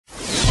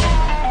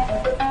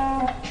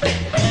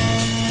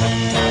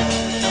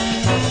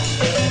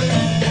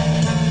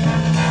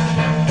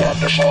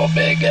for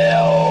Big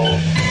L.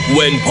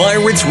 When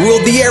pirates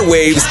ruled the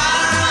airwaves,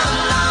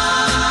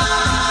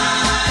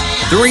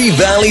 Three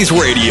Valleys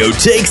Radio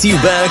takes you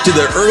back to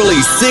the early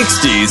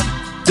 60s,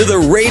 to the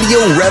radio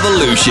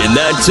revolution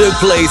that took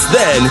place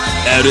then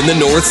out in the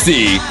North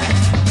Sea.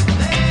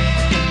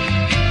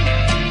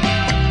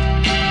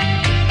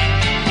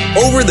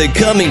 Over the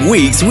coming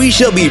weeks, we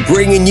shall be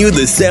bringing you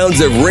the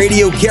sounds of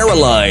Radio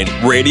Caroline,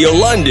 Radio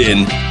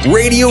London,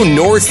 Radio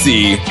North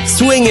Sea,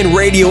 Swingin'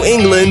 Radio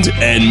England,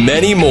 and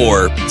many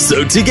more.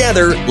 So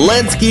together,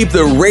 let's keep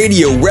the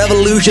radio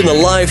revolution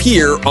alive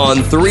here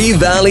on Three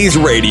Valleys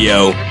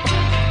Radio.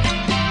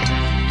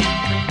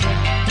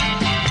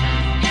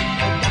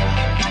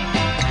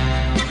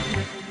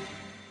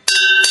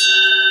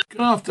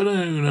 Good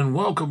afternoon and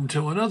welcome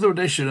to another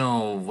edition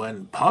of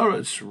When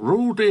Pirates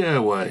Ruled the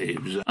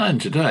Airwaves. And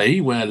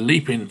today we're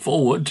leaping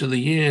forward to the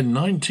year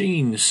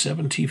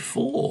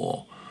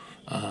 1974.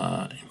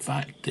 In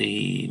fact,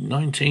 the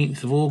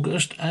 19th of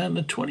August and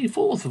the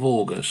 24th of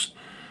August,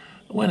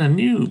 when a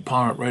new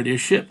pirate radio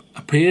ship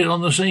appeared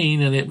on the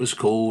scene, and it was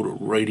called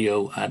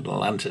Radio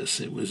Atlantis.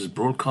 It was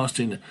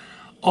broadcasting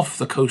off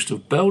the coast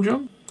of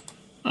Belgium.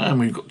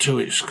 And we've got two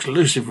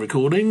exclusive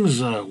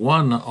recordings,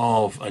 one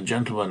of a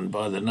gentleman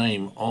by the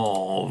name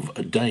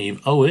of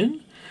Dave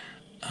Owen,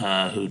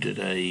 who did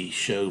a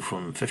show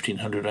from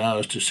 1500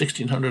 hours to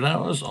 1600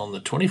 hours on the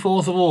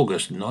 24th of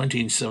August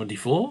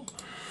 1974.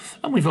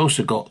 And we've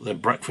also got the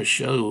breakfast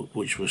show,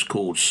 which was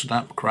called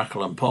Snap,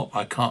 Crackle and Pop.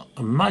 I can't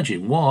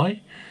imagine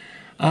why.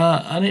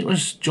 And it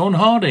was John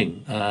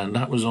Harding, and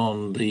that was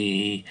on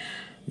the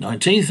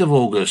 19th of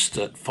August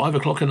at 5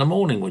 o'clock in the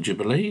morning, would you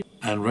believe?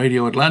 And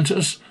Radio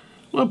Atlantis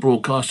we're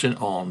broadcasting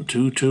on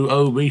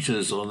 220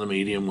 meters on the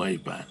medium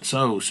wave band.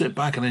 So sit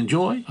back and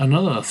enjoy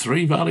another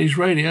Three Valleys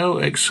Radio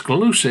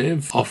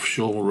exclusive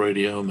offshore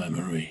radio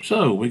memory.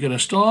 So we're going to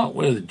start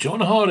with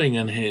John Harding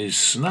and his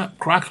Snap,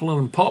 Crackle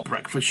and Pop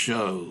breakfast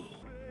show.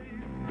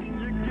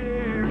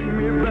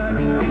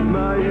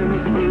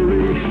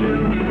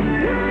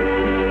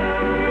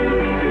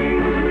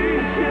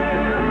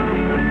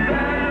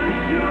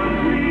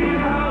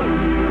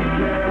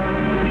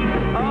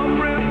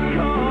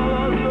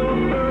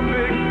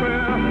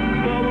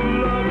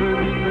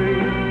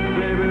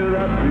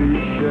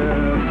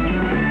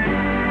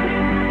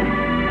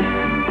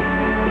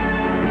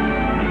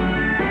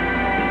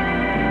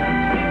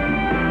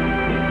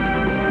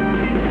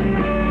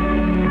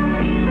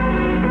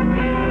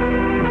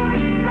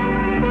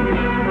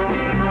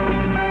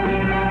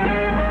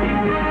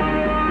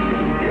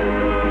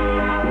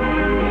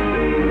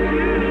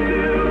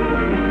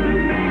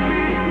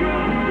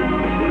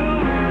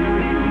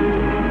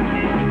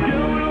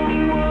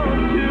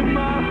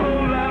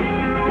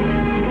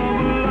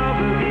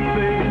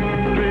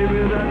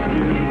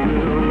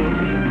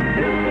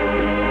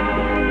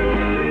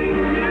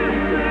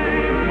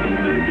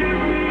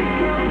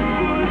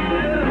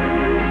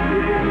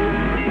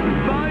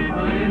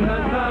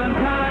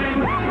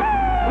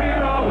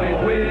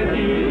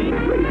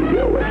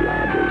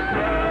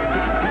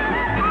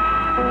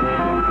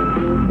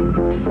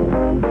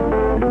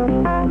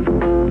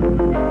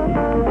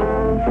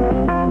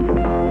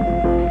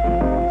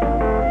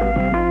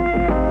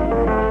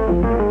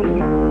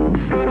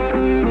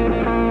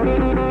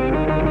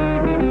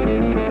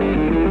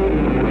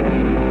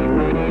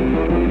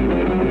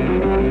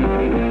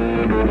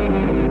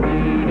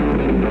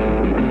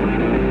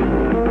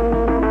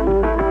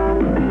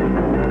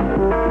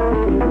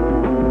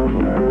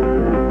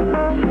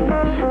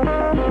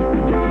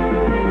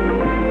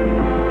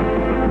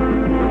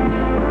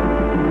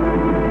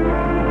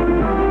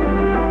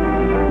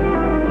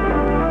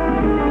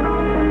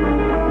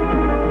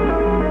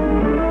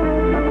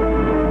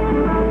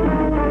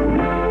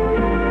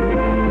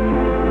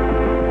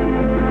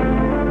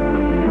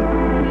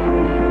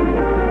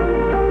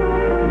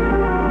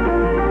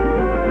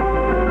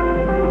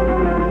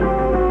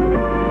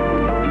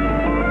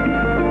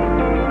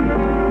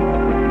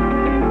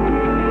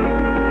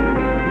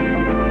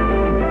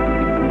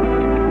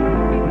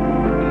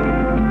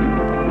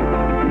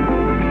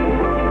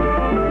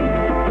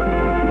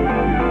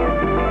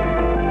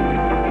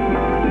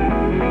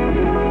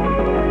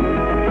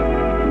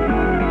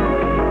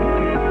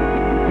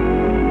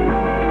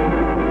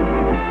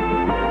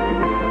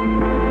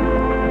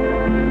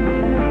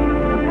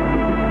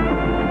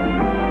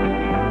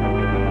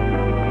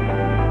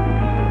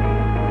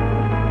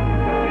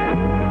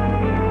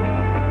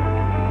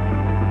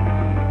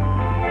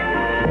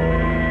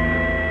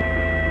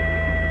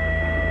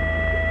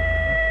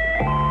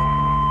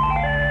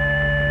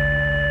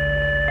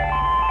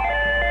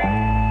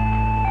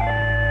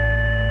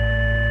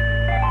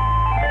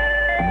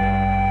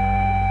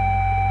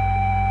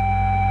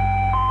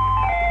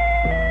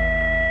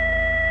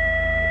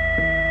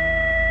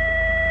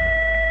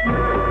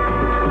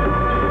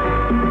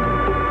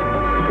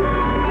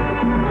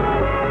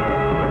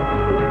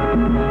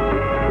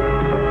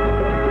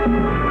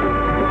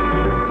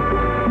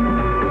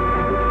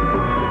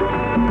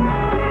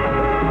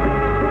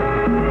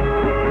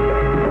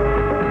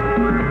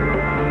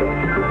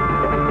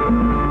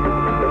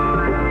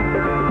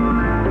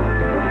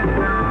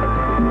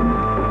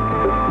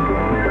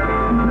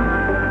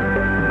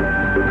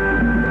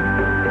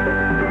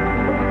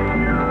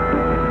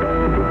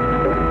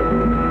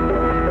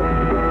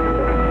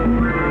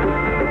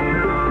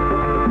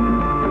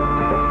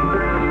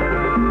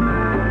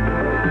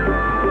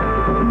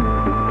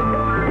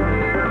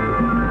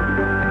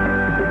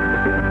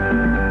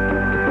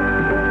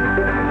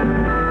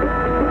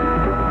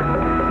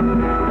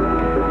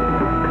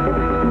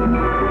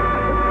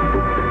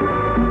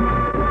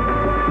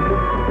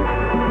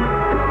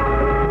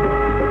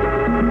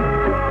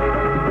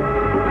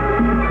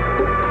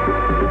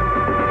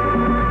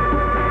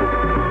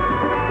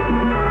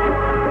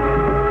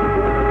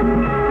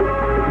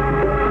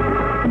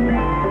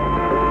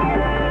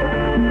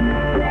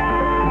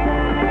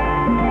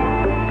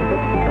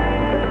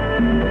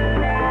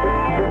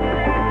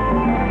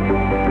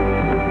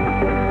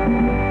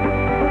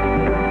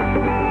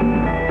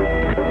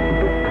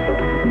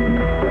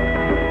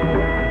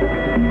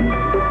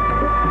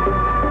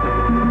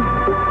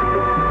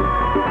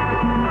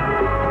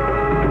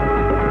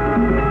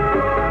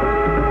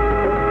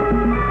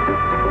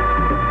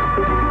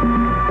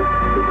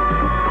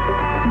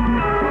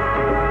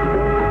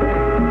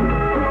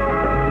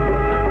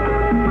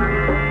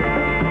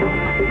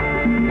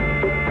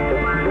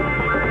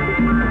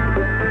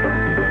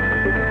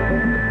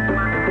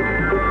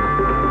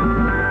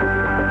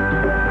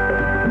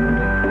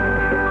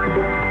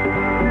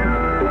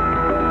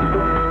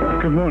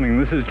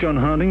 This is John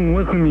Harding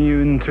welcoming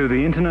you into the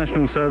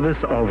international service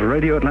of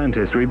Radio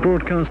Atlantis. We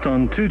broadcast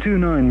on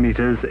 229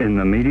 meters in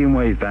the medium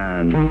wave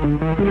band.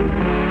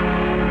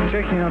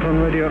 Checking out on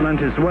Radio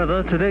Atlantis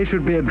weather, today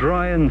should be a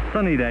dry and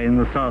sunny day in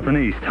the south and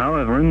east.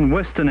 However, in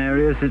western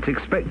areas it's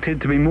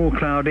expected to be more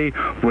cloudy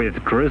with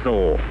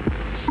drizzle.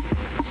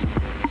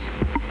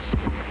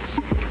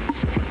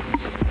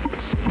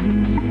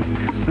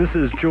 This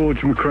is George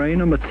McRae,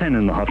 number 10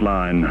 in the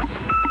hotline.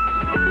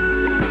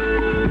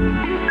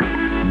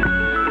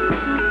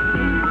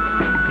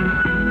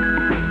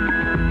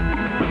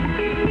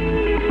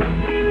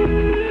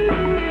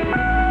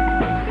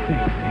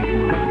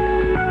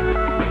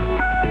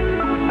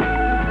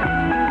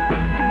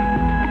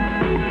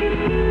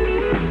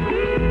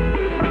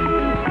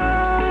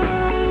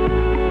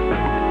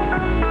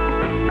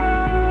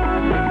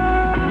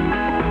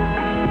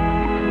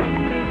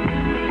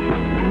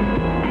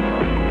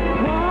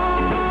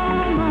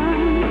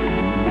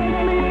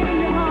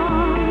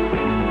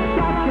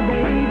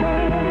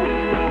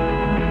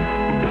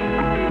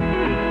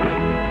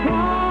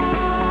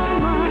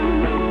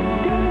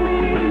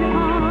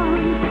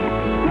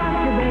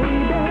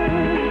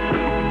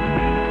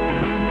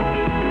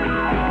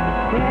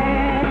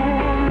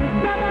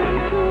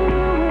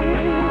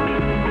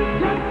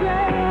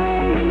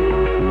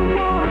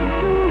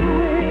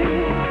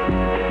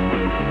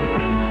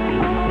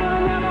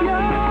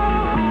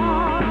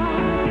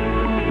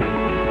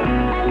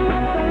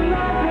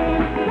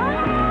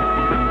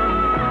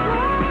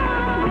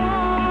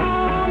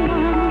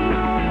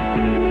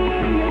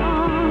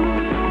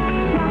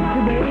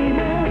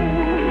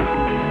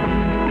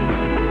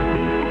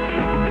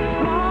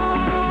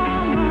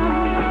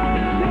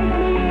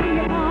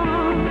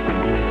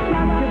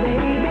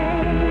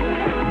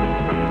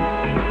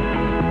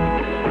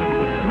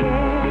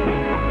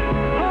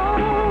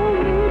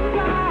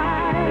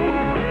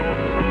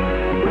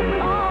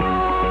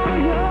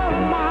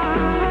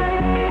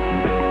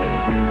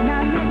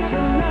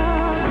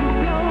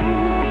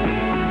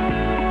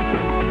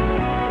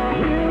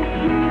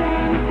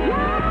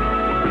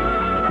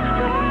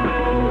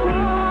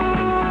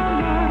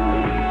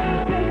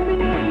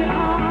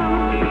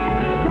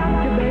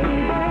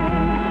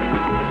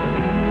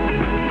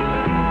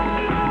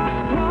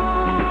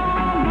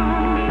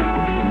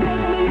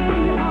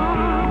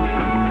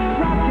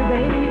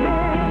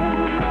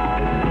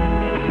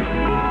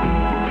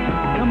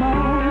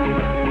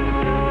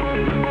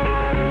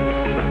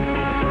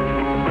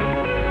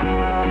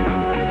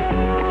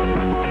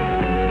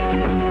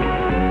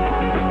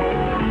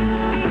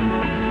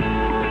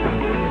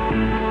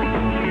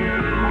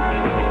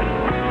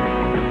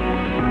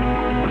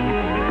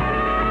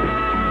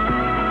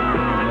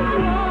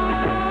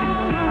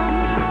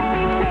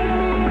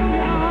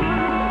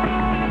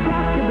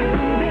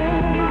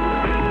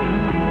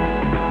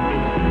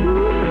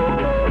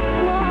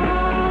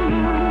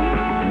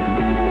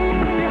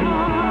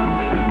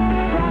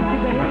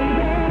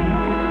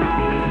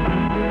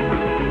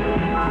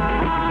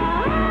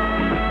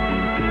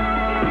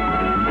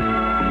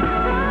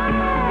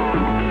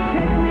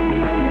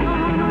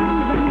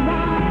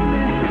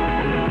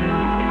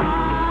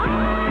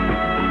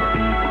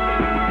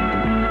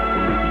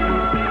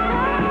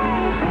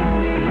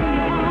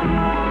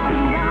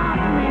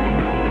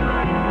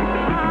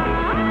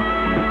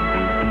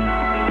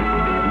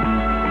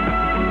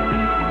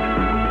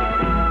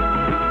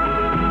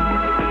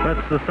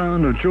 The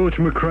sound of George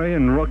McRae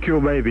and Rock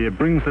Your Baby. It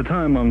brings the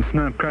time on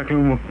Snap, Crackle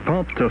and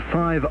Pop to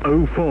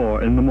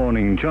 5:04 in the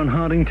morning. John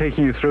Harding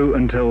taking you through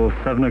until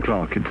 7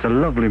 o'clock. It's a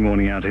lovely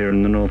morning out here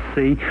in the North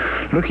Sea.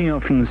 Looking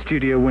out from the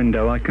studio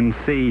window, I can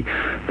see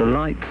the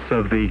lights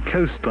of the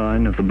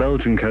coastline, of the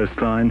Belgian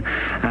coastline,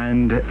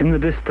 and in the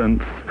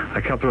distance,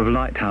 a couple of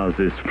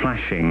lighthouses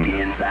flashing.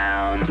 In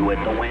sounds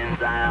with the wind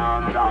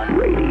sounds on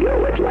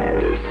Radio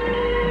Atlantis.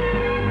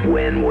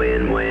 Win,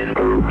 win, win.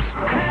 Oops.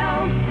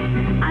 Help!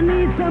 I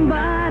need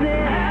somebody.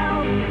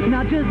 Help!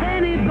 Not just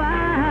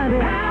anybody.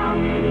 Help!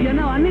 You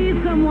know I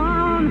need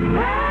someone.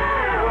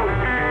 Help!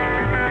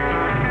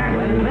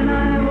 When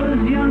I was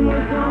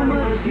younger, so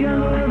much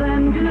younger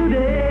than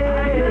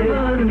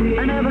today,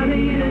 I never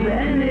needed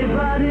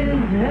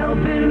anybody's help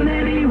in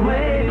any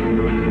way.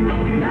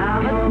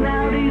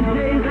 Now these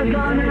days are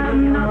gone and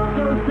I'm not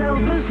so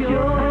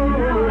self-assured.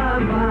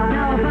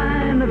 Now I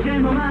find I've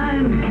changed my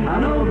mind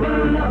and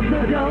open up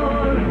the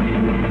doors.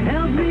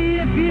 Help me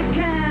if you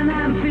can,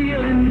 I'm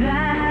feeling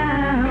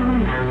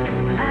down,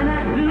 and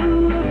I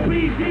do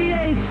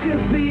appreciate you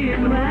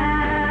being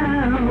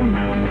around.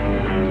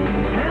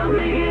 Help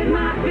me get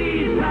my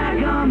feet back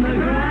on the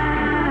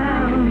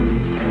ground.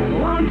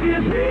 Won't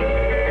you please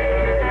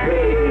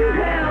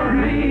help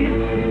me?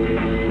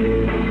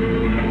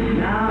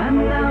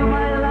 Now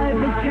my life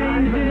has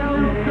changed in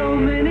so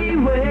many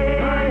ways.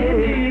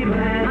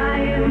 My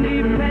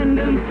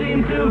independence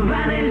seems to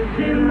vanish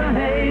in the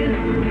haze.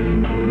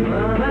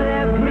 But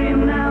every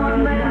now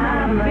and then I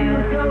feel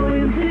so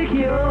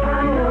insecure.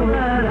 I know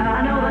that I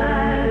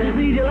just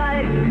need you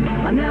like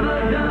I've never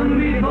done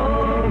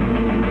before.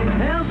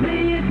 Help me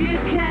if you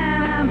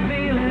can, I'm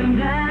feeling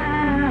down.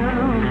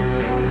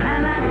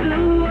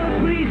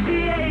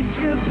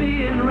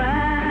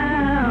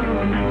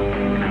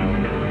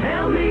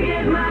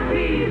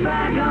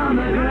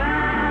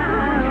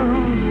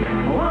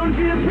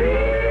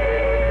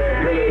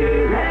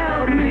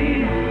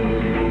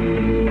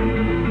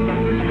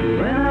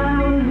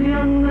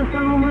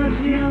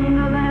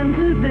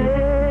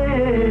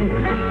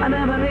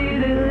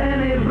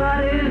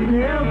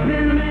 help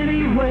in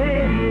many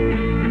ways.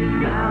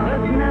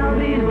 Now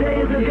these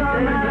days are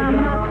gone, and I'm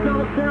not so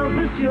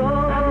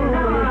self-assured.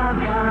 Now I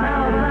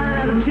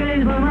find I've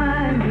changed my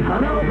mind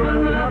and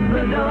opened up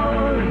the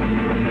doors.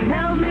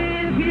 Help me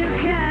if you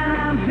can,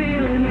 I'm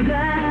feeling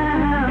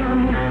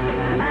down,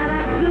 and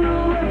I do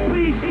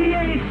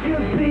appreciate you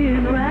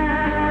being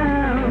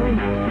around.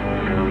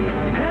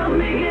 Help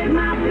me get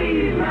my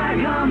feet back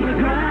on the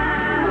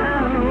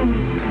ground.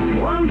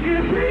 Won't you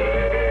please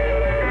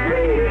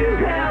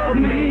help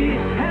me,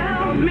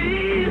 help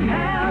me,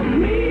 help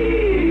me.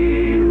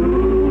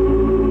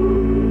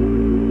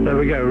 There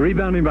we go,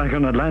 rebounding back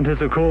on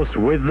Atlantis, of course,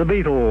 with the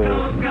Beatles.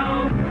 Go,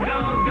 go, go,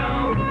 go,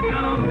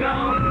 go,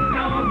 go,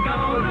 go, go,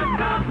 the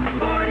top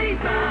 40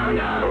 sound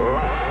of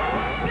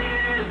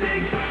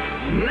music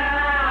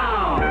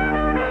now.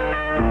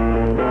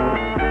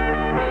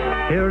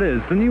 Here it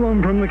is, the new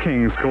one from the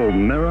Kings called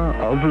Mirror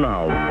of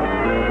Love.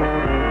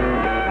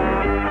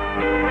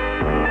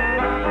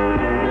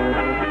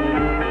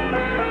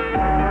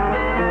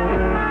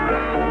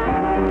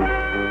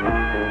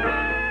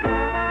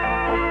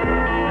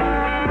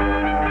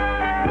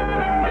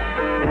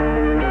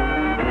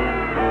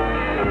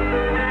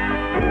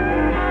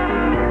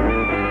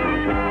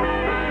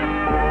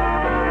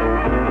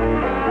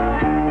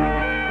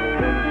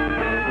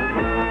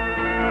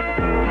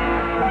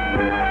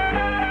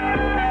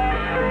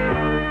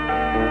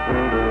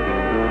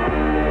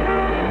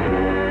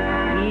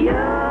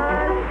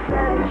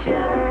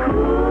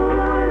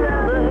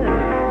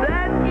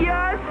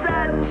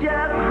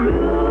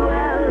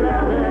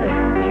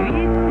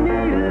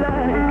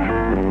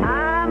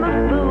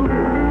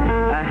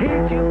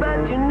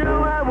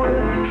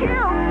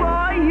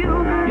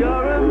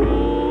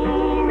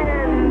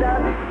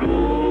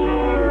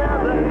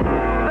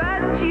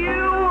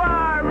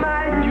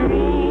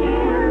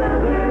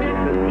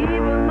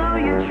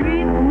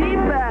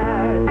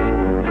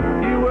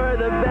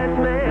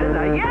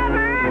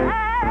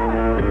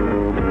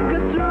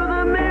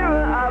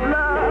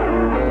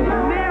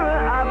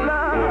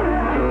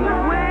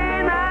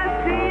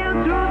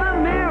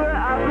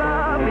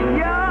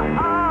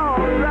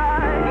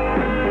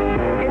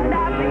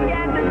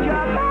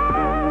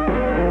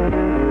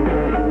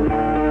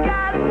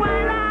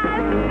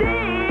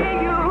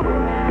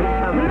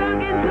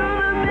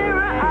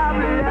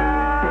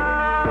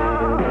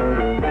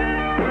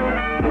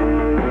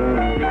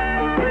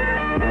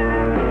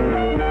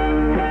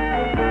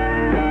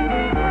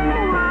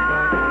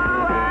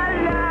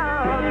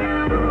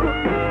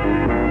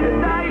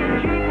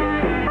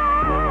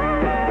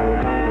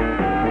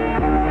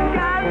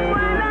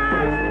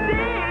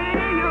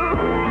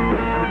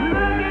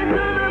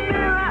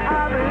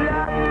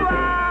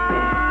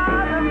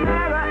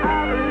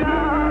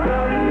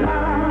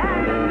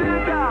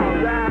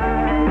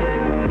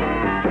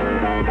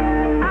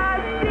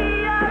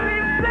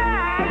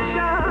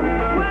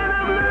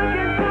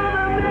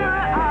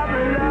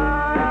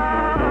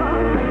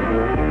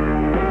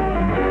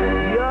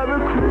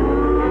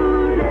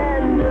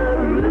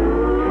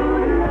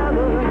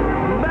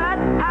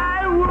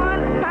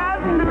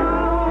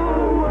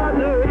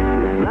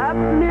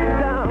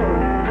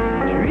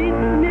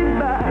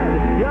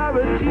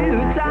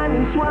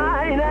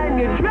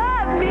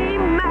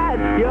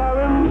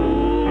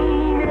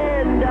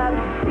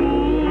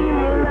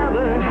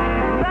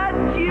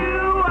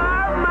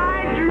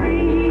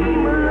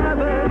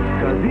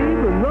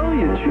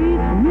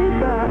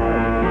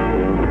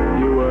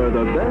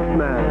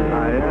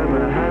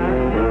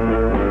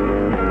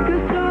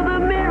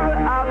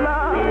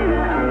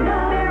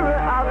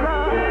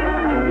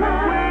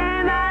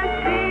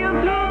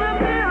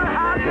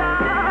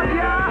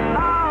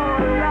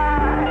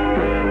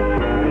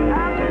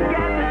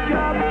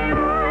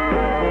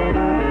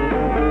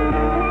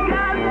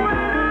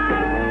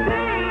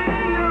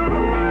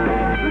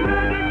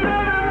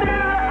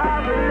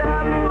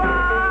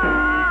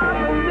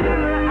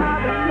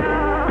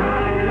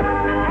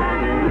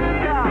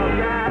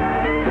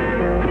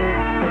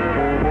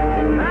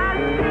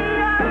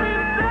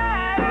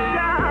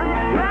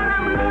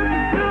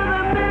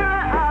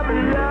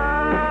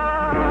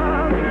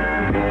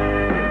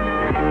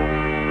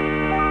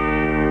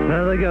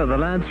 The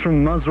lads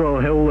from Muswell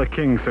Hill, the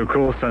Kings, of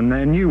course, and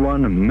their new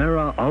one,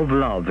 Mirror of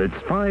Love. It's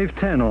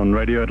 5:10 on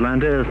Radio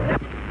Atlantis.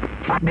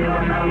 Radio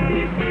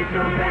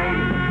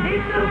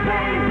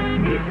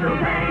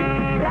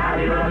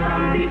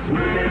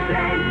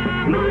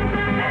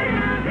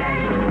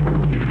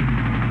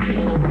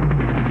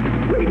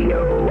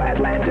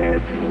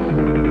Atlantis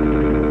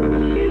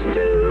is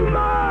too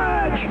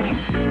much.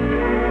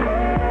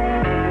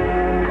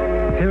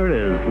 Here it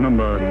is,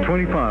 number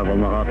 25 on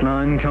the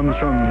hotline, comes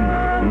from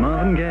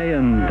Marvin Gaye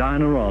and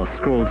Diana Ross,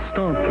 called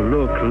Stop,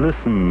 Look,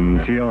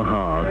 Listen to Your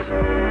Heart.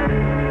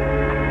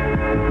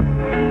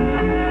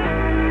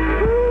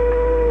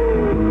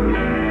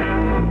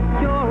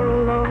 You're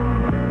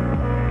alone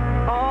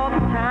all the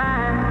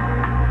time.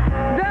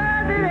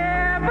 Does it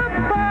ever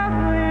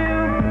bother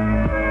you?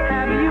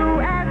 Have you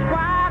asked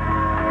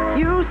why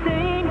you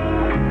seem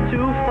to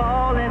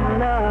fall in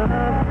love?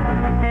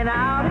 And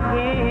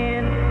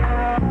again.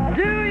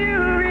 Do you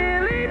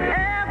really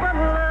ever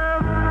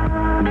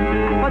love,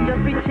 or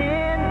just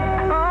pretend?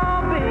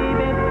 Oh,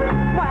 baby,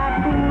 why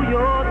fool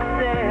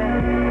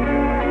yourself?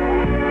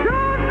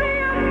 Don't be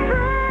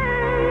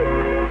afraid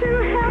to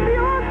help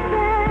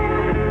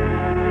yourself.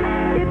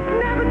 It's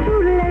never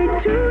too late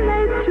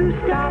to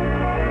stop.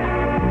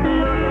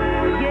 Look,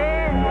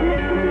 yeah,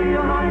 listen to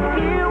your heart,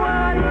 hear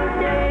what it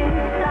says.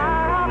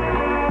 Stop.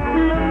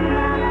 Look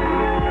now,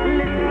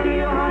 listen to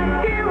your heart,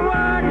 hear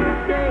what it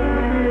says.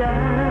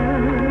 Love.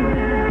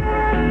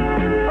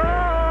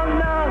 Oh,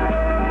 love.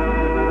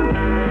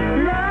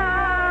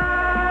 Love.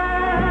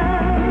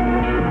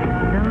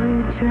 Though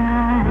you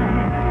try,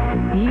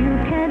 you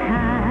can't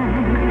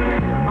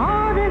hide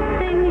all the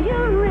things you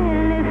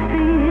really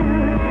feel.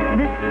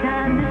 This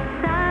time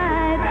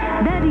decide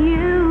that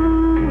you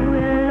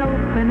will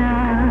open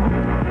up,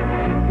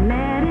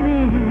 let it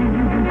in.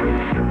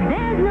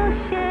 There's no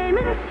shame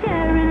in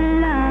sharing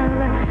love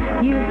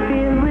you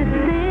feel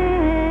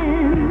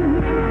within.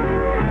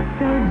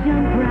 So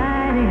jump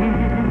right in,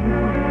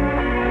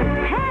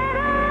 head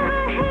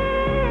over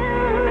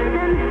heels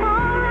and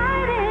fall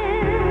right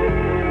in.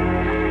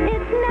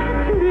 It's not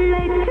too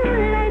late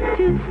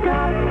to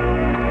stop.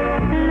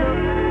 Look,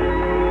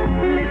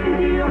 listen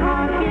to your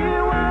heart, hear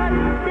what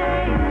it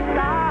says.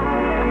 Stop.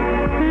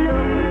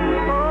 Look,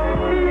 oh,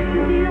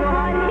 listen to your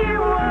heart, hear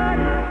what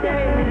it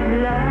says.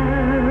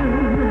 Love,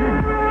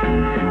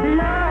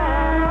 love,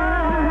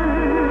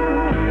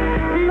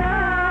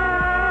 love.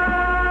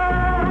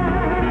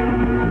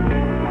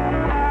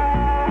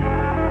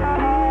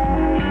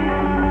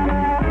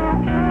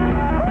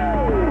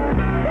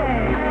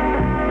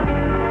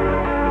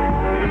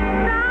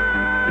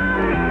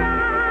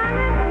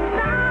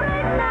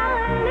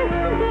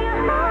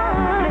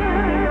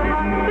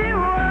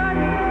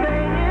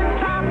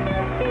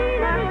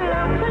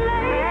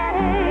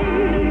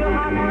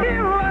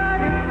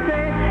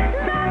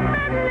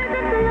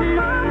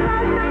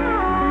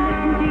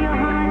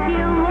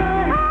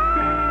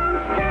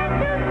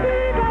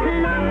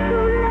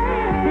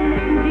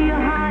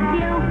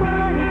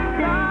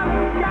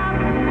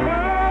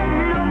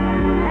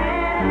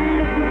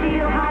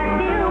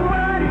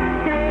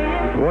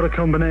 What a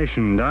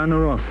combination. Diana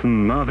Ross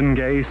and Marvin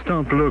Gaye.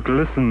 Stop, look,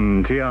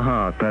 listen to your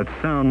heart. That's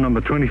sound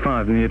number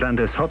 25 in the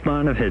Atlantis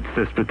Hotline of Hits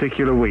this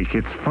particular week.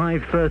 It's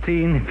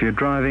 5:13. If you're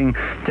driving,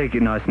 take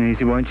it nice and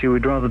easy, won't you?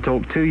 We'd rather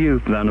talk to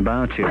you than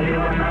about you.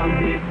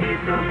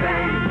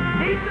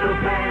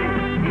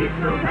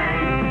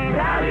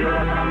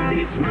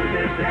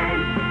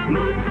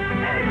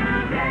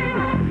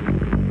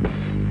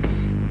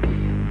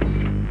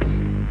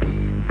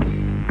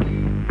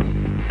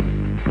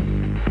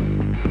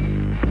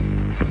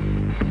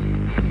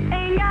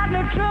 Ain't got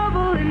no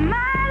trouble in my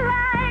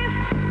life,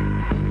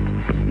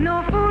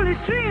 no foolish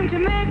dream to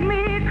make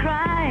me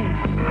cry.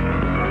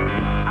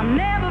 I'm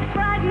never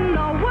frightened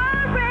or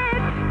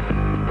worried.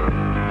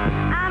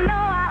 I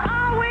know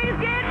I'll always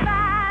get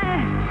by.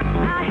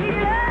 I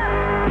heal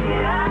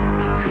up,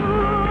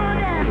 cool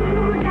down.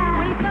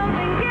 When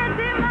something gets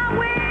in my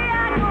way,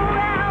 I go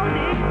round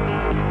it.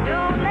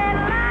 Don't let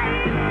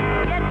life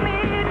get me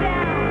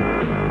down.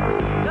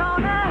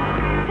 Gonna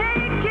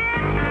take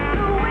it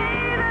the way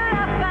that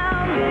I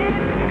found it.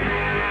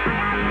 I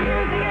got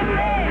music in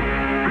me.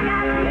 I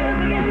got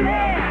music in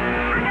me.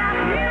 I got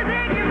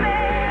music in me.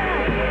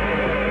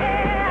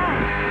 Yeah.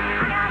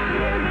 I got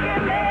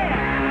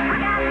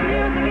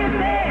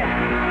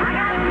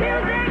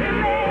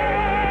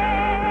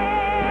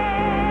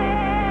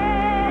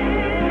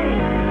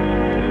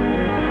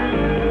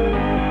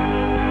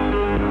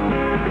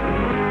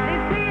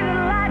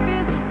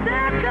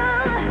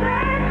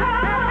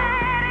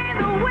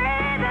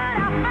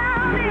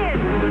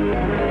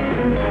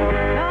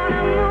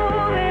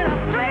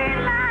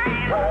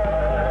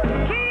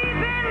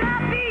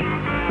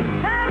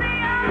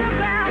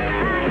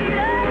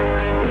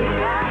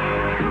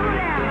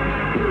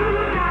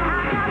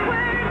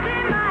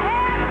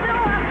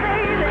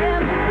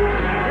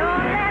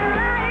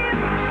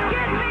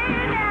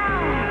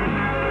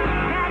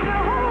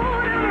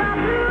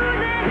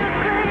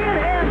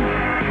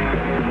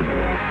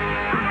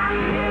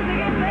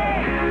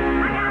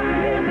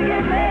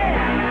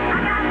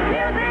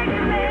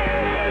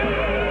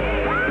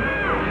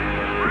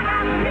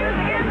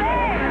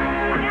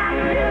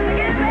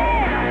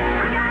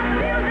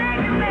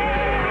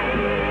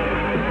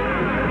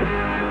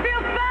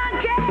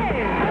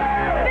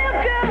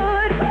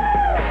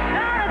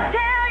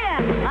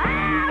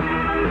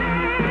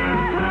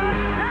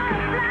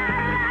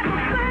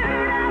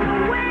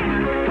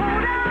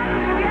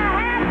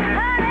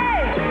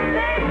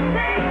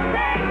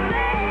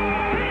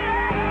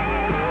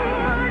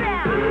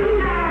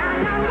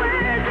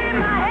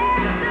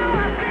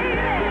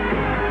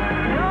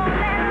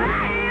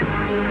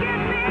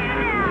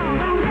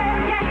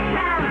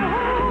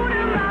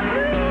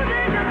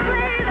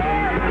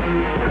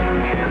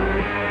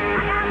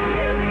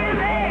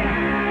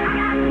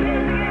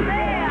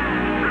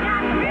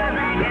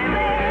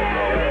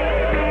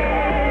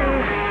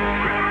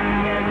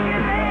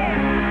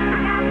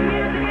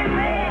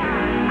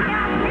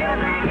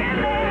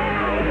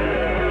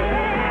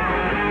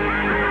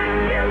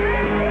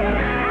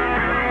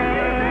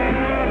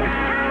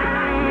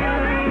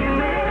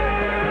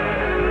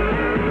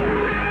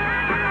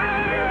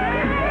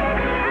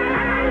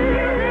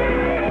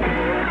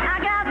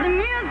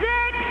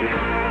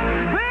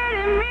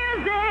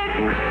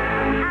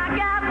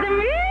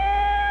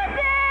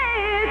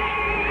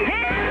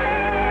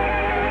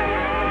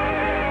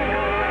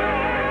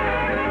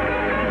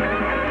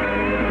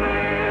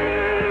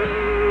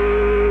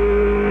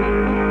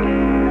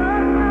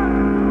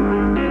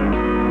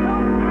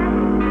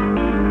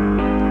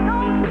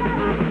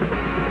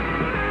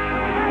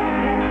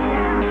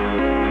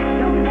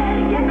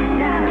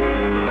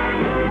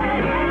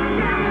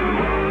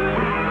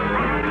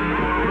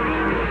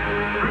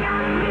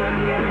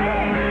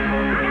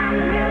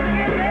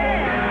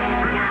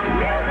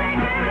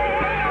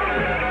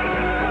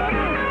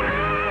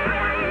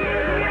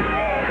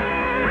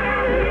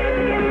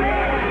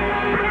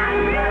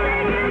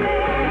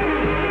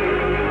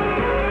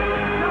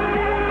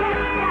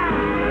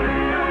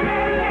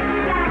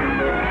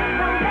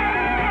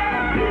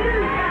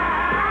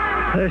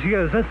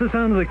goes. That's the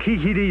sound of the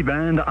Kiki D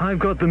Band. I've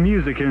got the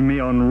music in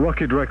me on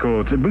Rocket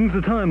Records. It brings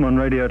the time on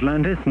Radio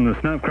Atlantis and the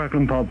Snap, Crackle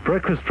and Pop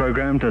breakfast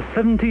program to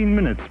 17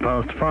 minutes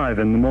past 5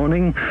 in the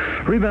morning.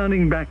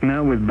 Rebounding back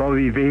now with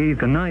Bobby V.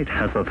 The night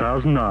has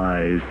 1,000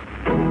 eyes.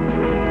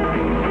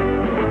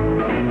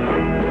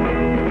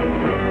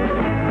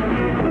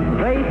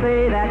 They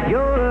say that you're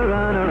a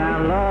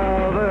runaround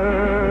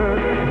lover,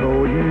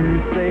 so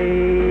you say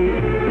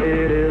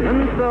it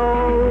isn't so.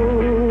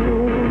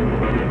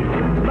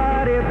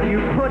 But if you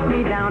put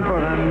me down for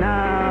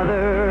another,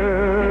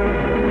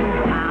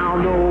 I'll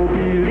know,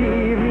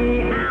 believe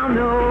me, I'll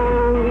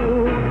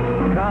know.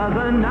 'Cause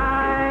a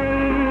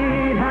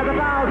night has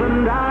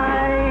 1,000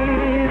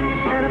 eyes,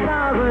 and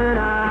 1,000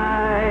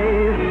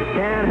 eyes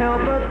can't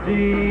help but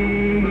see.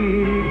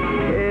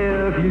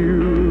 If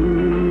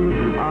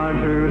you are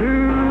true to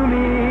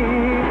me,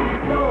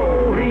 so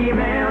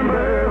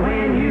remember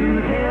when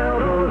you tell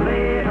those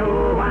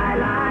little white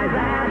lies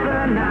that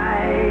the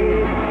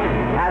night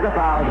has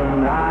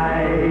 1,000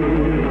 eyes.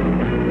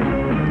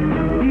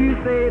 You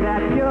say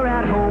that you're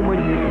at home when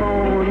you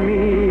phone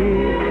me,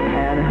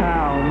 and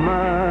how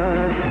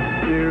much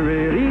you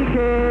really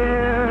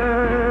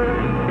care.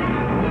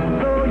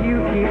 So you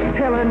keep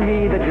telling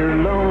me that you're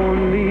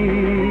lonely.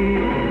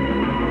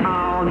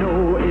 I'll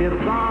know if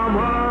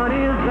someone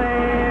is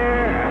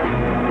there.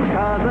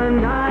 'Cause a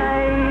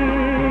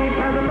night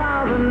has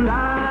 1,000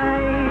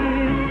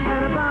 eyes,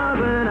 and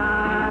 1,000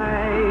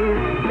 eyes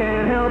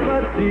can't help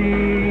but see.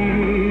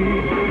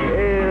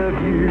 If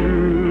you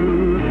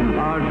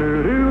are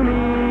true to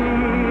me,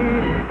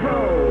 so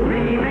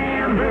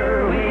remember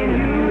when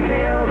you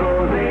tell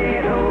those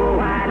little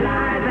white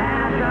lies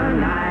that the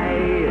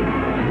night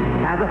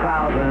has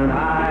 1,000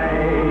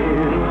 eyes.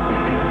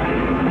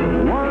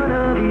 One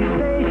of these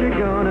days you're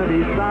gonna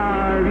be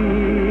sorry,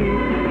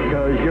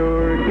 'cause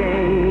your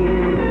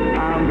game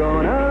I'm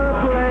gonna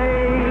play.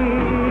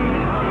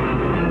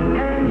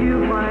 And you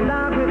find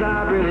out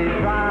without really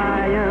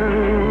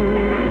trying,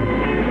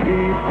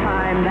 each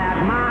time that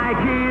my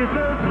kiss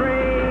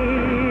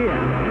astray.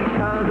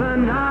 'Cause a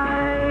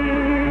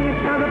night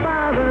has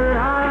 1,000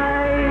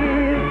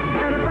 eyes,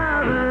 and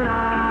 1,000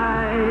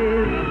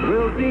 eyes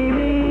will see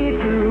me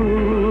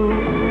through.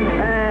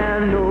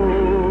 And no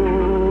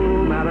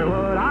matter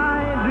what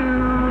I do,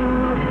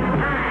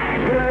 I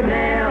could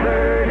never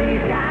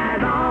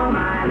disguise all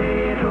my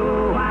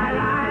little white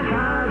lies.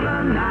 'Cause the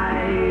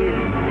night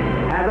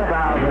has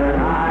 1,000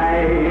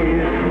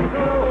 eyes.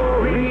 So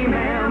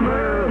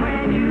remember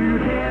when you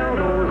tell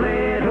those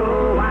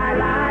little white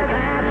lies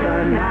that the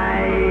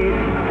night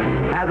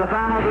has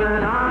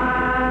 1,000 eyes.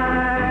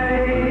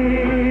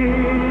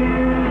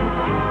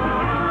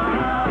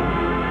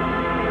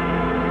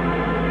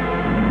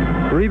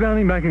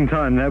 Rebounding back in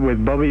time there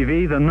with Bobby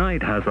V. The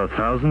night has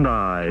 1,000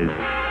 eyes.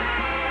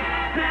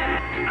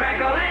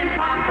 Crackle and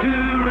pop to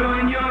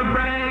ruin your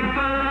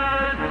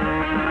breakfast.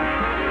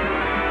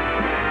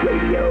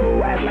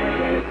 Radio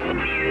Atlantis.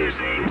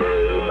 Music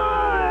too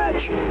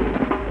much.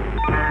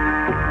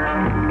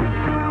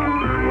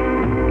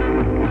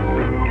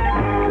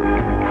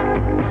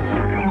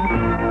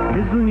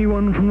 This is the new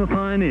one from the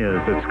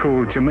Pioneers. It's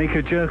called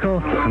Jamaica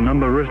Jerk-Off, a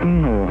number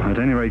written, or at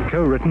any rate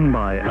co-written,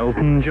 by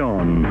Elton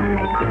John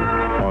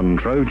on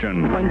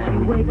Trojan. When she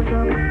wakes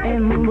up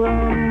in the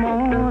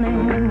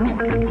morning,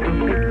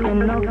 it's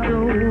enough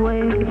to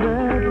wake the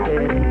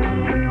dead.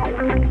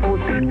 Oh,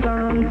 she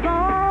turns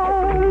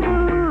on the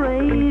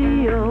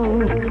radio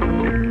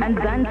and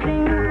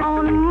dancing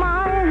on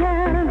my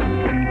head.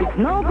 It's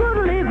no good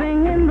living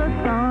in the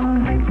sun,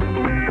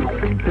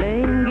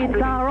 playing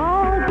guitar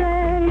all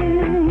day,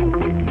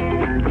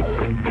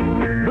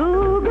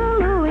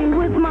 boogalooing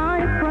with my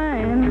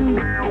friends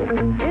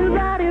in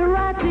that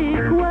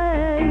erratic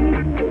way.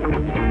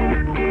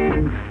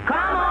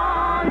 Come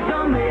on,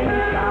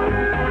 Jamaica,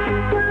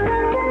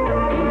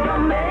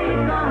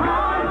 Jamaica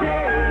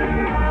holiday.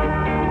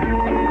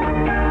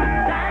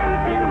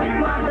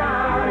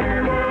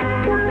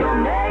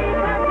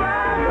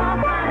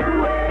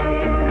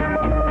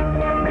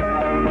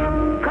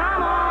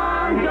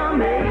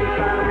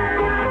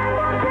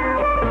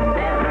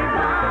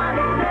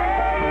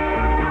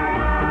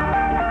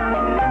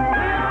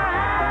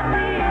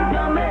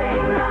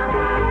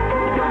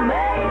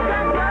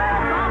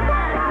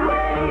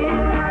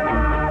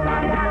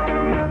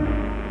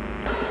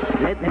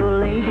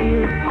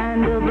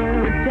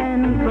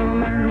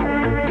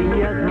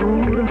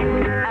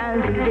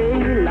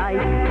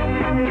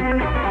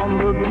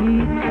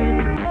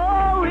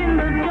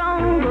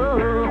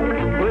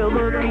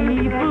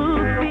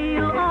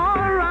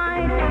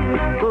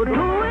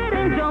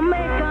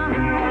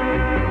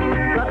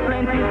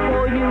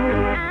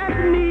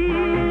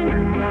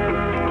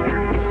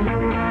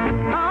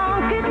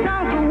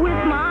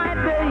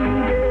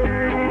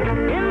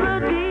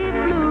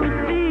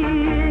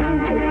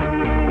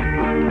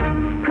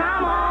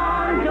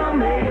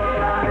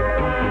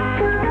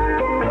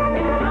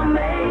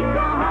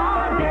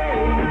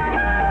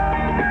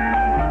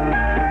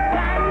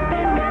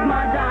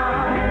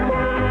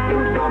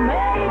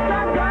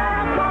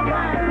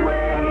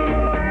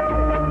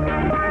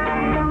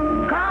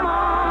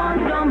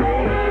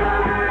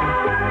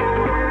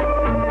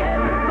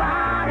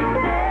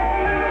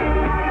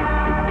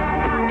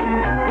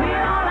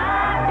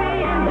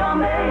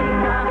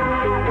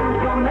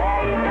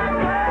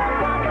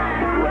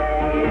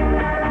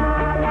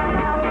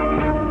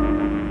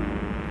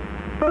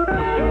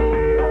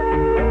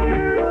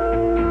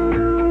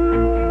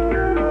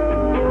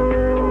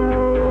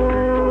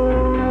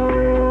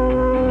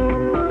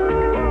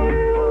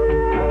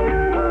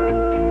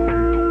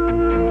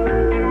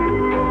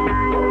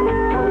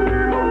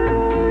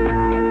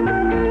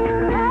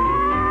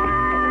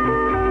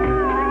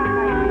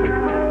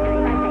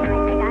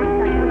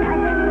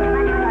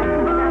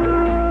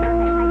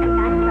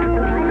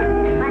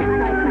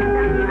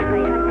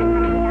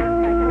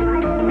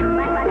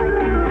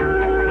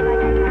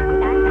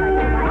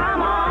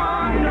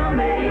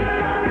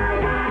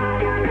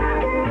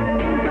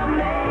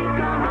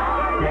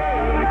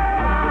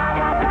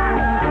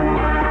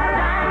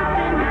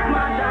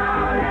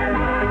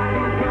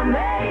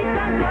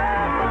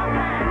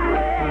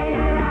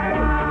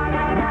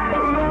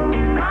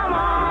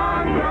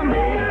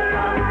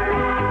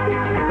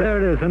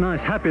 a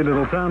nice happy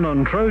little sound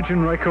on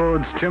Trojan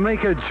Records,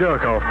 Jamaica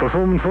Jerk Off,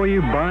 performed for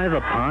you by the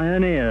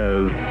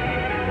Pioneers.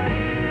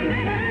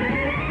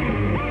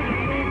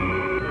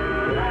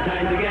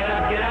 Time to get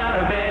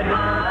out of bed.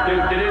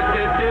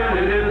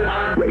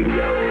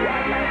 Radio.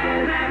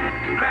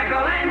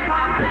 Crackle and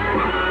pop.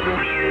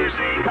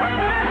 Music.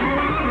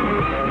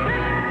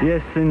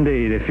 Yes,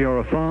 indeed. If you're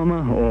a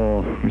farmer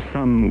or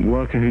some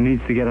worker who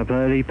needs to get up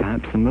early,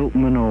 perhaps a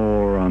milkman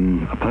or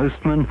a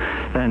postman,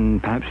 then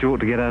perhaps you ought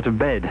to get out of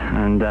bed.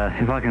 And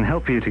if I can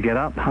help you to get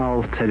up,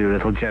 I'll tell you a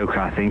little joke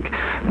I think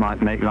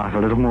might make life a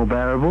little more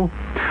bearable.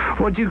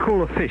 What do you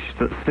call a fish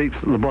that sleeps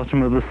at the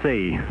bottom of the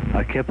sea?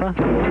 A kipper?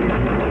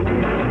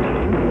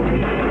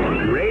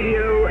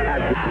 Radio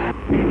at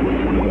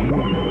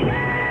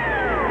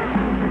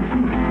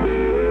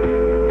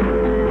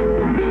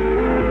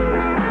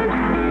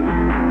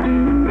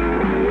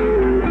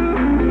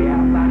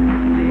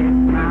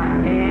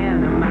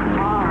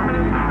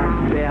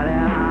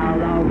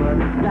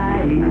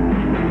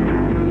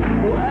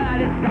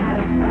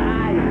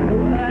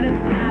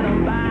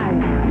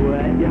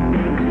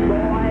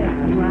Boy, it's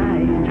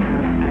strange,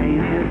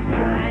 ain't it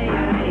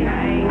strange?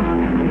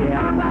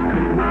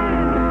 Yeah,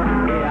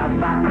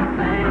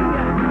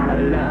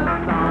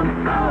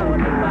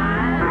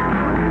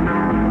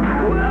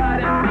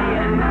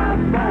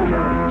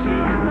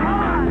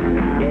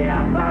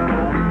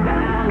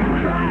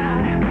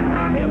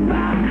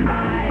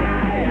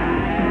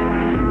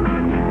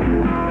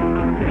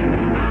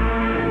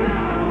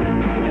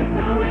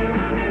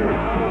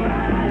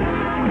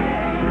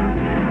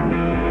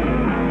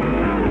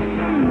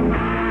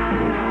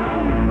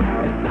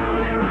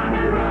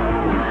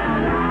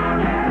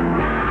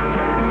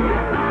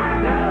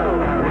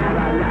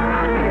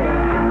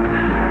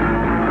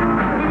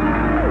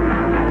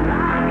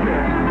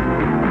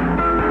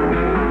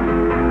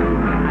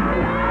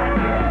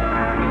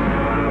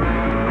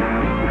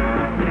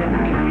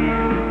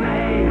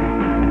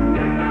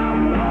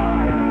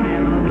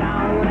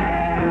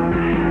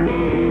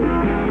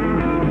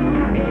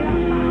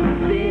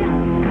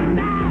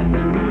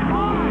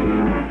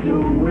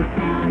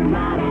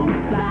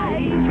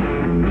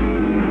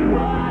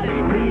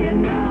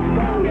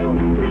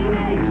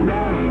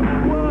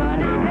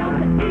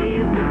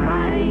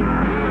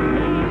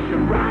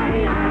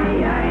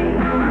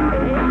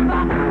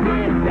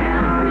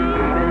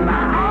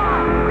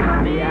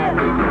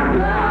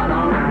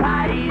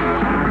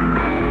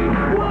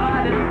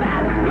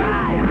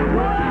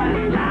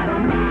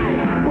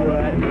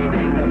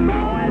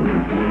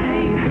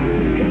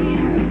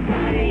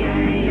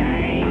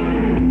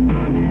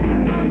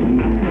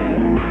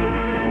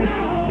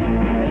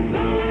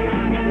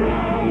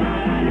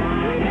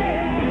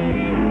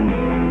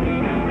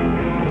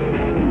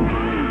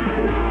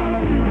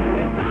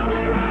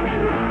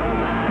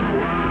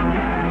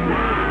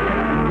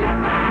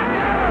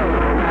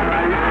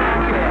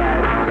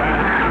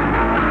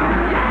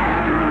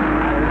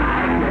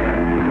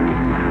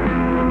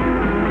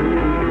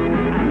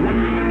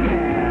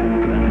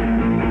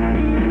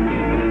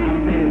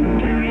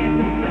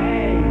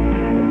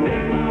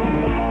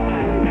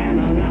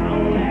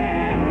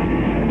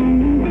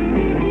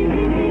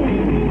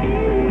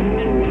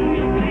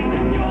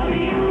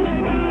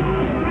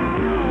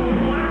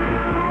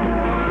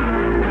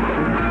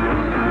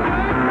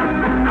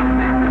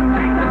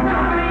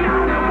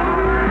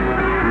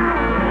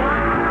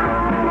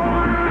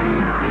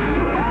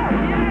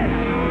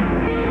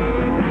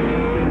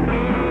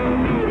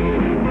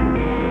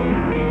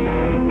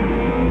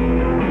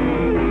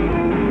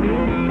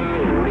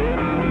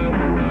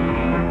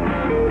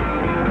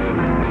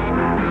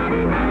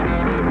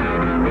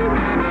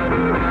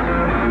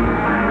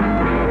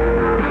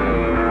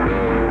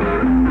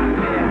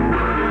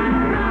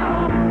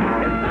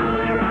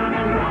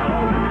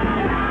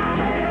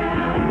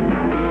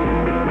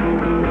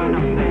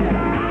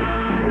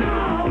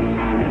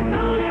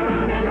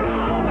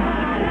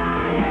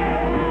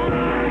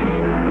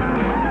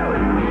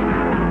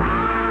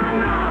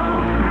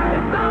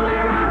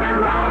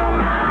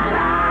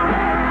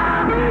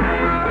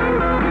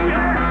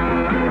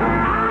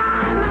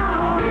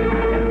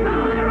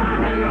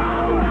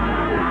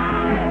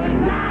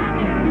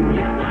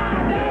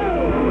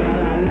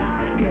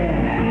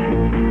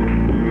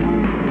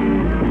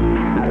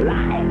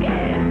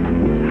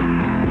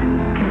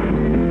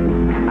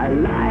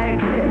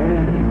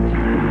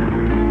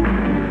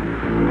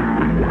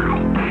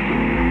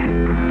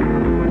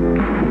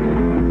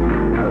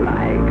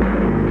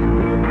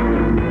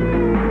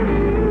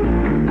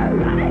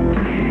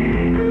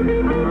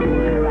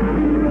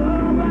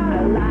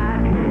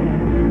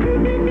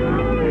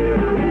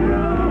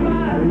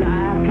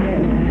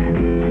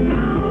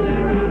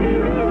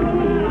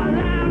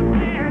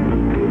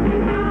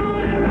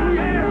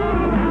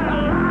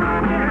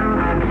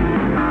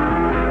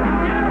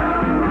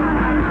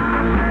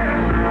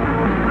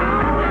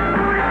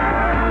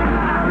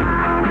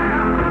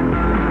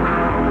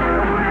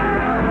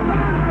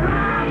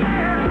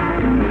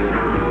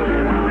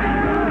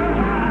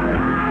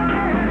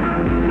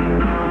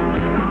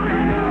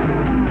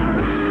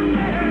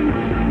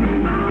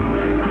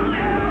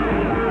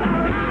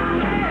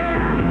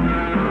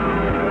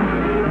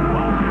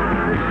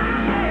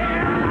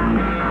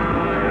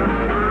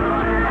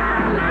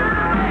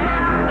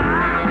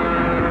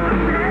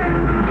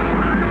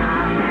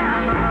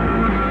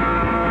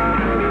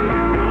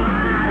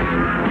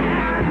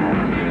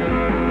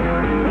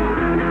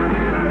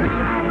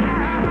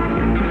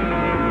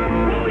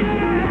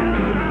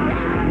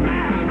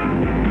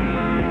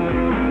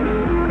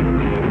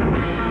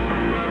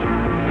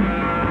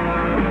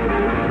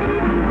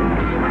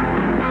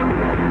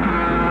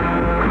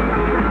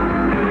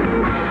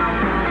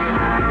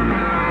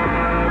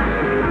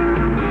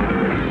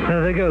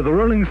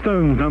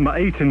 Stones, number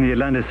 8 in the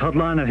Atlantis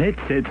hotline of hits.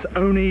 It's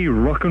only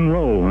rock and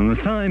roll, and the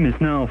time is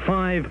now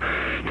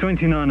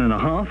 5:29 and a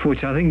half,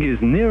 which I think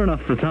is near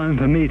enough the time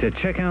for me to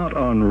check out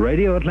on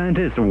Radio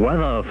Atlantis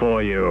weather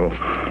for you.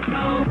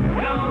 Go,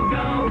 go,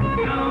 go,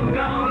 go,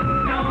 go,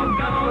 go,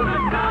 go, the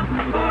top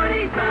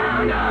 40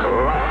 sound of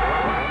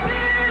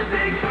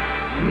music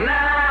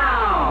now.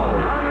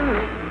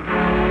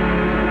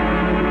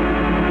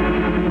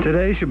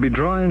 Today should be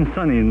dry and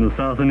sunny in the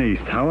south and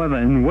east. However,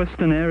 in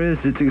western areas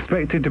it's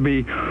expected to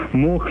be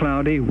more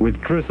cloudy with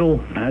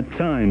drizzle at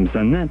times.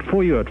 And that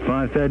for you at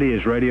 5:30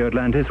 is Radio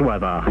Atlantis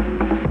weather.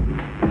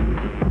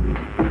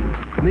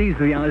 These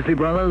are the Isley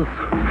Brothers.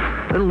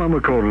 Little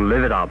number called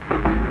Live It Up.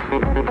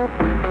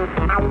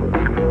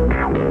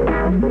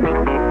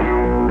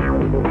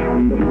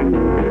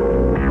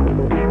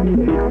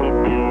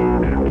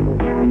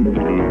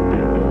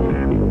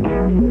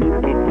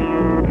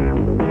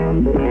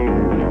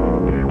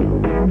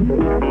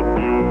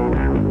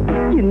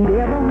 You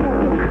never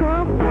want to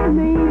come for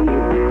me,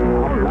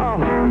 oh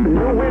Lord,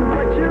 knowing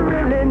what you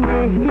really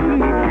need.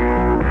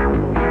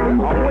 You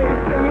always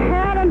say you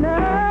had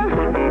enough,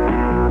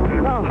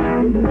 oh,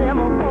 you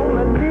never want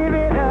to live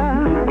it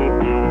up.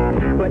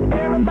 But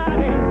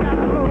everybody's got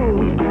a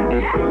groove,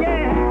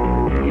 yeah,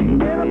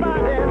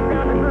 everybody's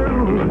got a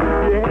groove,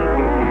 yeah.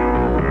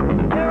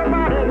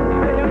 Everybody's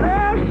singing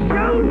their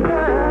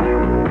shoulder,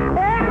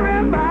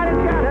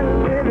 everybody's got to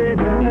live it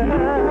up.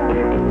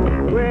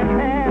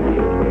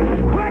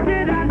 What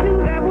did I do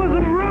that was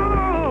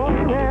wrong?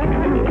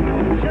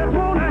 Just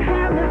wanna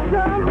have me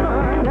some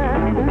fun.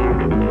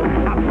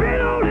 I've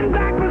been holding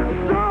back for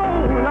so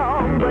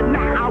long, but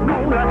now I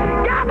wanna,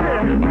 got to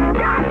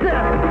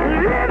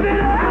live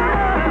it up.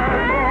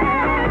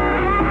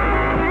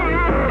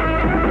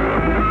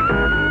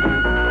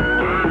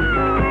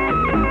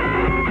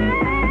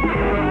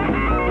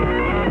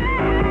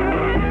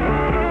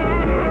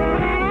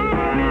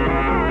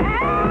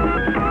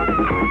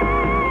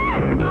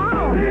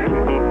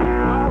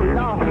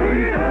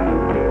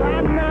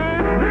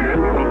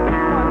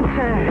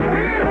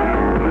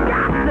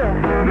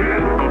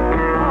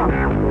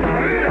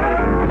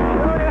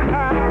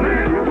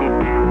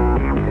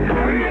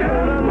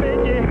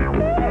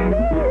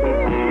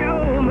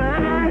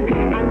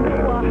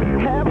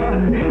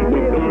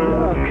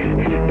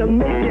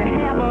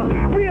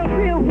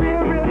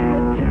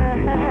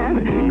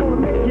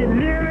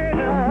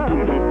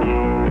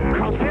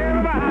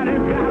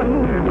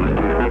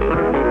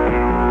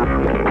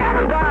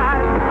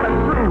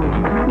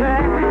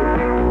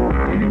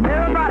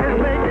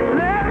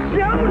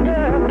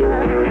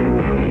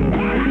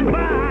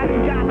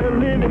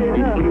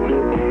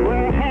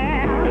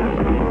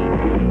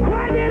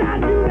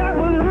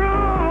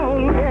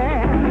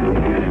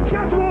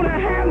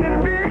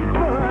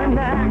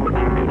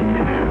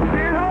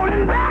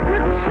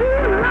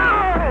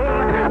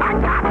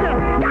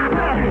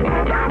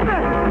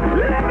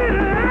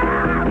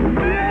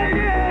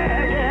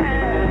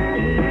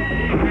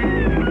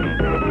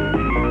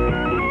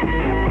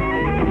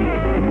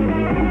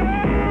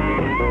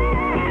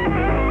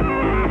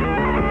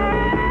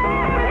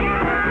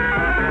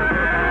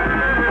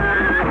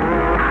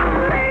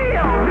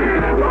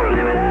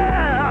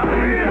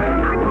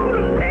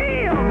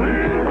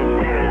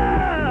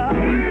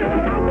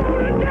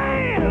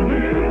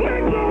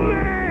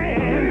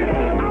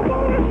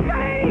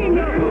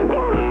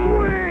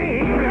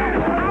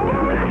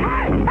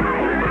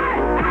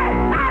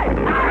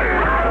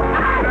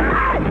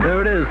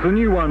 The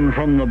new one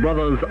from the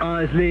brothers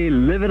Isley,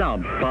 Live It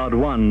Up, part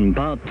 1,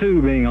 part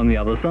 2 being on the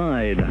other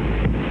side.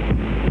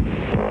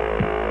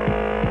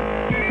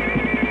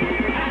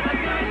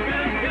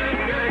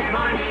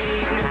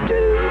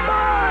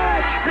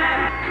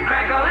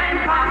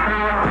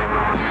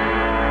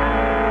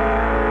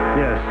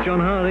 Yes, John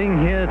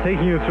Harding here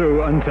taking you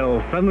through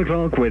until 7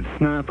 o'clock with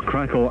Snap,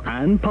 Crackle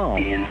and Pop.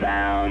 In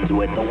sounds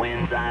with the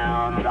wind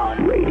sounds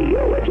on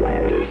Radio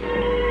Atlantis.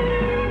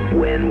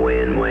 Win,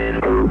 win, win.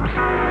 Oops.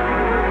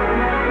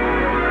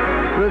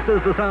 This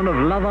is the sound of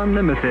Love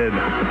Unlimited.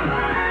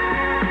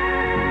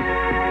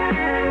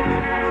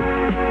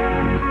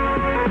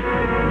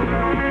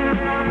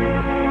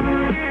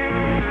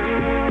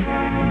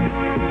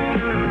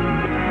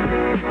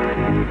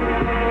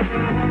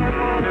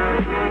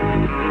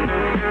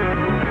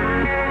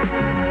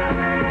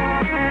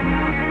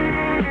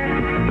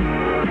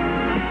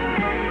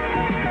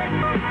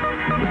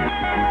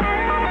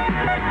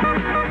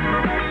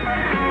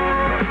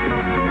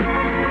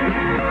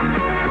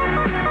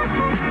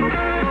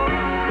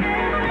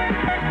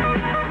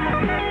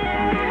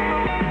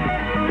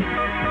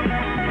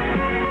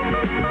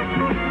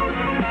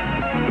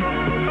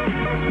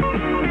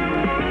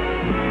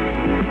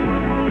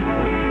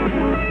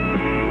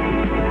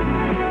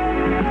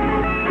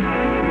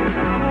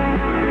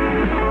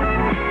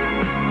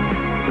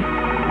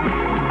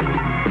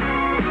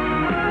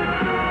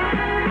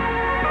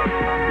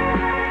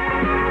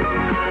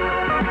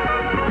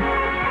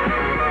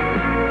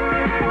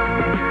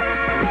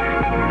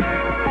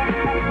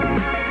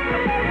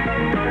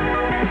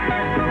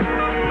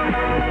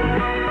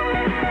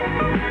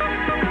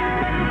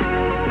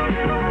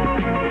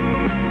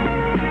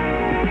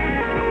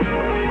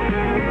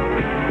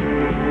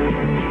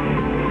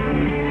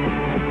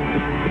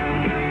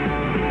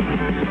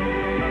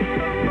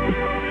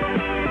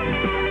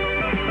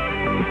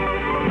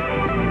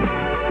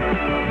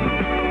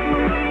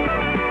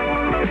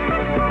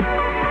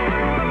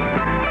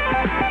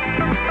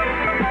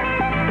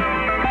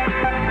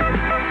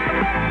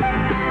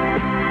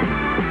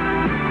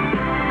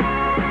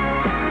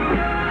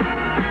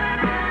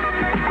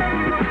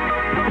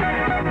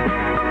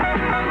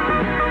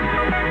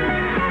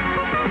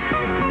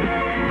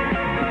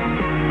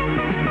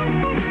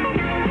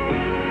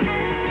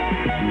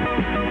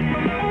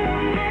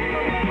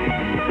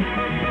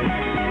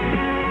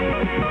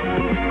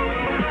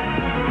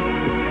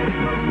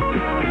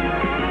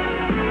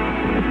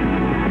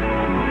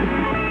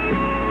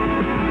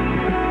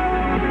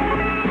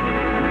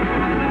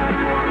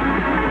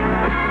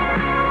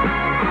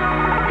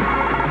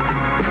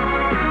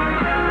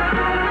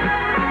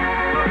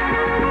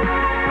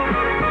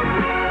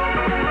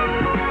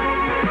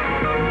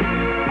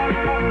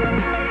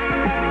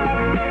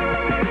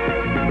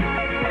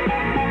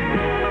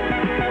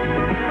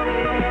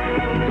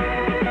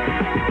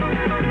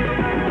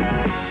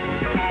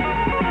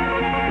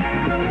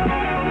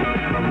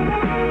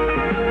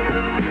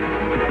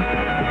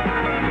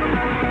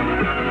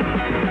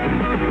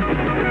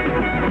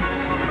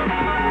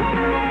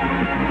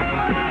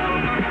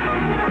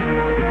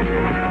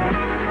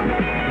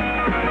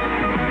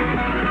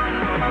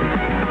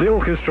 The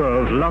orchestra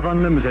of Love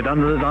Unlimited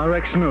under the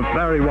direction of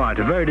Barry White.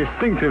 A very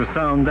distinctive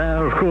sound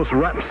there. Of course,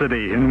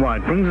 Rhapsody in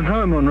White brings the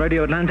time on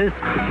Radio Atlantis.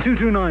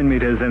 229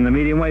 meters in the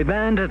medium wave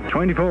band at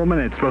 24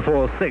 minutes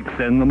before 6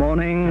 in the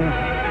morning.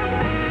 Time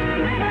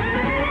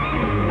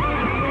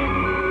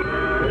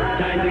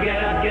to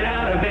get up, get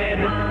out of bed.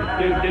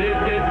 Do, do, do,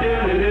 do, do,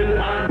 do, do,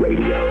 on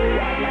radio.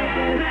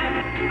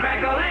 Snap,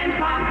 crackle, and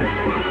pop.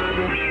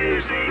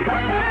 Music.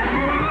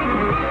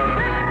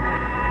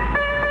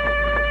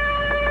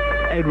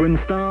 Edwin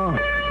Starr.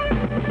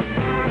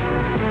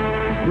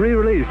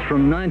 Re-released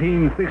from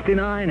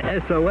 1969,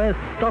 SOS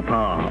Stopper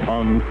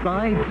on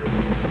Sight.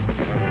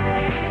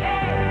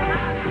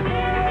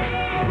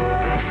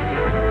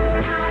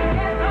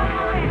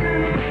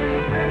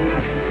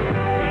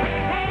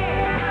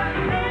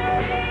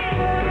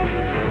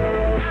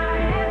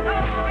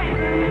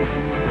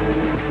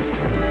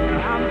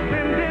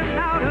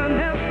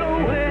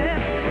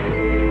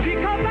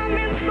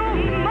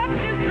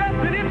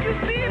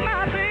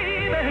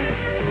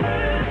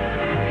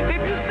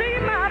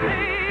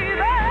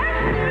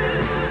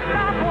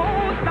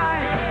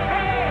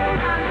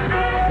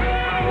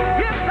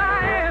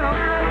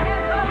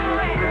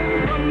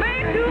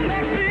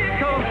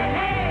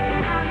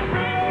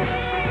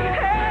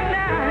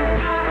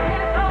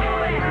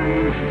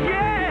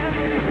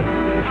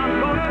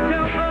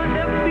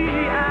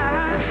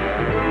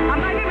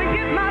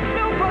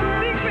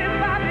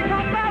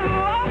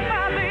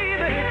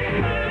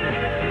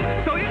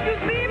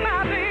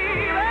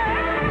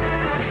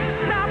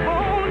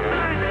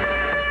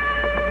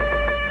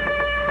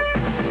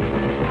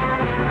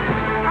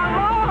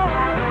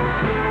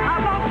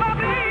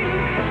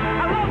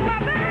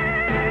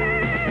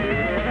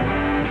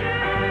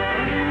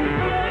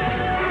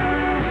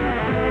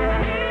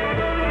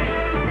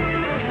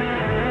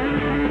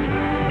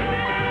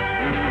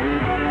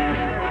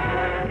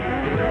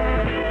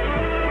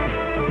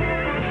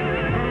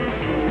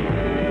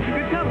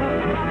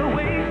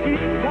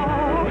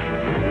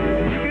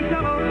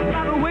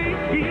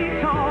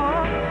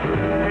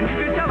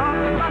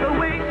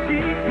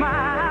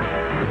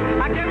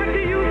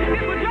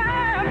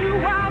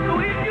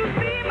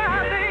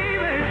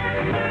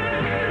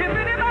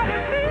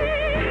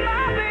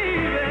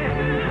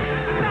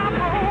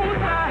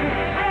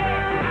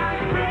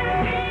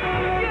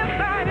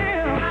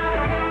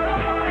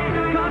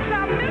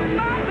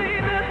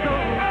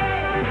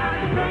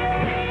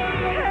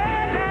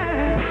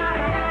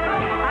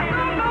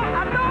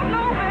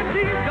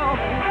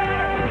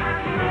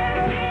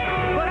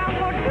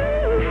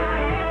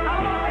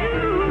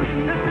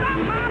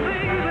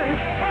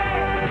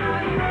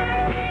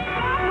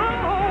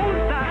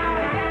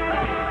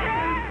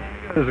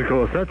 Of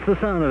course, that's the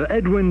sound of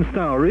Edwin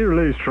Starr,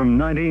 re-released from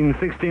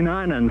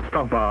 1969 and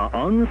Stopper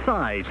on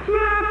Sight.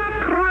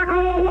 Snap,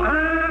 crackle,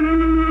 and...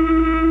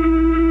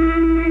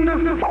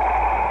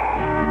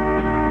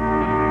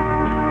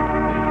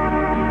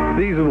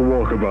 These are the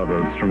Walker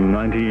Brothers from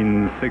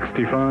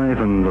 1965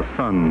 and The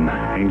Sun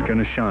Ain't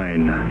Gonna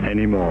Shine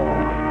Anymore.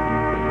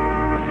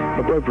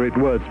 Appropriate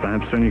words,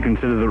 perhaps, when you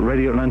consider that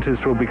Radio Atlantis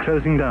will be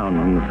closing down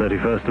on the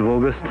 31st of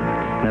August,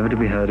 never to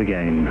be heard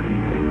again.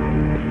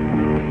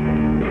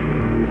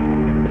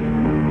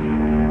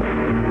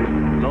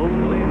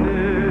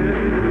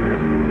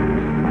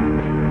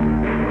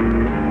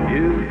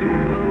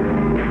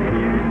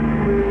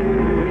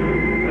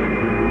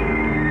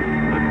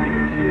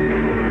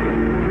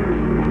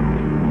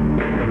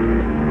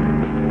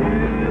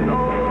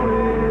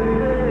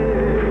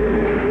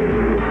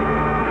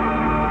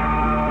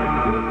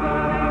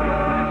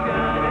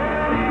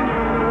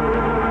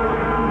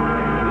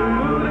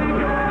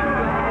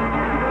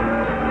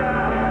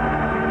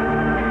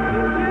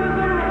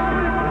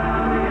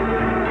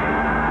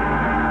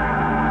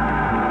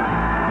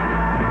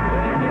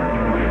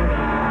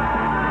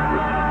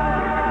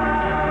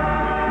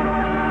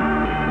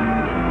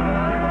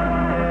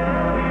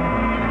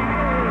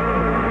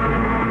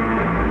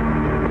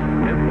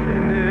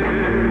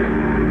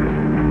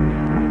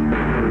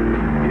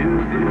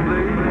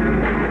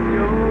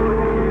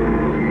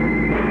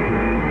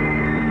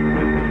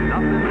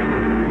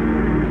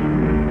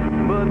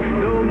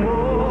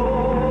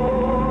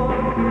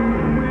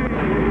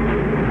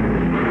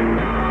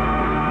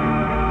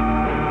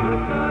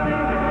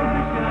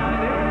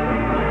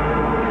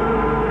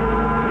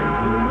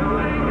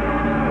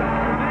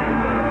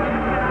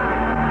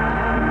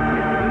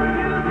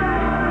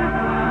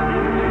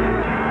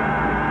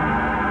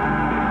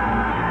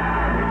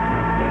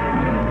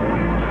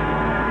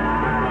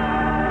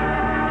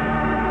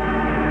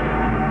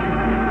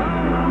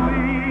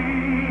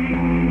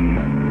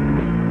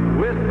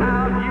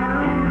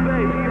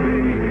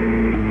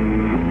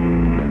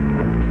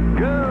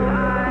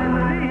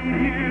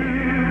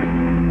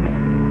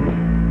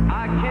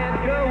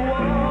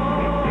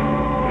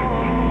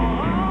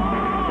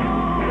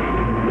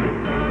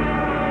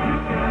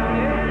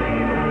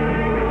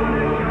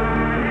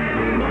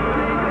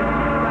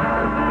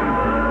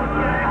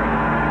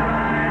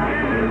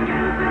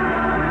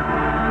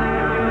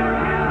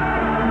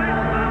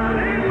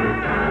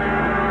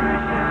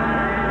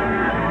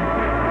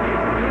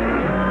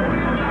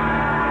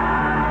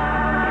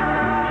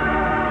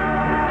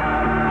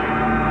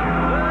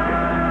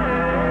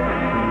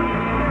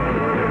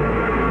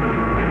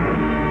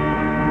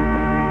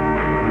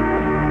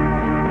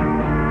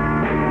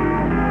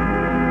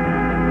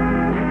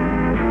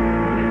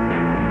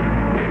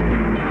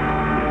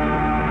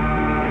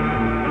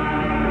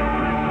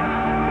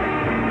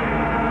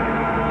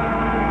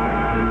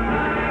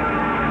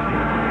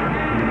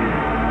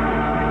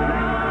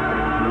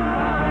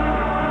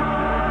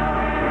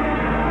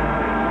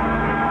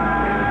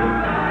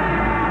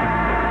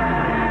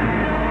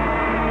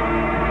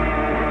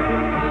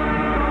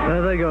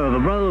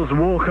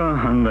 Walker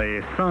and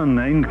the sun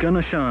ain't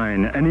gonna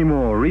shine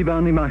anymore.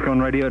 Rebounding back on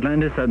Radio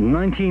Atlantis at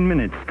 19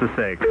 minutes to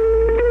 6.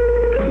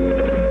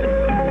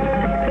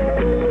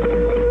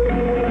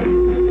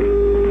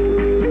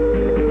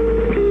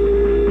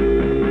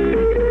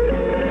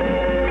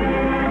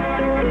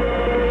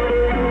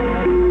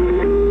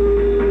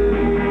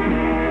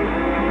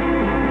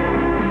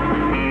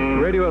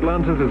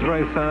 Atlantis is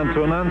very sad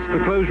to announce the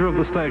closure of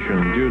the station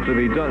due to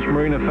the Dutch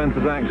Marine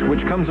Offences Act,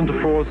 which comes into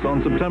force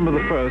on September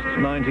the 1st,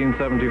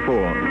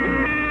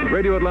 1974.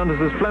 Radio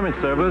Atlantis' Flemish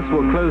service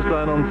will close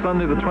down on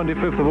Sunday the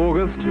 25th of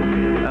August,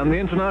 and the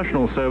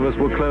international service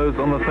will close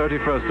on the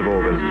 31st of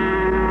August.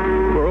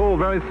 We're all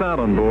very sad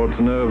on board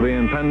to know of the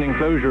impending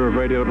closure of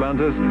Radio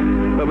Atlantis,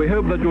 but we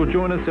hope that you'll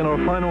join us in our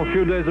final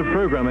few days of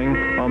programming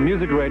on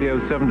Music Radio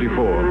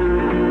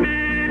 74.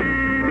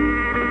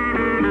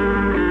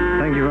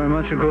 Thank you very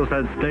much. Of course,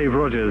 that's Dave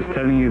Rogers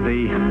telling you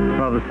the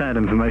rather sad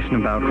information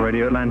about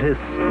Radio Atlantis,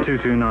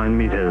 229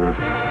 meters.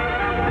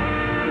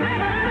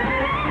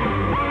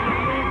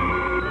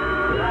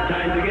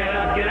 Time to get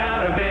up, get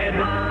out of bed.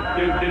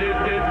 Do do do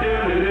do do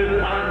do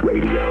do on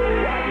Radio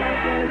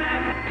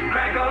Atlantis.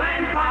 Crackle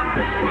and pop.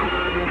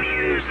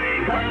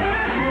 Music.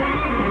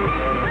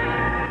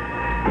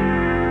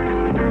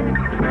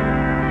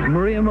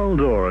 Maria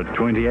Muldaur at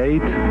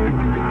 28.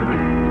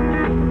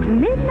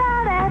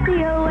 Midnight at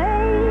the Oasis.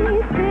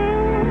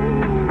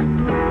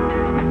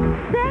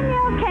 Send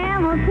your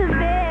camel to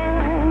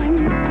bed.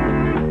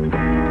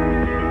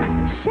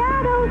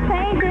 Shadows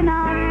painting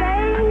our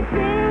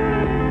faces.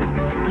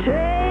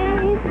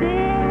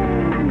 Traces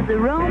the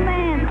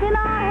romance in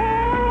our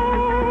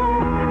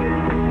hands.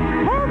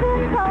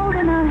 Heaven's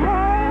holding a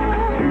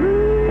hand.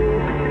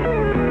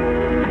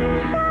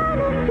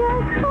 Shining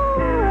just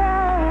for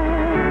us.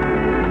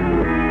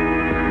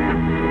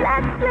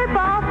 Let's slip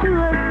off to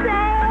a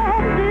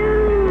sand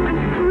dune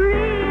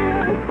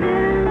real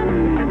soon.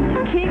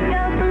 Kick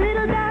up a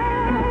little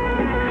dust.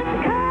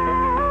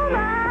 Come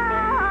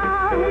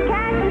on,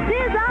 cactus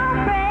is our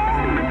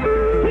friend.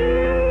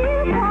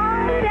 He'll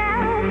point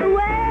out the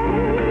way.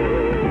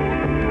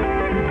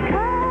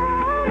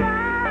 Come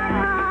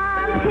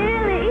on,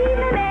 till the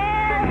evening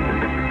ends.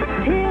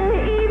 Till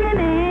the evening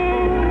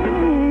ends.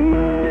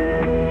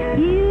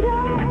 You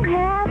don't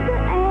have to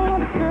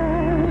answer.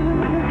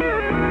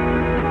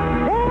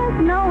 There's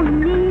no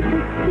need to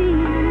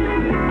speak.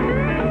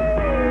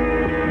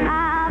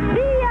 I'll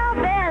be your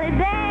belly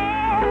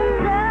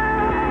dancer,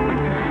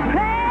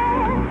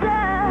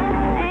 prancer,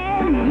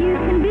 and you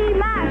can be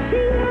my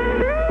sheep.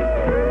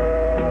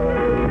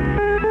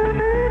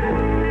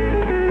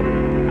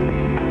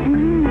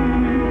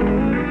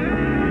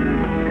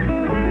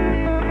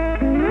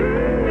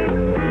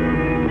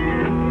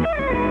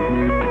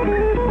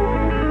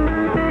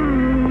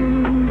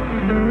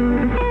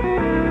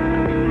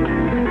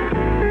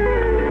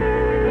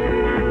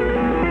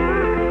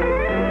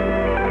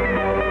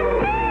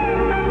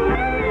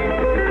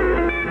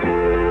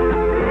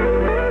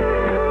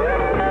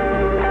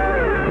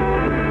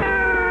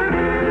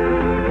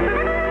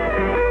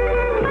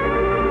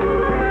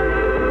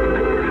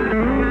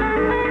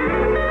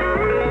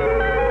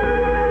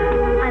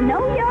 I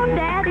know your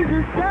daddy's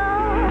a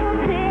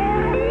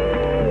sultan,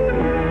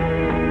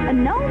 a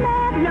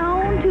nomad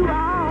known to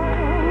all,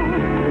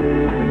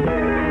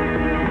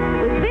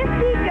 with 50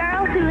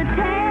 girls to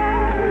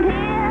attend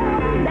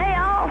him. They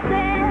all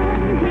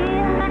send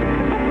him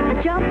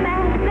a jump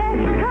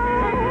master's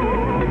call,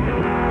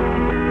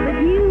 but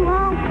you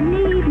won't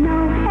need no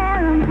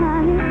harem,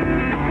 honey,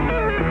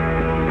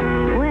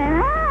 when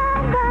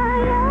I'm by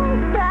your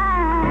side.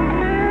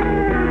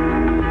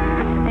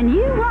 And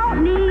you won't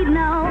need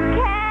no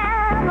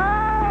camel,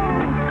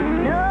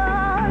 no,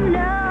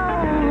 no,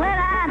 when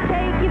I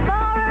take you for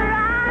a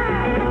ride.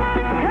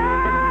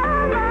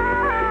 Come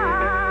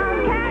on,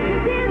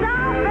 cactus is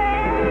our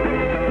friend.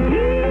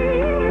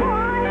 He'll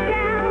point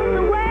out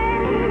the way.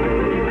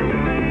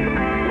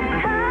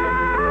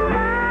 Come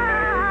on,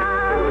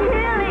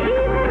 till the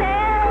evening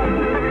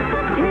ends,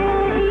 till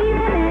the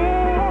evening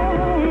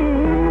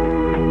ends.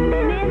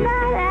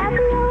 Midnight at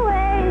the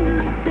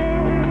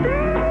Oasis.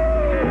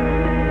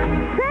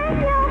 Send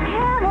your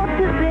camel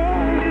to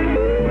bed.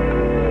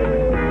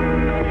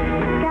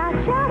 Got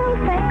shadows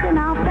painting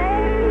our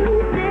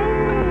faces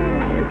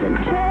and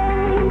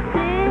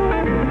traces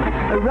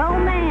a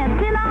romance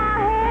in our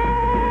hands.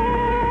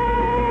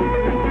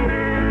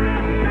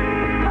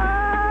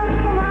 Oh,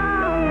 come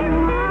on.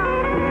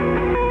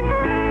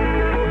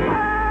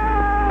 Oh,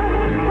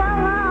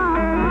 come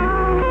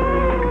on.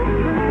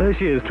 There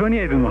she is,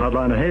 28 in the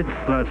Hotline of Hits.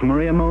 That's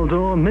Maria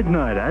Muldaur,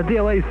 Midnight at the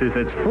Oasis.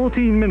 It's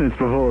 14 minutes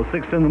before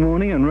 6 in the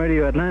morning, and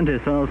Radio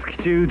Atlantis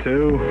asks you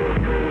to...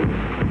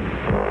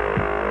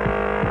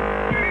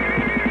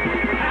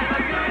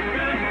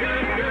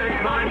 Good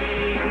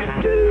morning.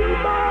 Too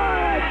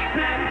much.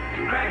 Snap,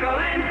 crackle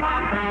and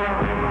pop.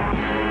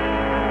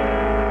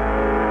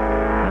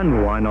 And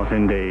why not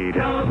indeed?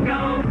 Go,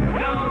 go,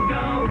 go,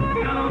 go,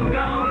 go,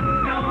 go,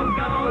 go,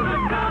 go. The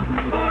top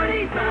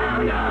 40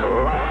 sound of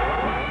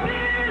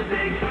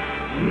music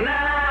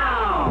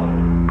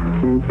now.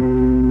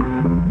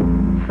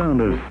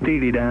 Sound of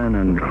Steely Dan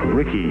and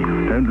Ricky.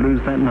 Don't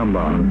lose that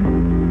number.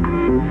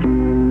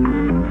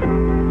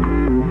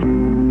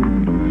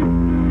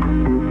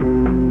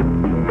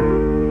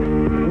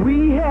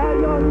 We had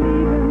your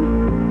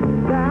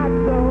leaving,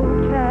 that's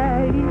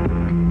okay.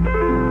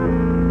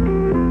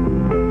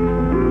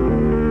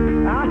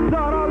 I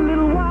thought our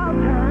little wild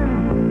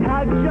time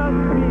had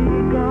just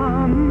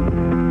begun.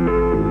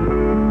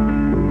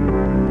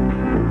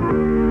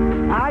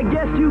 I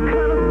guess you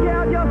kind of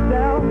scared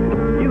yourself,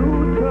 you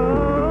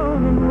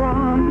turn and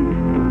run.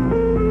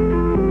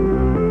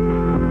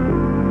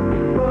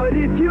 But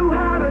if you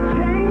had a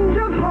change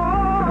of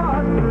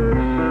heart,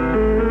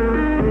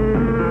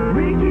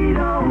 Ricky,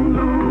 don't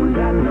lose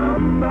that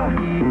number.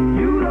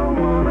 You don't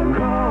want to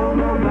call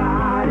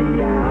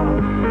nobody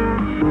else.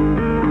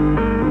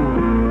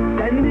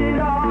 Send it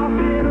off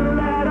in a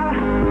letter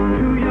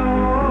to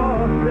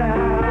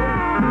yourself.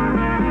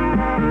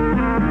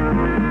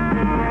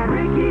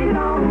 Ricky,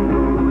 don't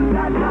lose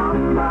that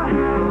number.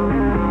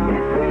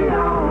 It's the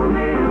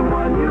only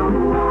one you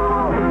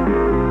want.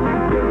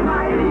 You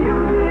might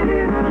use it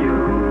if you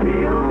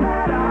feel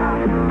better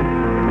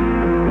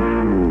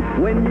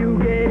when you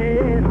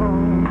get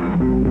home.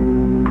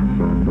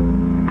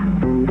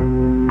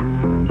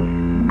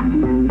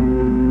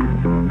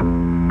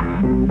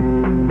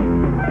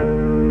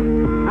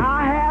 I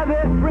have a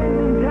friend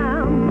in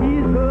town,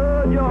 he's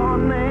heard your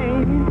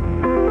name.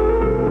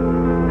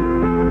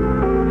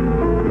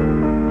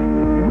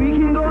 We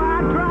can go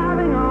out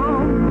driving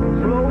on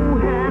slow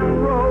hand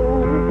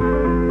road.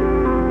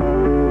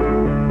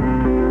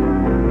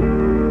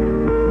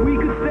 We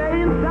could stay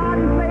inside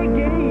and play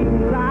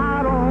games,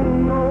 I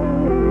don't know.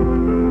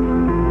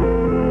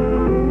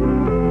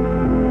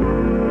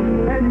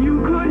 And you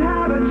could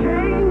have a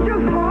change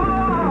of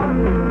heart.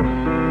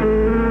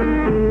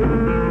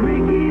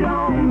 Ricky,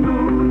 don't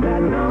lose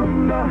that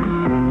number.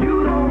 You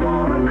don't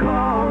want to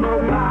call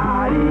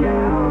nobody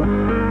else.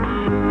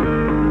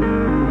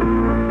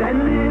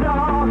 Send it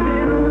off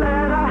in a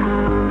letter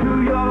to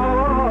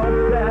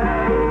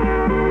yourself.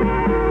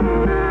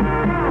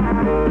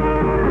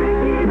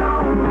 Ricky,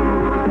 don't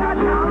lose that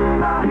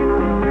number.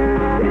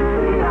 It's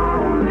the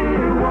only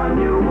one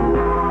you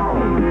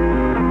want.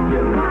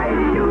 You might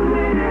use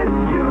it if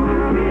you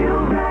feel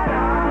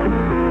better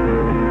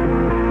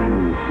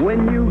when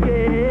you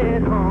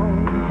get home.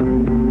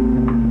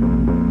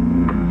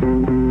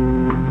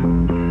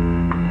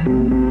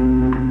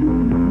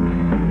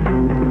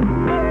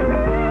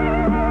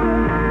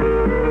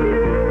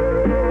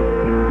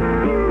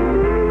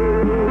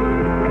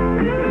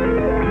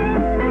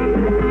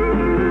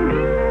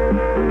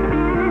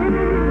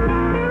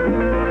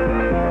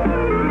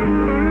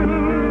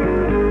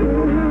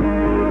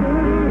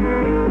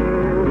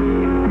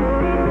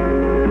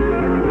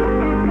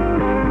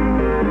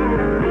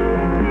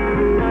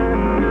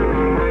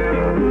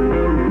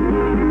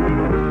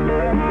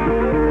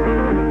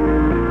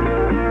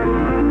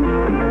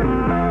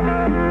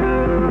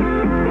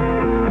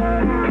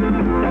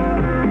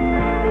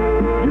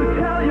 You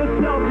tell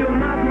yourself you're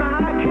not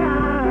my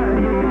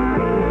kind,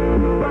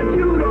 but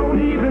you don't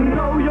even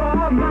know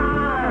your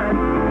mind.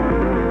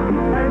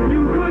 And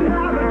you could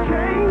have a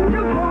change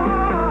of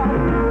heart.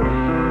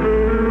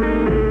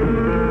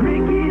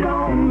 Ricky,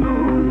 don't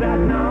lose that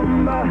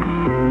number.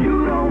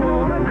 You don't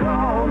want to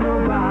call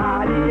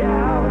nobody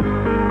else.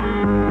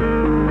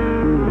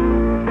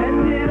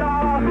 Send it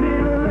off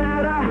in a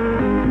letter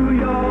to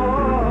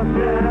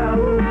yourself.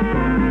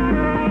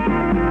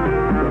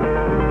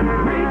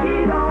 Ricky,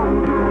 don't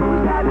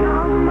lose that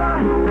number.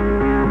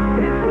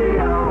 It's the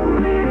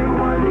only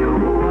one you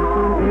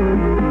want.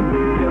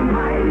 You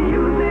might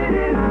use it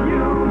if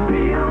you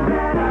feel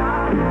better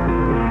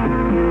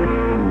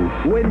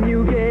when you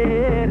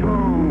get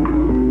home.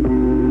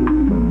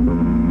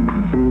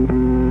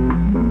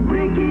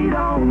 Ricky,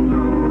 don't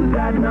lose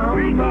that number.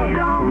 Ricky,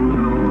 don't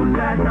lose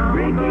that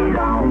number. Ricky,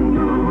 don't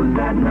lose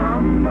that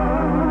number.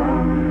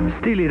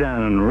 Steely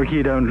Dan and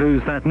Ricky, don't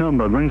lose that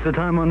number brings the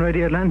time on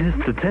Radio Atlantis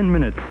to 10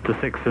 minutes to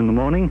 6 in the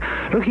morning.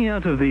 Looking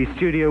out of the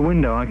studio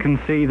window, I can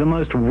see the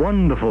most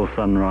wonderful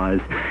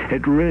sunrise.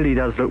 It really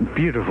does look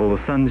beautiful.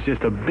 The sun's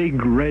just a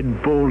big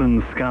red ball in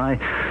the sky.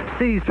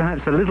 Sea's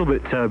perhaps a little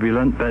bit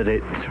turbulent, but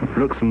it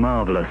looks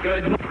marvelous.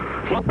 Good morning.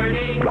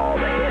 All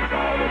day, it's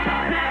all the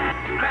time. Snap,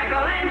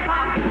 crackle, and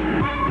pop.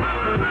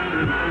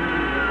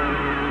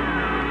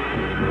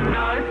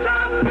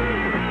 Non-stop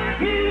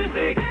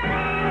music.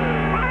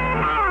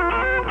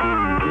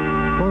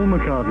 Paul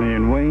McCartney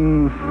and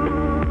Wings.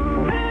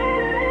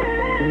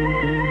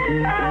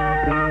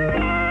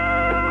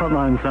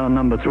 Hotline sound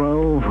number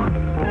 12.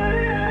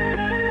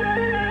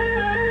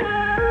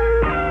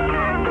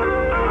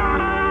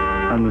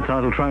 And the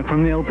title track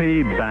from the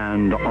LP,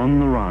 Band on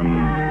the Run.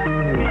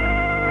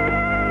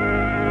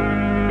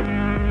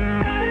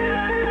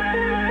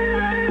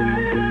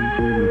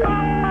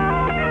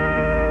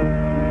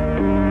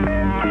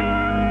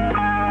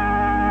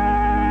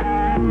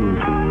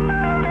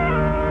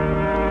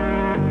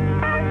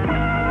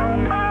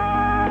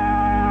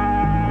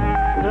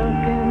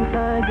 Look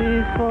inside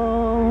these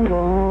 4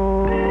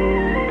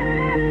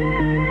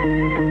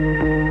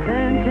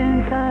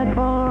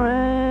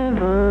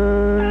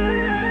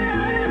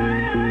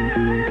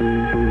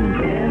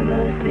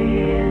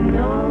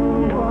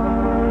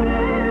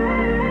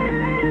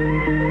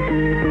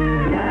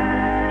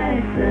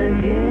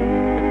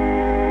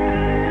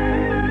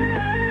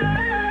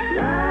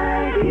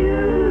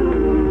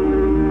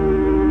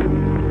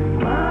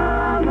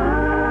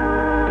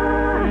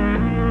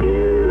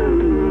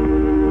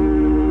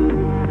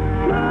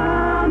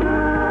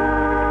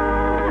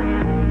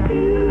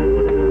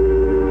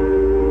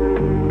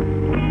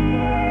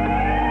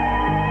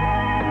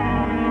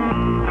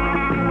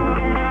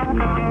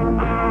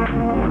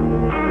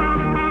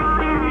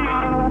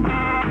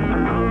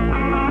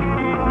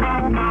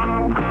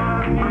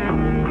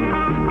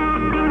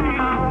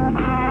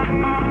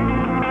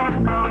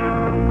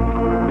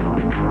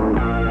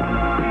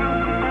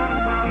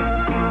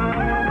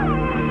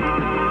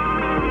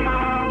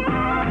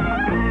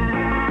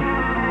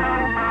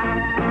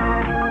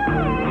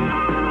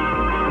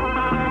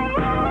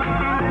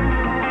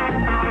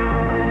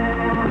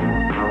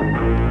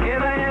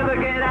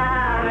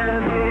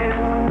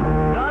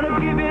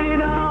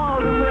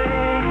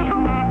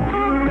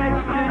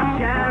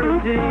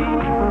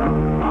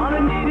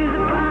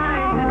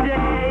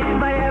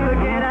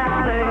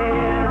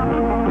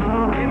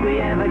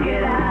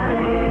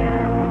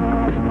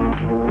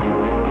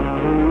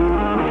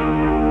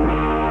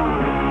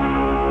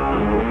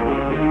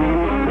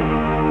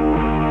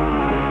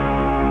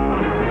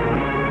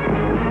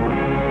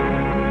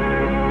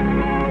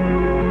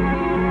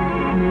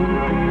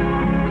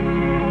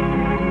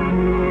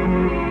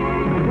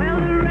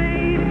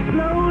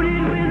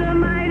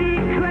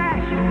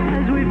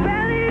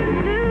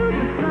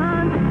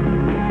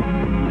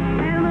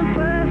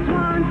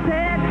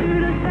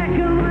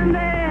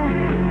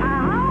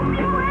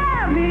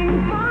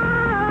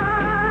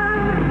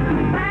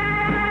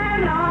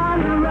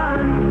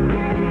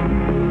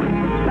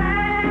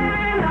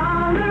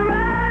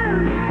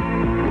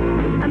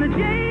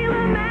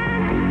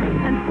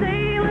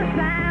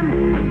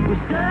 Sam. We're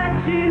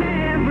searching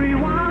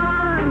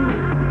everyone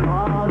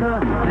for the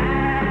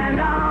band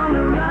on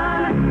the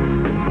run.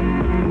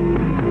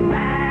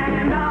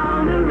 Band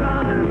on the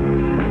run.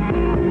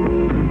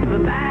 The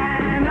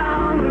band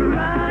on the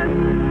run.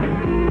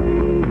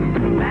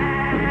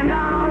 Band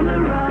on the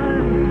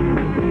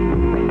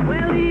run.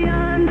 Well, the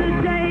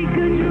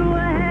undertaker drew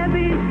a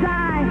heavy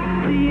sigh,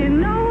 seeing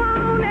no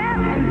one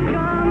else has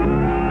come.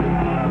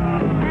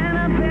 And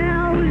a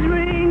bell was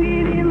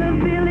ringing in the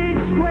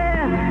village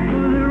square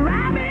for the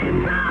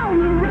rabbits on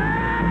the run.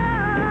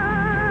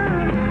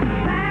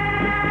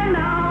 Band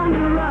on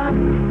the run.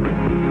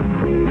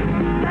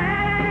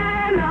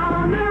 Band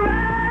on the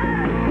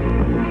run.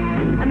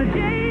 And the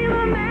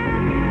jailer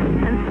man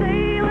and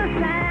Sailor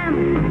Sam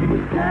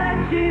were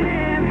searching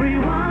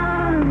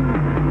everyone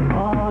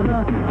for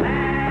the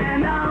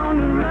band on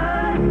the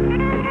run.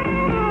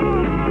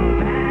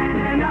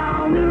 Band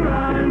on the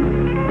run.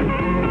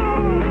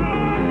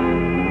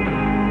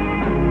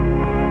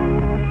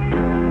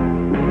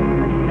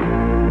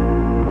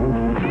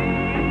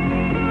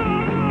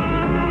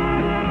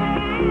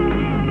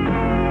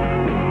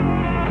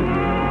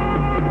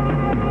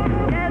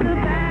 Yeah, the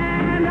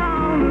band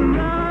on the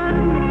run.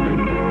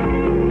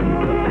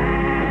 The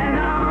band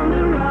on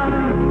the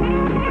run.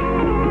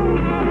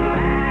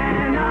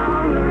 Band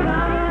on the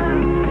run.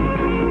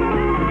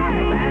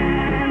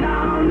 Band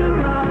on the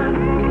run.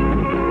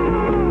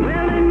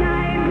 Well, the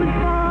night was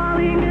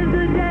falling as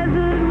the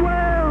desert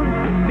world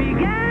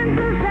began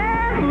to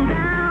settle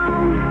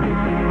down.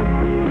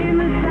 In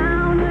the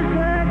town, they're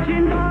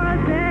searching for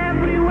us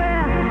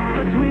everywhere,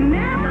 but we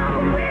never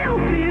will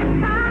be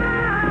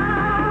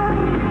found.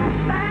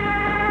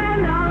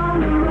 Band on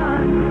the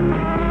run.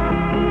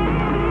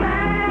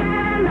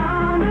 Band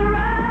on the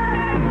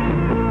run.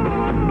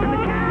 And the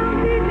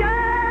county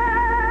judge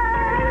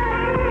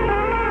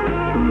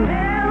who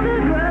held a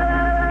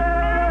grudge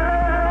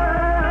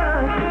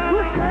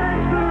will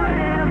search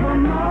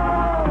forevermore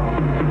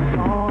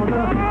for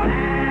the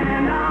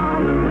band on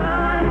the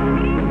run.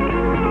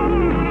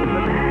 The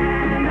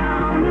band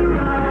on the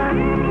run.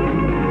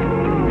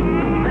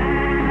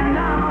 Band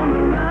on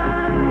the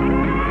run.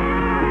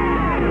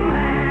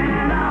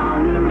 Band on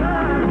the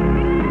run.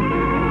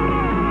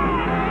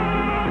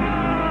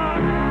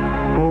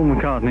 Paul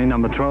McCartney,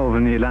 number 12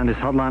 in the Atlantis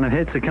Hotline of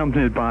Hits,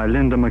 accompanied by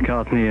Linda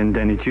McCartney and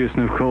Denny Jewson,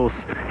 of course,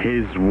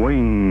 His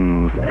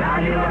Wings. It's so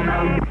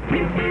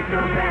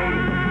bad,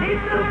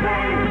 it's so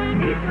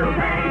bad, it's so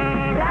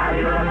bad.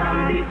 Daddy will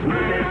love these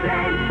smooth and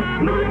bad,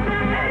 smooth and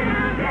bad.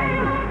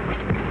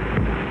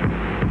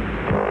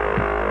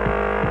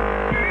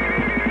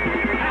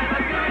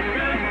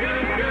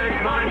 Good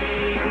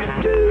morning.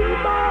 Too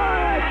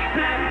much.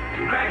 Snap,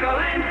 crackle,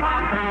 and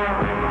pop.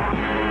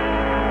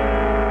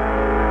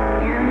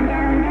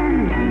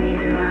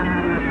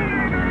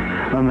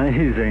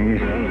 Amazing.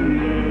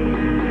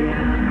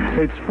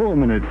 It's 4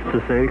 minutes to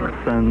 6,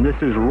 and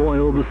this is Roy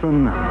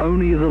Orbison,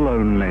 Only the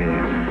Lonely.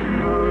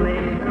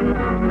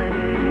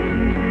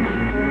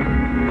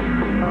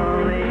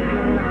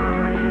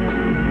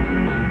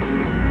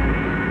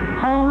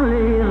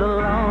 Only the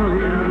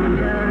lonely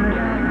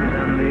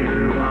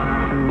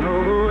know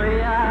the way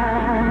I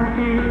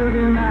feel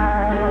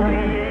tonight.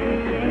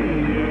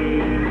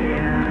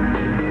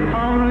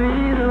 Only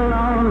the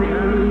lonely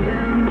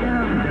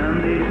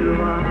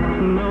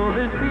know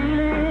this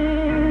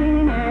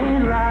feeling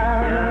ain't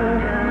right.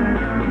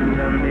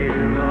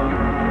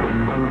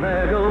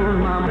 There goes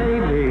my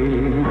baby.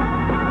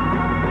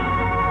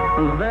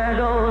 There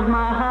goes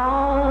my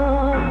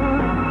heart.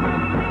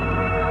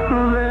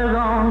 They're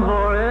gone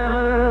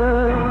forever.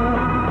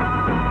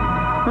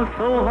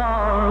 So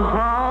far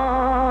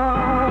apart.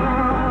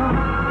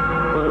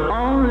 But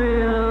only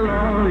the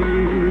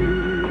lonely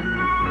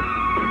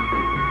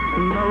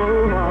know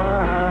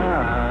why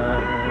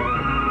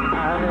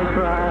I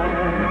cry.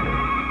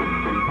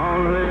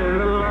 Only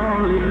the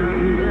lonely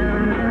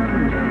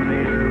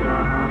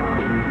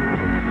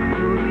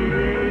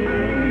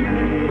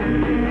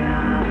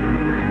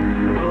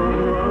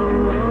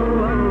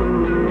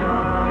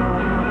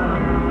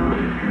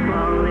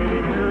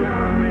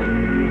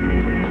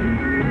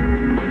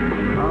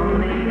only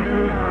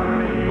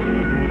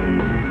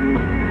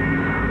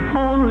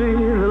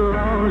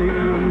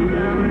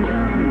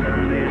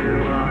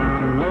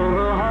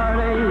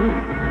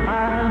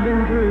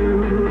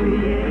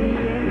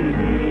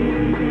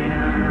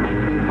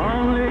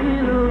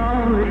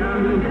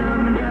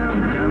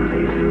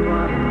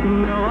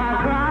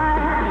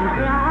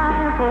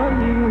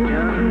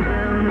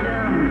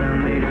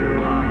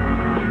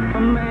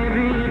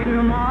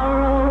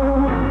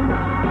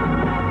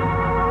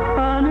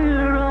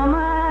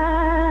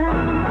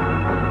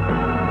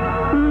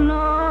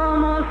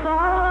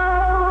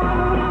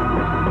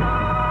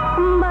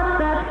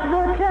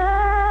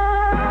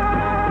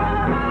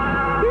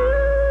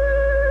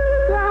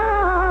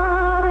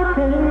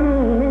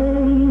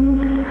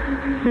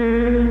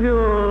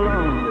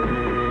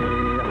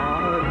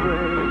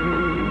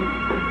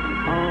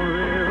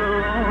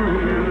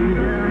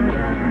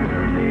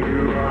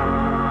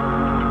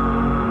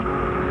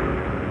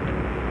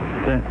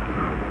That's it.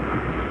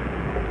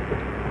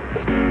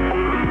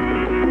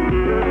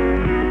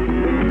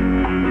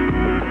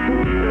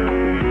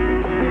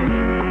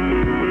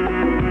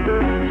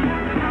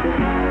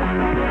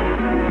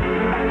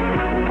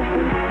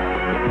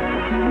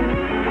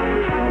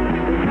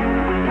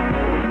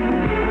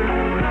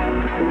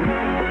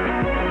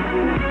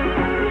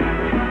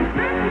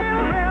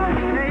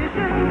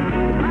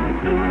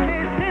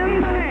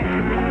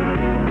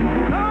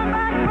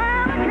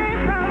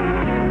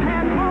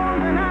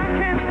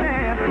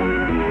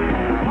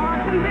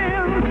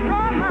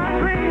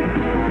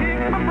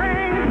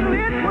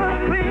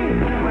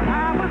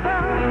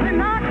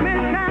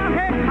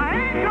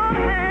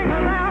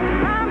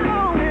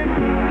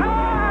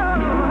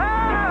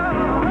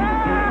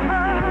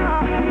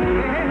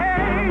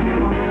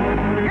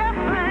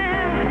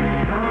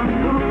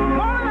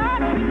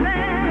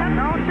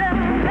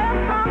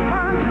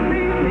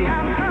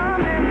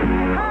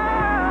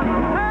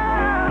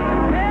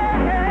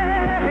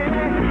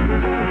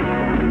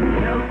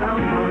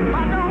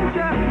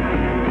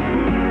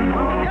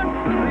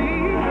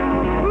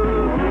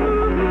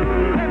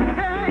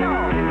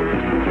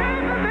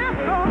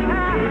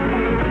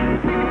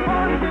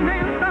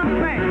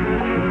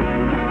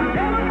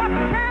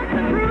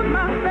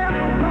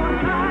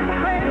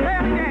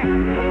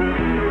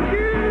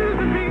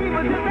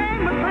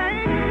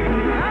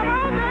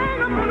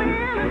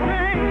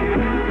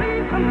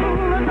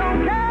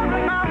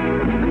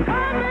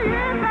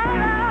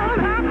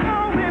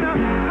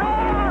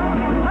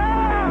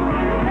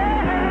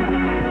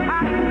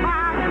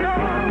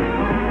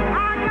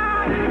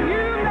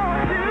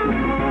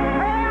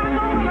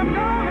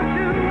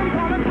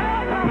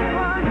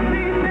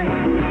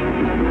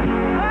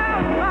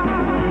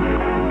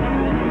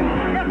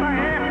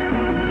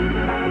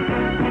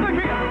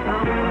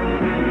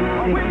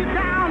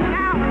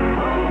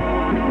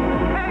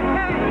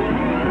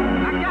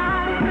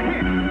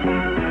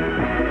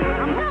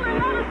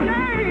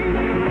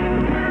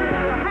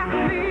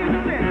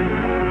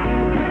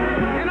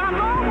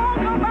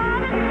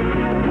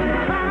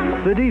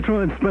 The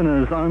Detroit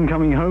Spinners' I'm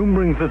Coming Home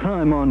brings the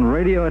time on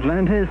Radio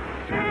Atlantis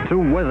to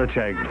weather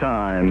check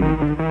time.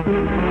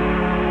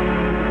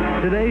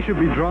 Today should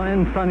be dry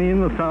and sunny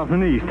in the south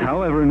and east.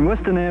 However, in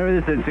western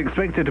areas it's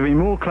expected to be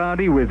more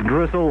cloudy with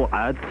drizzle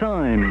at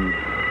times.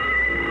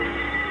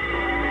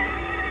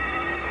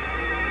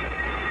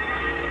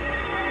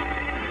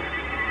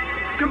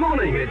 Good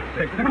morning, it's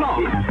 6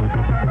 o'clock.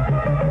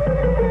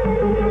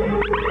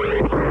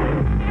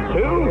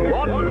 Who,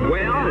 what,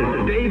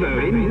 where, Dave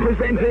Owen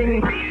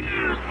presenting...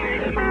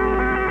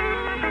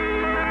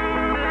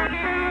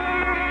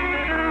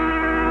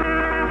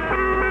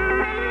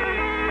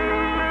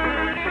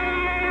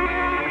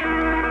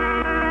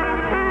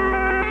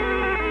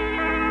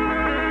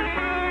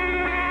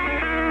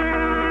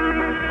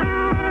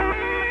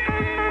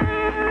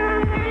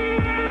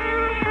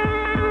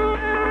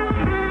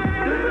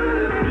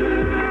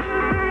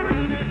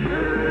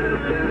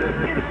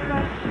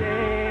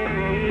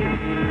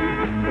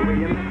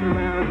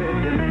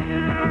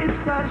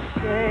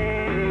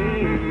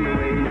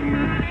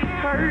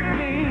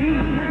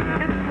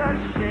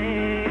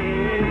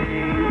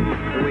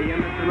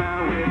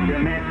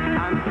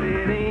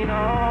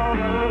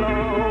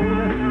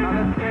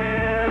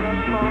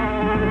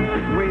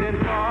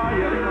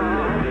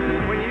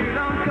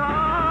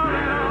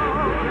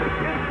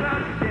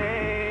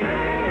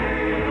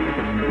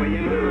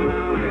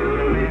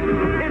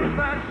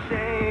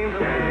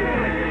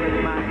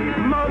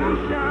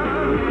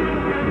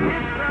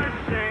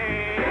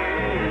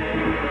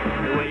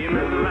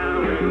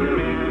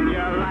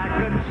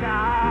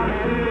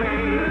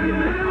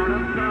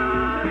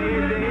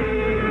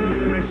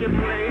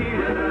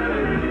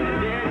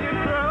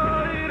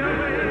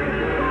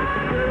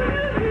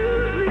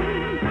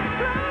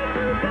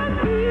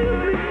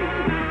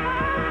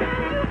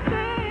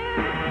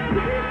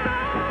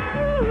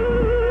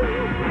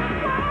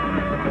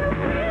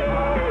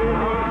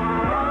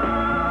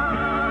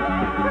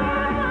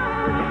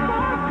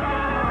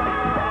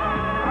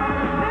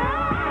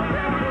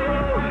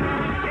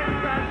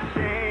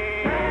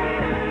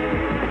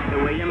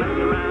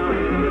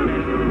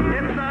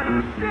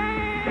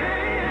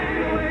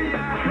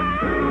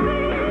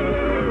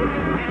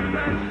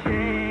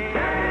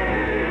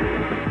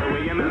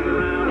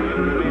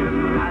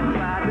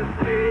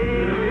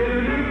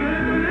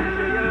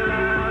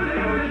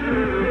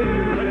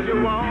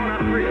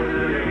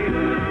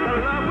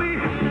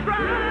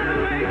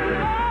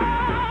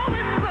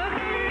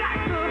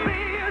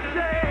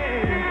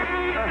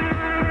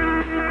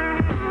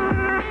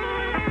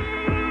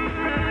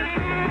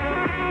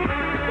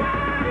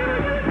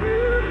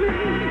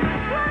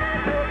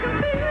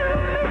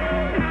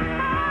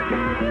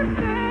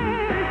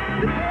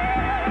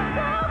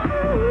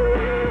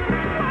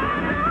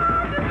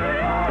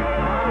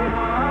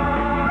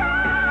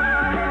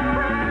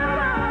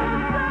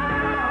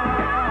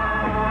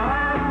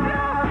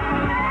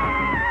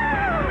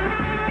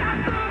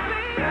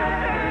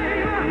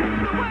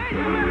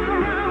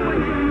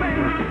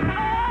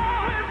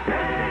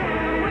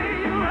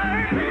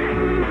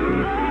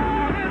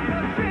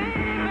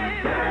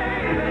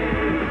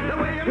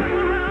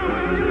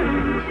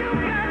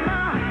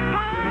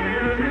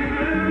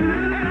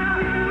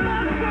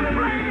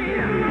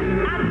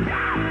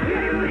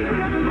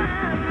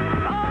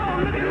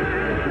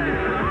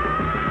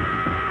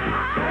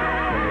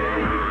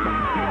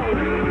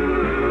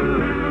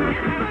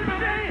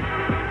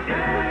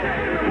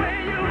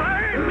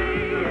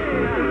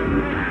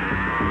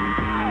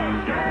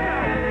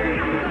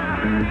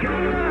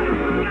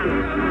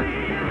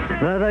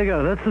 There they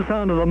go. That's the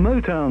sound of the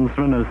Motown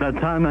Spinners that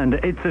time, and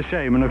it's a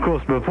shame. And of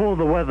course, before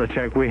the weather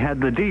check, we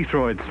had the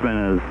Detroit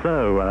Spinners.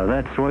 So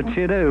that's what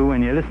you do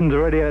when you listen to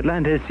Radio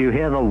Atlantis. You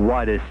hear the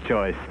widest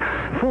choice.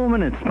 4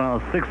 minutes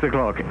past 6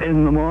 o'clock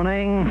in the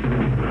morning.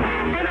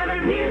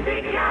 Another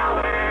music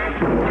hour.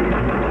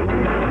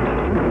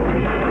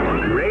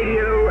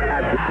 Radio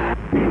Atlantis.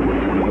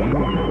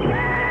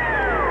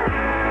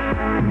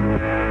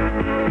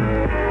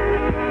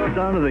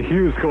 Sound of the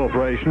Hughes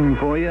Corporation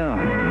for you.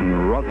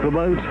 Rock the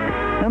Boat,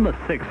 number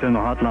 6 in the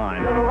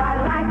hotline. So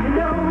I'd like to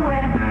know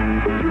when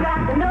you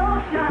got the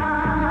notion.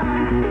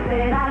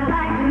 Said I'd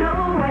like to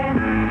know when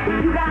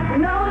you got the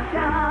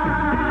notion.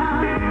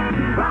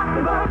 Rock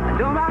the boat,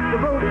 don't rock the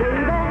boat,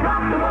 baby.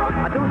 Rock the boat,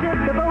 I don't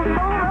tip the boat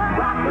over.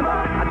 Rock the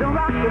boat, I don't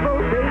rock the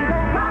boat, baby.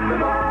 Rock the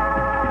boat.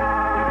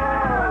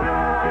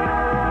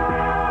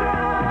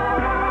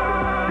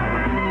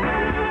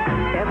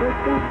 Ever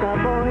since our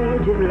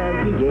voyage of love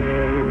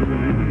began,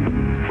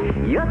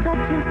 your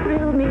touch has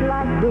thrilled me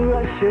like the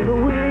rush of the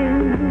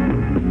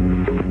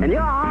wind, and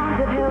your arms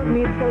have held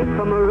me safe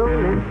from a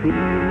rolling sea.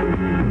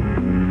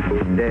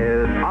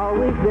 There's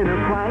always been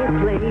a quiet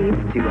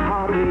place to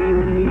harbor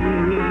you and me.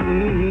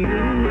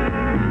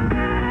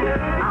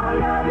 Our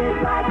love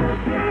is like a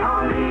ship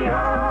on the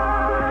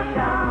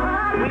ocean.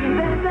 We've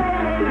been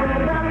sailing with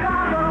a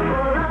cargo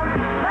full of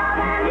love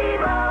and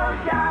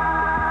devotion.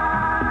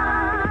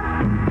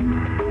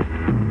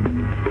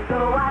 So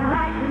I'd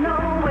like to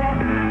know where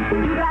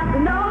you got the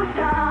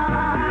notion.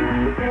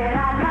 Said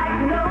I'd like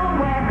to know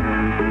where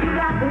you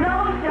got the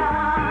notion.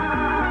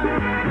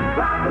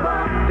 Rock the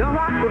boat, don't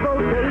rock the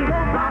boat, baby.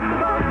 Rock the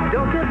boat,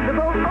 don't tip the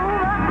boat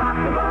over. Rock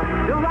the boat,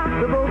 don't rock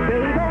the boat,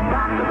 baby.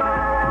 Rock the boat.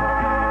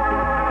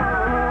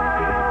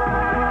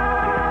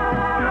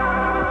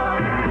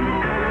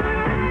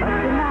 But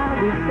tonight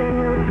we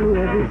sail through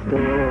every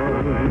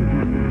storm,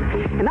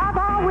 and I've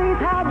always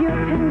had your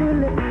tender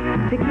lips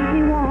to keep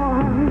me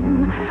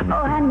warm.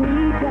 Oh, I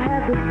need to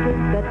have the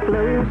strength that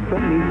flows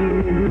from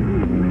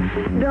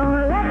you.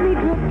 Don't let me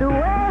drift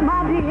away,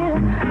 my dear,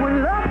 when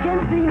love can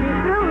see me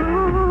through.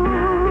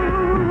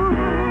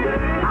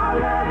 Our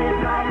love is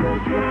like a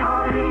ship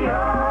on the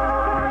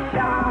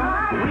ocean.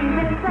 We've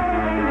been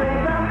sailing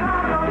with a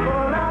cargo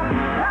full of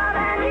love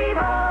and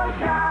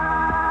devotion.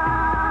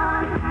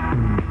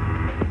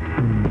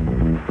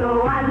 So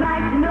I'd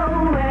like to know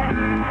where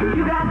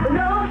you got the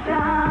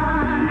notion.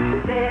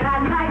 Said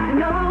I'd like to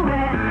know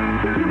where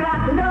you got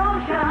the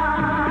notion.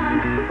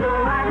 So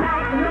I'd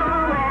like to know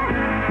where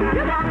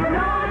you got the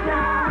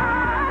notion.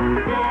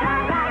 Said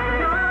I'd like to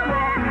know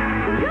where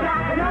you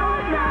got the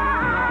notion.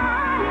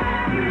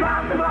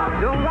 Rock the boat,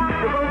 don't rock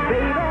the boat,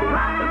 baby.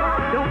 Rock the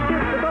boat, don't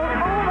tip the boat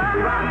over.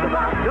 Rock the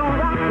boat, don't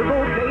rock the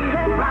boat, baby.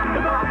 Rock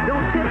the boat,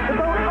 don't tip the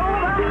boat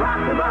over.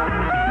 Rock the boat,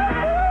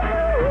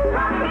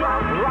 rock the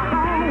boat, rock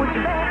on with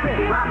your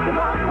baby. Rock the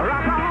boat,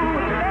 rock on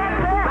with your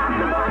baby. Rock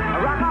the boat,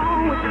 rock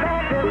on with your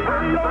baby.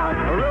 Rock the boat,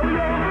 roll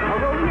yeah,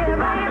 roll yeah,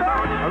 rock the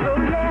boat,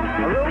 roll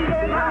yeah, roll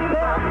yeah, rock the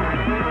boat.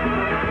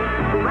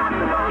 Rock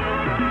the boat,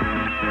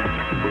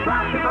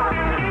 rock the boat,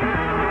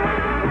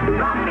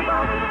 rock the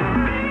boat.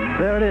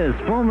 There it is,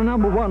 former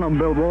number 1 on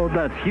Billboard.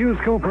 That's Hughes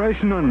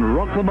Corporation and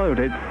Rock the Boat.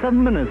 It's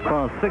 7 minutes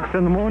past 6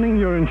 in the morning.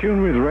 You're in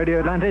tune with Radio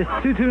Atlantis,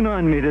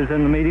 229 meters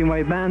in the medium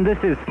wave band. This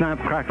is Snap,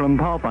 Crackle and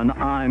Pop, and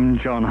I'm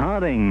John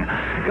Harding.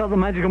 Got the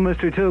Magical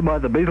Mystery Tour by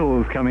the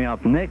Beatles coming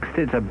up next.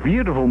 It's a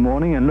beautiful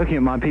morning, and looking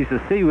at my piece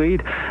of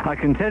seaweed, I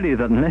can tell you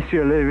that unless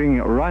you're living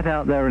right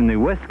out there in the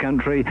West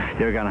Country,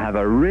 you're going to have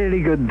a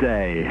really good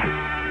day.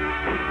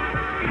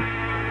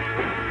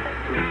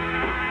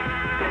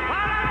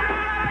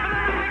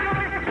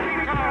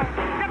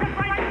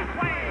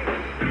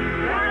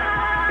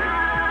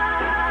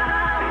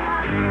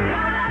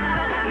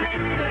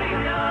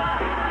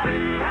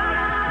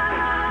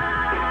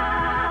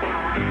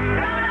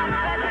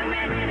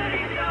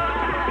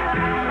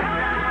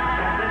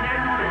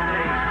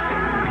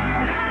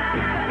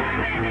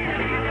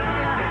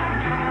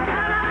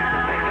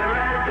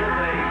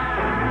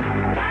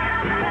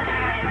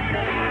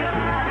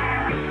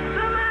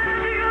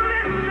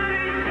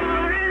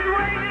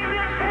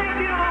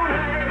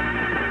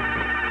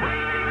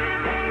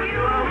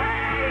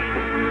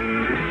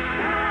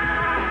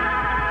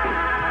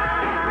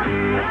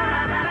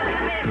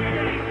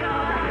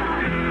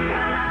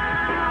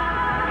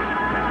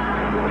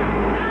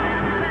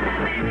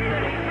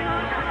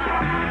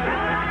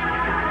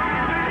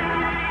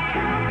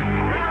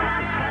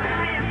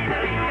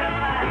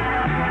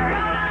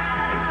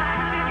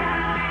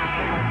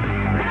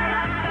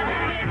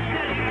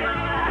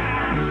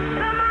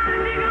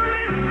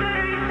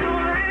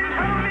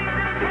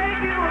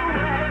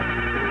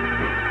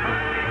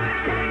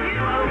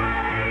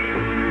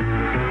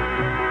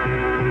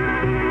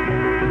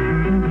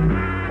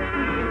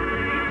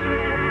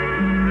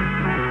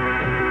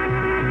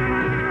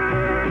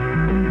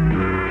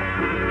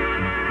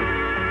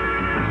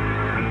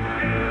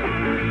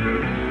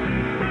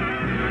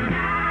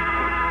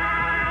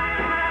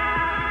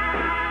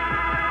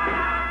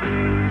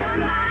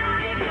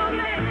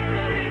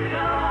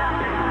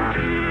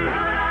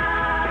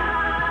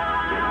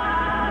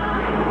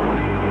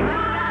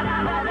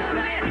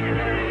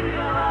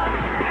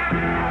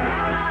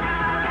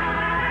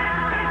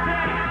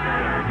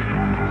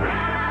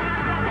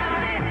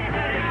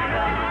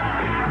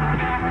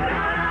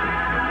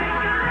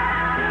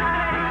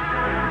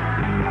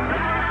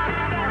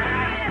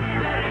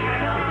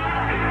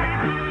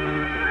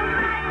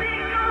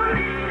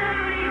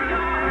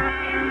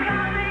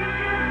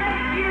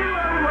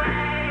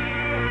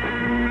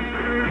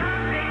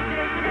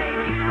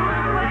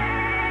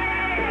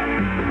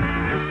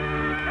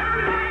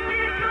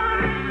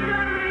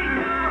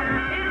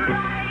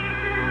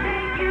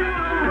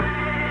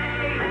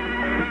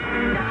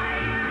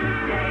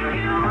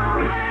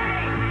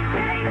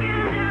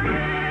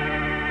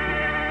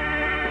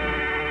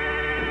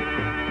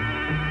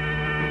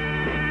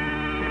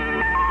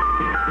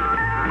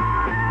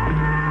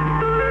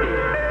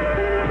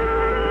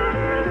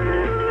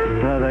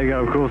 There you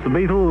go, of course, the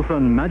Beatles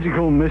and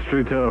Magical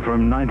Mystery Tour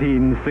from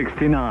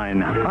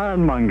 1969.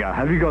 Ironmonger,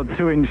 have you got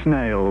 2-inch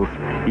nails?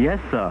 Yes,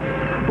 sir.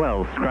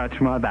 Well,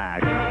 scratch my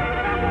back.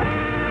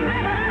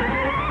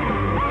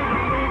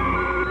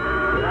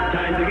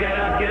 Time to get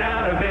up, get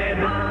out of bed.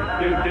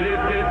 Do do do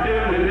do do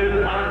do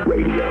do on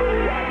radio.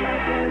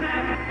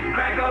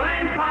 Crackle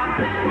and pop.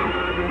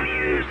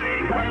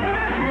 Music.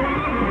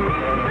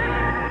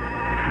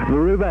 The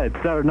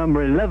Rubettes are at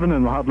number 11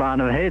 in the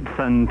hotline of hits,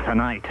 and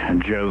tonight,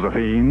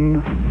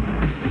 Josephine.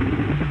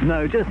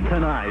 No, just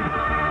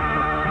tonight.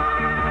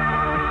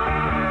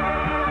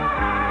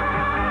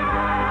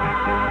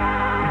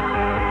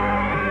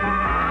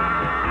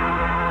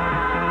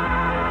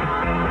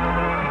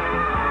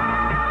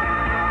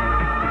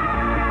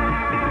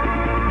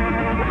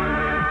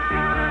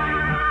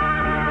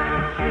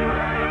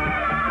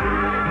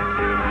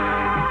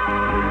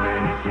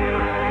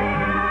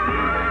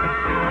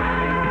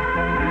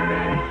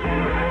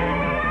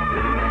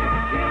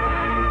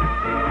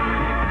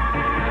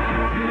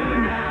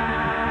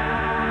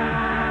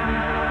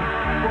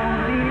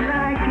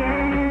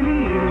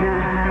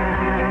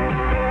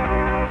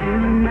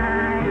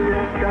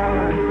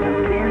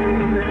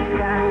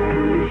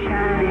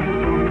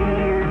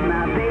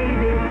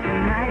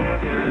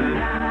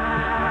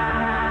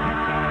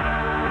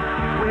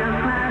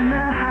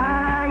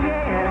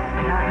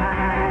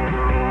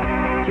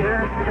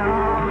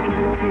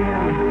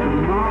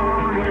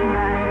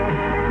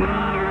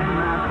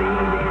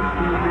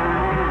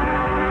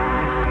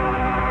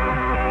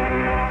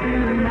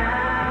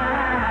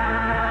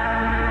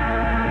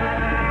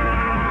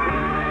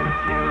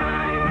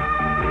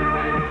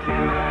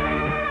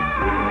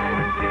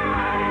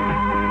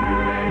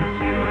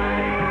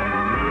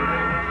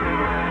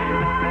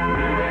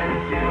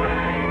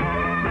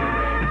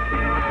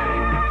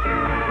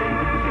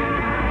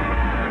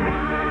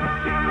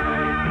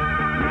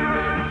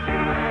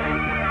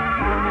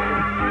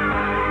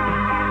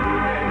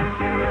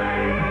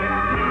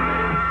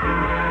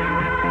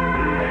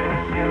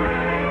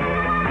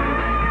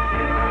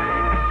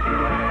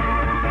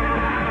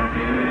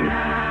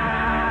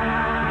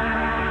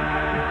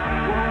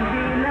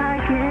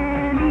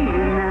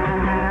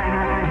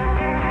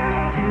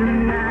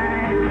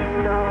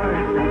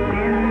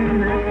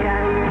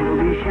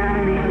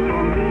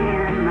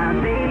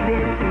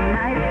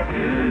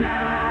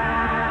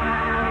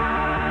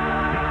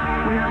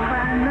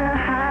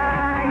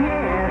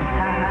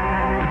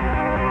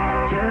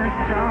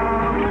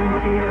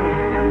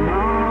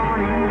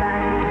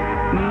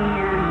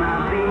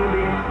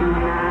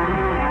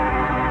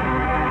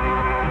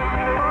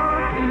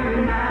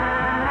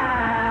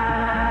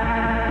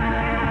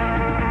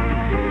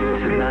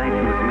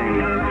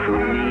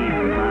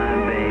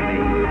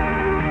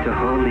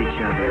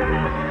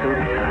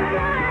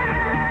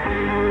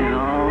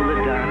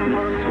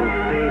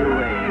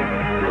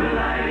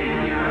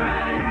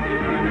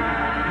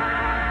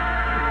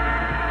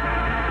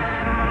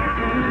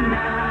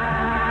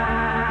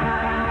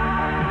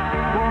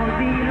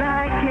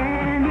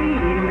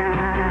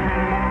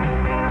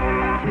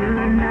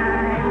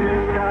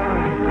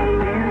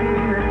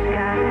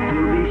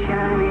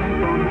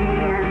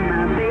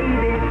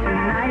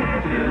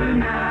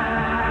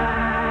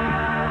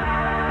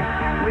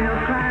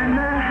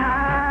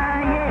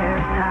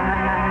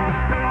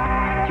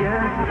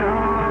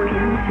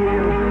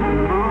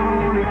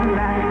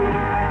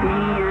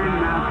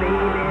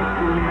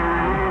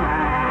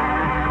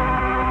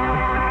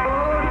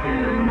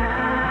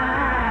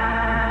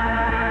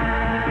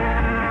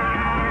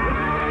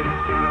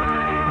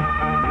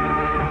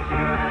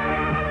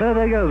 There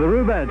they go, the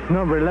Rubettes,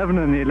 number 11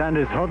 in the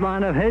Atlantis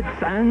hotline of hits,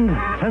 and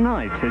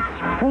tonight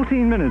it's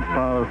 14 minutes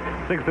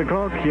past 6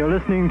 o'clock. You're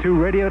listening to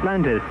Radio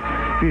Atlantis.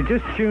 If you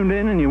just tuned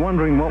in and you're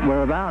wondering what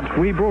we're about,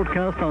 we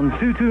broadcast on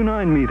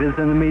 229 meters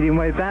in the medium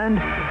wave band,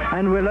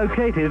 and we're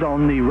located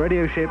on the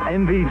radio ship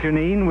MV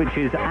Janine, which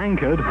is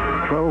anchored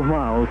 12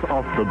 miles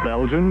off the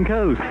Belgian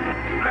coast.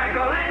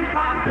 Crackle and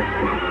pop.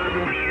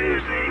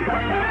 Music.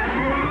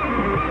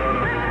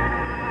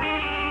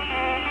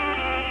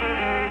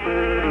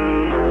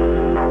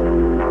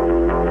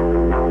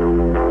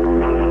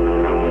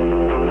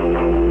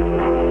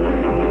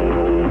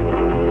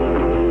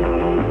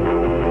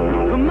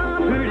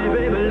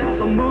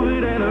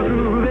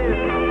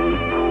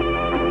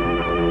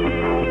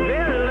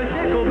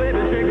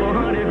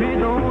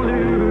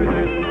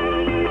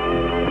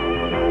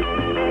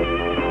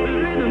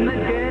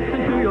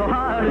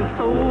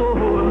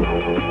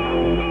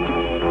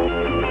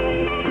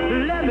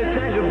 Let me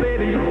tell you,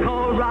 baby,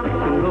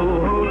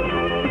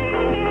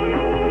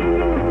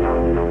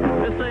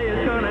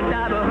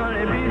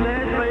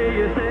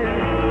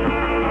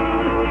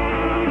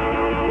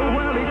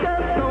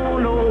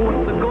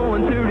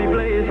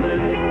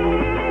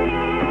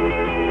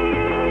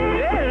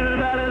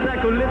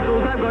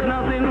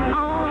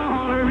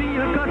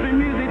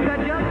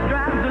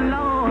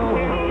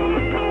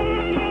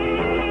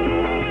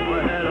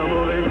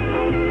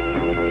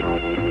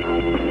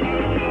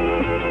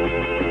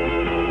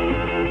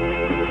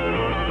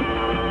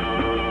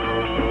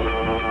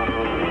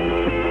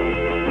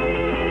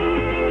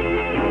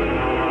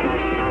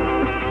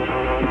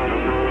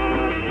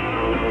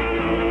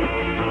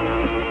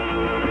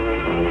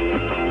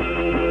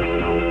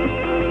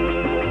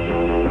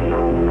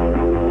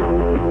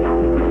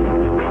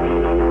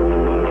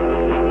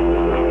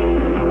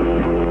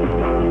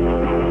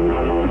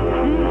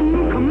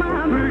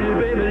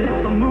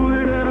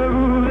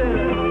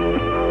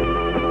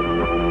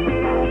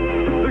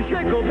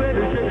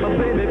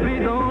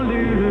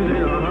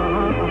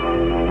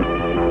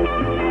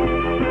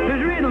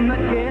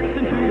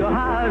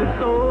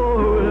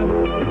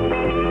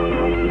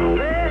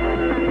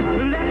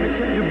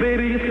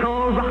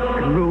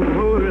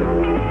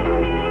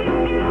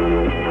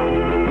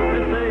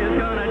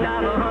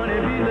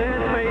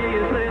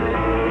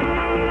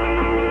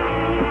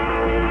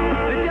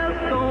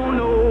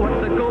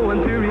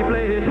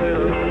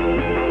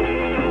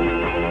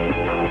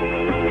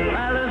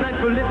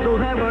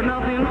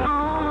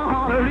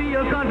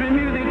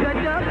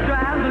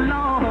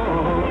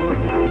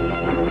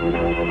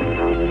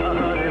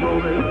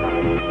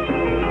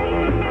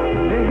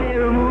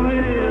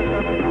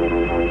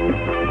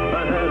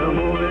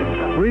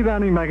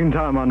 Rebounding back in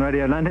time on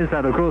Radio Atlantis,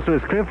 that of course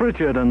was Cliff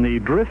Richard and the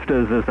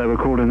Drifters, as they were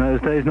called in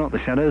those days, not the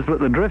Shadows, but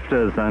the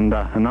Drifters, and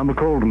a number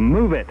called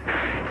Move It.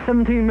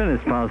 17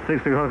 minutes past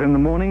 6 o'clock in the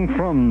morning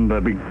from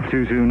the Big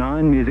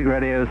 229 Music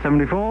Radio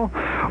 74.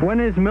 When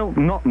is milk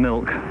not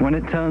milk? When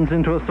it turns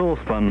into a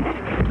saucepan.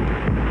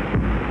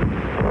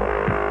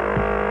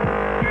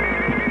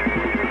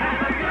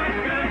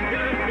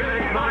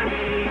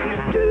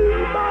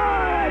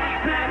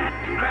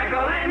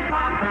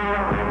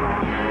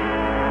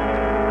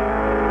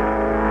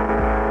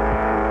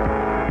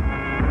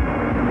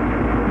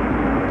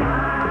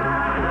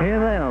 Here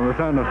they are, the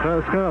sound of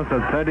First Class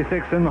at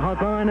 36 in the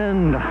hotline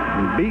and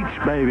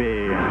Beach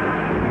Baby.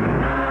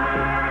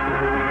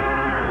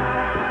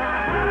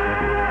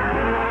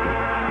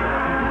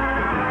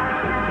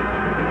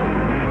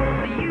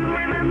 You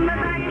remember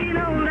back in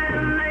old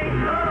LA,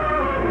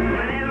 oh,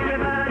 when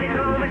everybody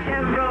drove a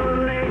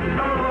Chevrolet,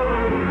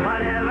 oh,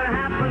 whatever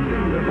happened to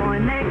the boy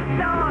next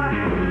door,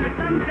 the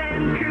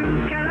suntan crew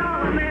got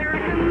all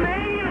American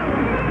mail.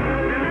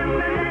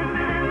 Remember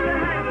dancing at the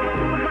high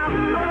school hop,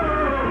 oh,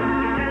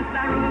 just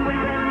like who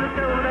was in the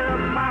soda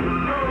pop,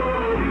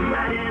 oh,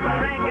 I never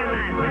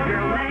recognized the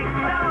girl next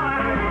door,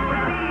 the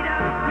beat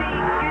up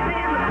sneakers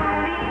and the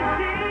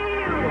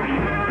ponytail.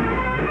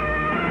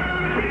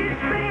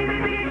 Beach baby,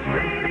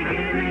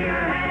 give me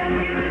your hand,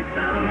 give me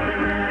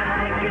something that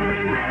I can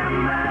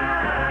remember.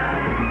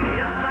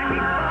 Just like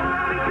before,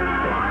 we could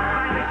walk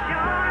by the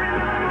shore in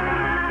the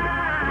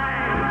moonlight.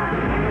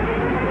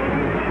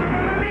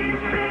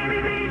 Beach baby,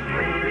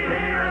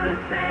 there are the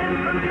sand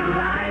from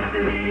July to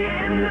the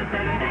end of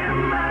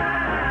September.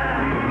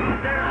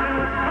 Surfing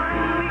was fun,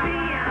 we'd be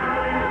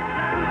out in the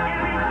sun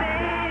every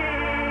day.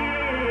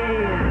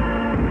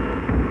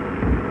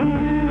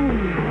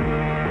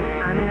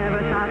 I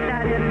never thought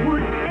that it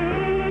would end.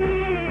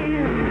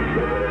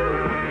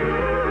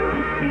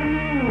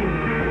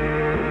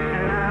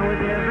 And I was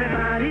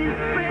everybody's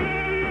friend.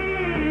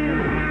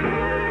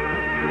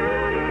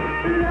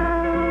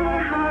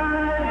 Love,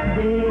 hard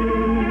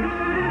days,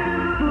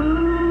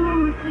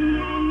 boozy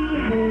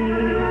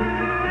haze,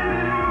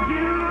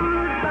 June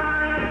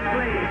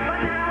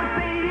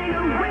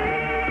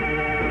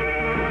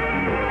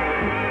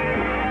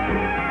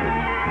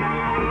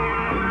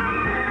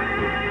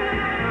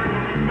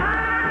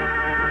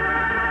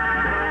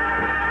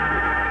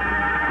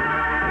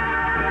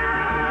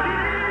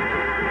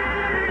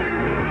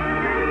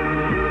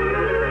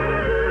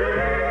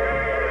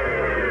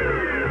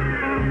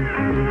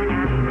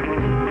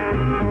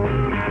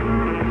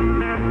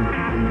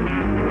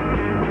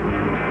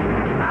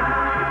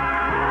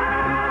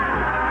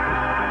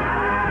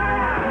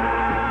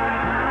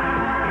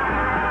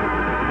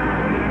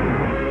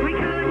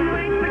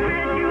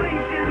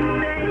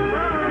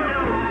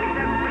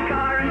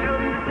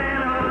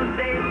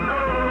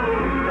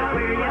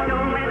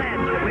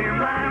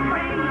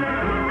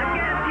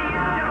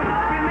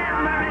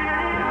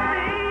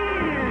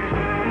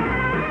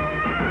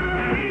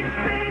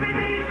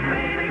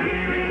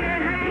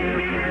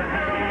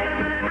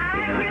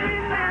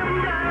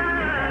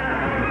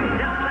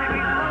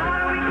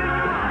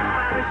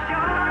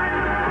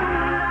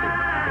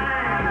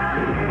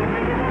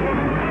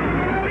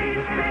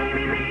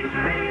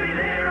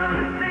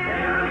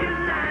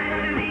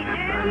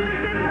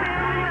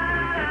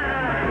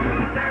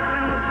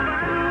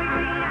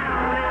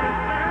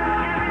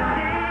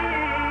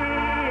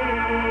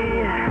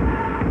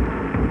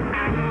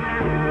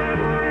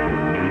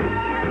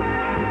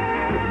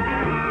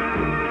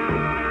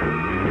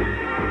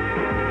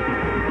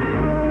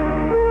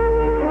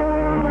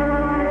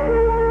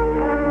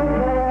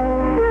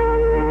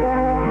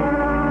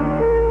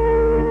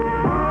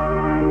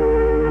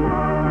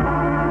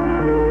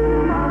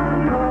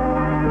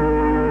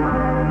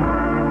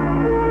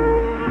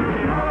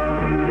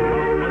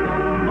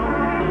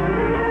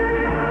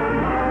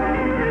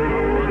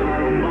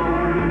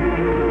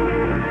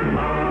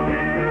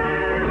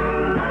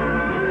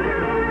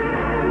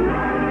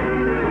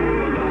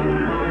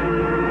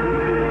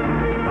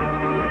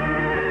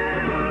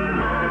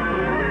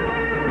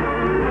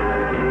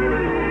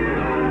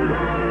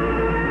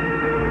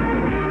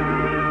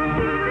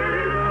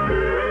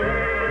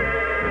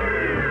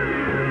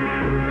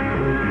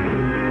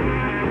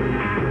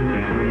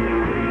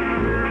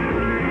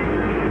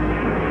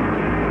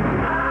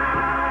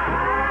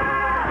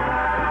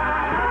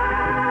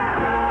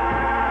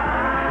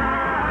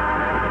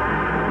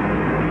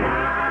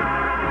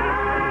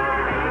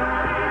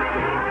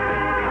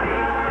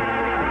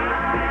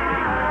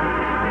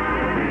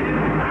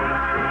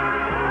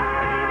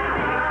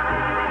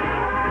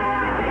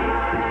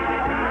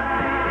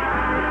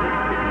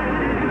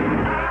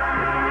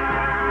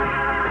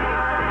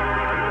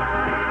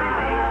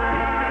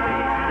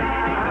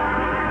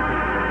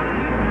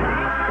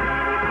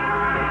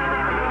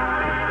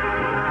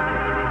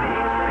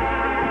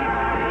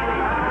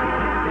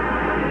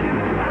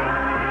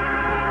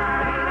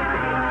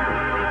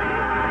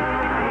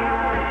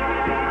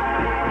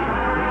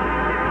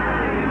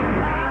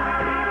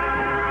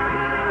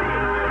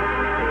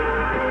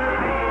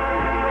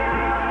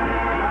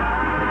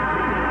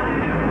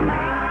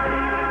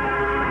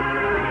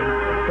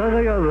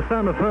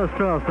sound of First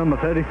Class, number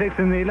 36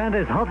 in the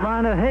Atlantis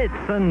Hotline of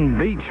Hits, and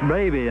Beach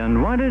Baby.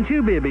 And why don't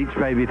you be a beach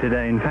baby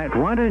today? In fact,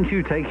 why don't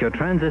you take your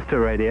transistor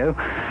radio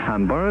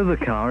and borrow the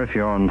car if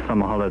you're on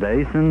summer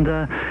holidays and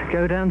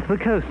go down to the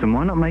coast? And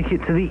why not make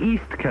it to the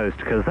East Coast?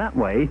 Because that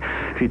way,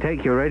 if you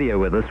take your radio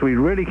with us, we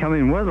really come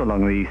in well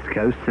along the East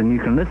Coast, and you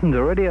can listen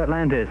to Radio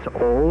Atlantis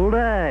all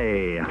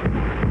day.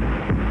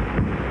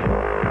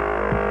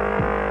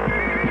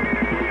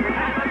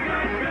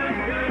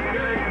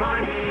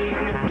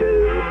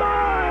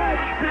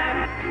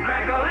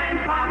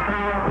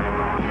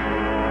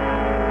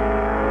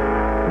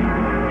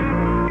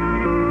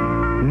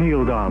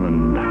 Neil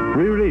Diamond,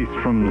 re-released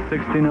from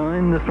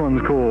 '69. This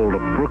one's called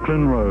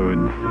Brooklyn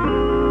Roads.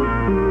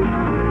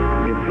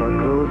 If I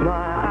close my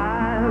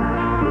eyes,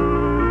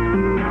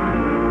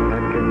 I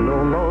can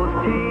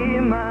almost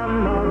hear my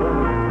mother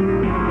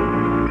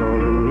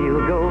calling Neil,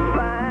 go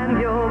find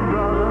your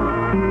brother.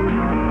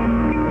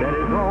 That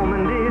is home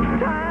and it's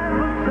time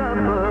for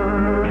supper.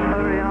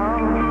 Hurry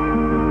on.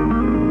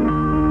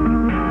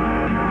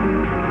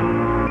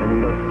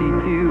 And I see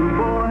two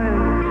boys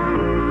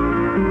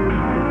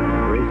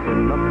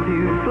racing up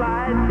two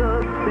flights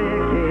of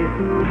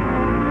staircases,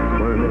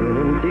 squirming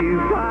into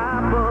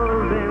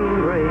Papa's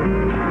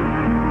embrace.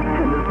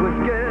 And his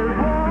whiskers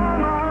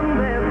warm on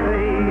their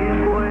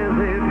face. Where's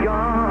it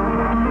gone?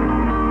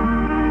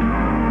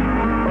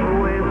 Oh,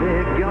 where's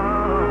it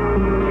gone?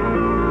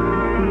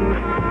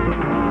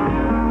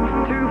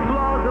 2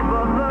 floors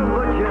above the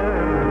butcher,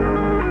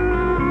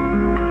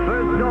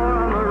 first door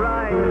on the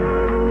right.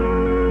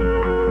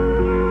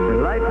 The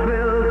light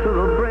filled to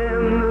the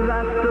brim as I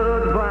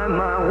stood by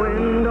my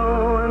window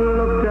and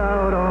looked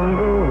out on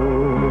the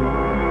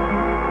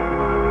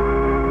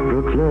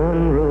Brooklyn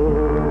Road.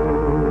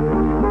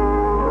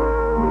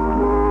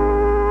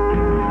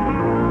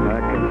 I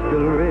can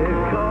still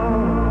recall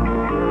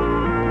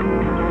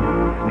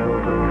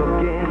smells of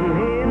cooking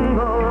in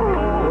the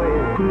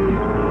hallways,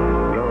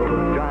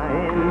 clothes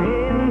drying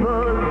in the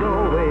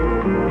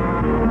doorways,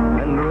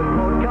 and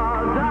report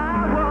cards I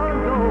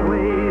was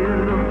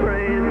always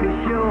afraid to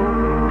show.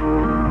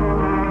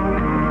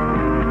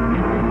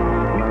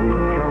 Mama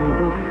come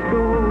to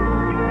school,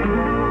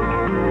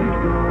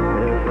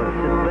 as I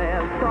sit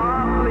there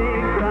softly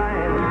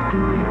crying,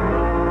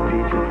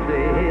 teachers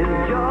say he's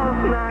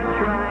just not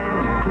trying.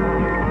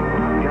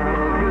 Got a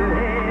good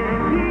head,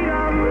 feet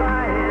are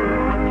flying,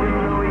 but you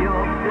know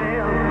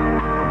yourself,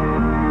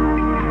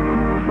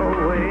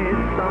 always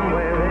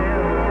somewhere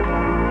else.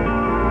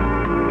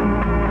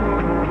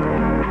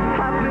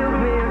 I built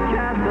me a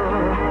castle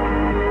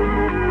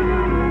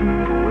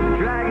with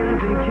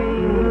dragons and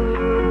kings.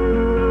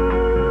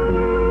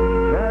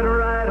 I'd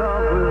ride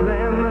off with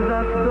them as I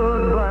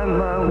stood by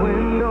my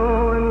window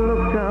and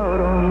looked out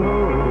on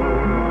the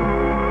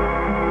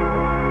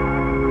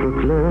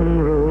Brooklyn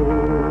Road.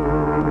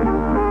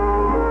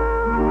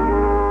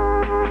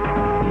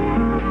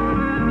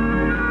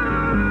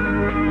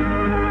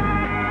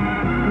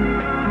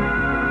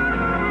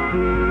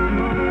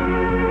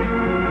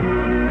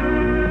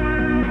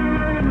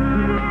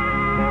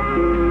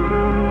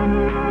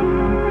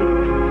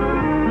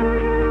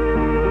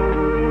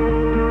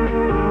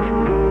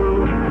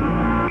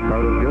 I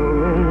was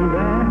going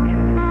back,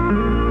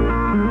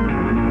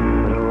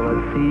 and all I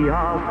see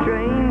are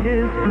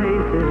strangers'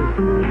 faces,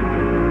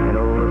 and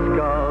all the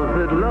scars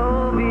that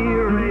love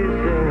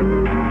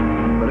erasing.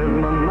 But as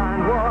my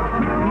mind walks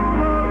through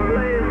the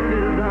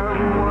places, I'm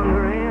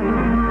wondering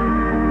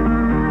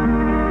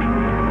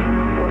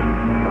what's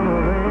some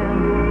of them.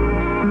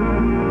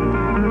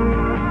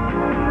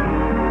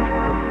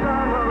 The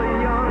son of a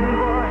young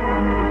boy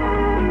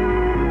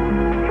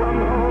come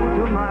home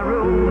to my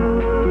room.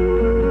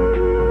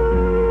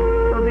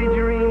 Does he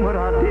dream what I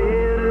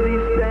did as he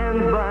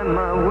stands by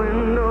my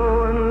window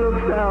and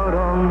looks out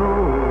on the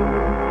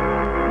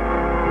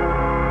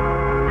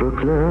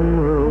Brooklyn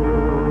Road?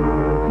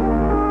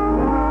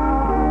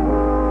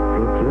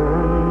 Brooklyn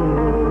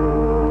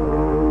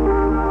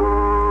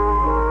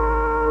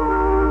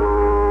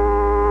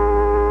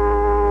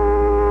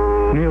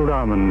Neil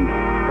Diamond,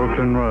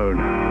 Brooklyn Road.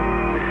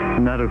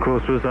 And that, of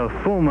course, was a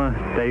former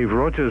Dave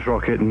Rogers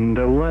rocket, and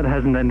although it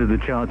hasn't entered the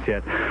charts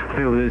yet, I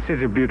feel that it's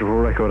such a beautiful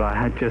record,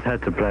 I just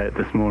had to play it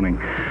this morning.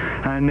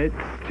 And it's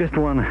just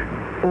one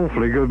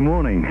awfully good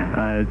morning.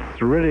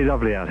 It's really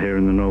lovely out here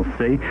in the North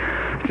Sea.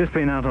 I've just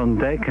been out on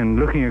deck, and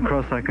looking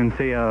across I can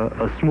see a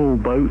small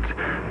boat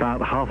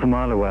about half a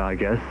mile away, I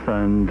guess,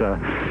 and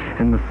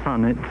in the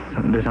sun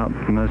it's lit up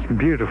the most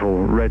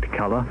beautiful red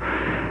colour.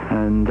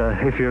 And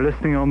if you're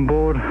listening on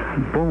board,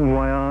 bon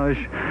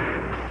voyage,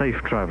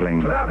 safe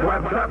travelling. Slap,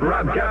 whap, slap,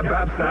 rap, jab,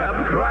 bap,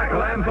 stab,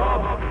 crackle and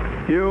pop.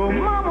 Your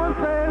mama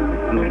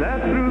says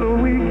that through the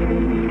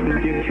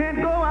week you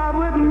can't go out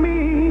with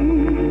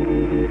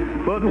me,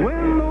 but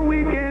when the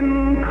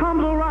weekend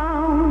comes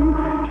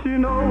around, she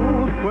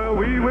knows where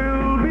we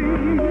will be.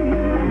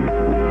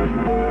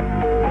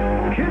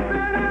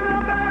 Kissing in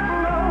the back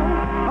row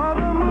of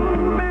the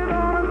movies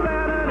on a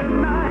Saturday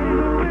night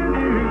with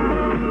you,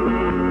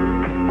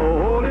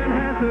 holding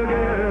hands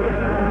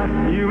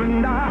together, you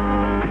and I.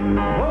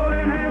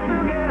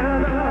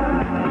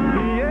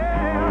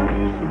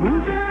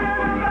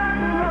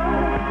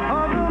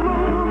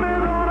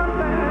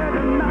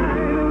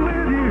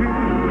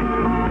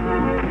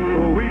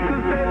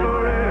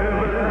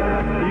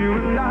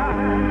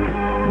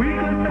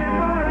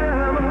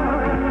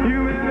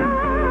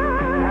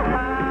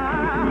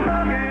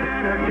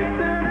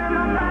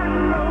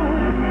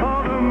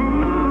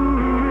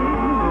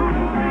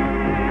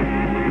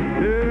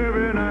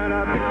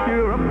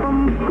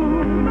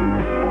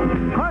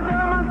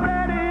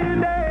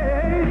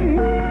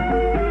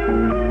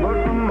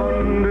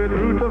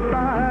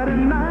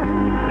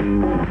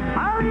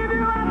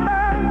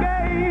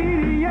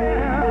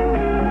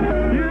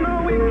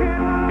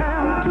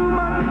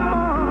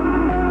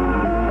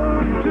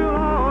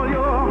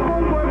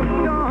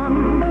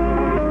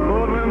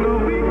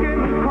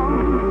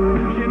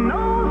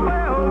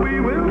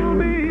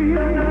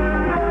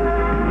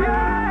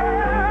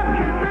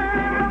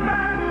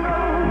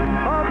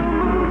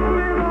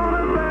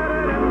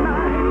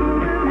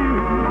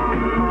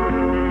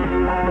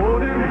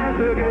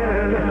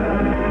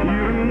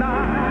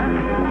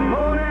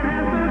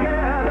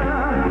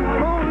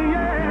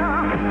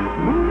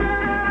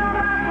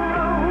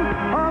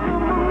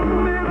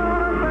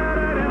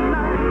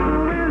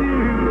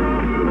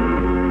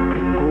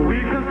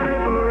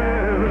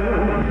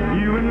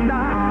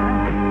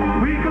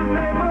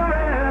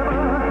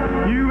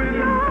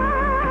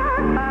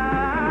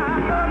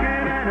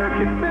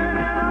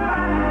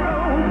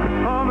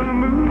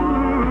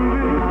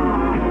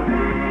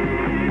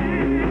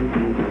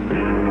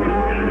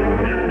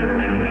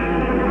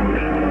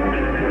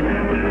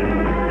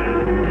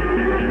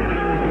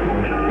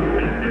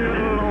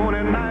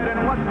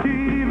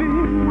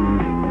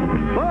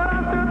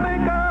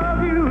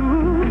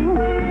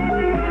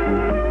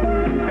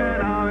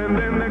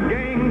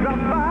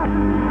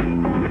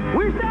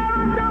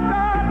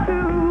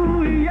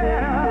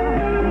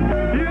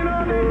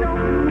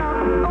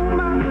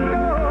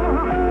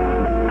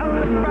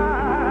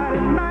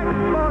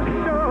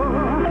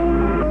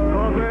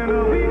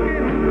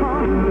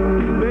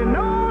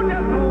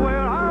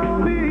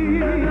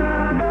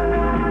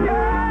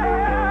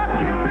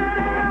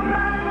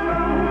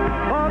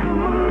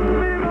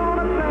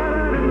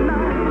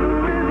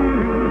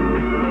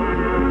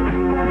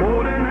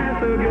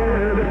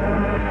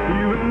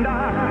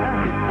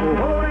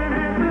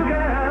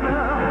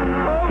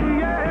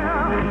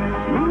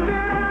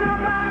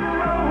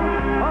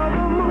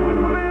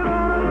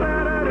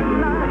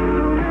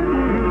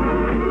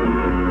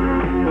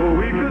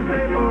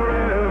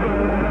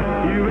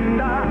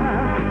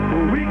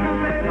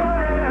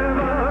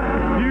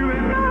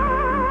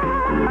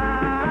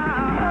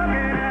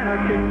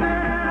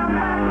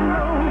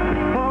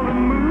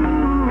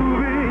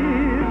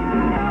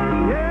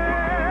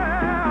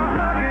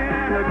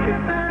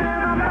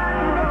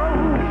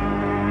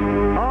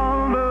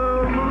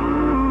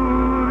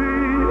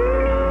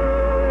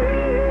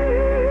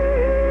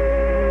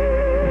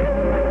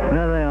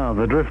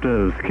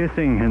 Drifters,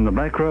 Kissing in the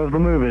Back Row of the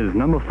Movies,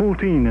 number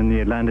 14 in the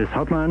Atlantis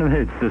Hotline of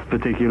Hits this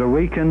particular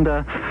week, and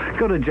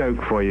got a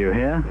joke for you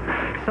here.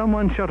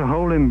 Someone shot a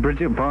hole in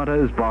Bridget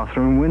Bartow's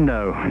bathroom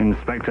window.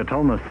 Inspector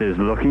Thomas is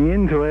looking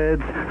into it.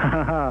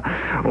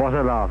 What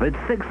a laugh. It's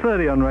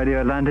 6:30 on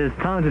Radio Atlantis.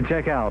 Time to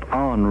check out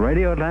on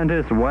Radio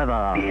Atlantis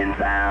weather. In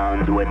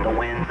sounds with the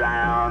wind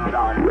sounds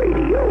on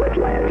Radio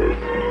Atlantis.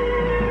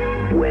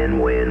 Win,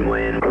 win,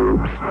 win.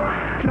 Oops.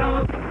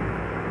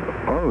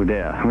 Oh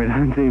dear, we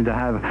don't seem to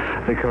have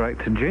the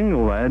correct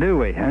jingle there, do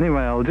we?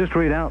 Anyway, I'll just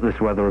read out this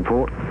weather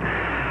report.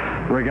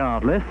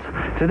 Regardless,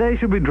 today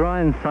should be dry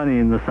and sunny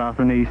in the south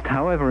and east.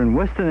 However, in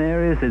western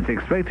areas, it's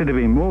expected to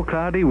be more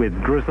cloudy with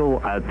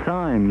drizzle at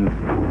times.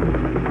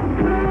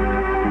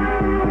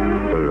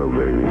 Hello,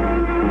 baby.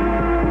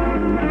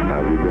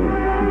 How you doing?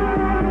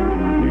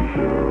 You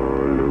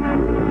sure look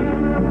good.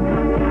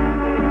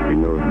 You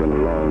know, it's been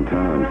a long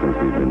time since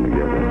we've been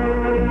together.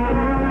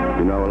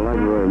 You know, I'd like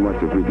very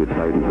much if we could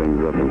tighten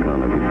things up and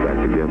kind of get back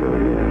together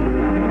again.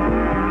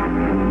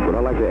 But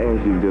I'd like to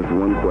ask you just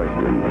one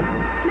question.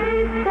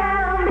 Please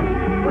tell me,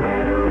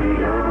 where do we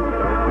go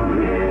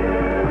from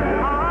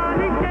here?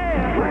 Honey,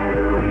 yeah. Where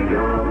do we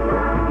go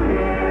from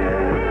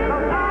here? I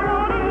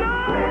wanna know.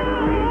 Where do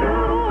we go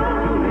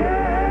from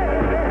here?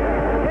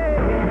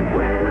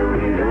 Where do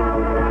we go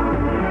from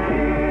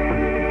here?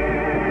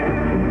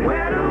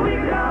 Where do we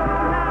go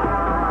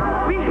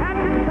now? We had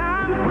the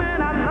times when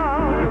our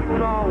love was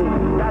strong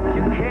that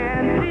you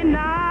can't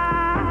deny.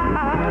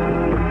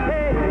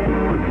 Hey,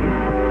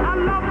 our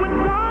love went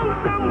wrong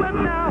somewhere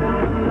down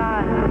the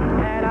line,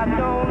 and I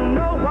don't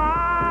know why.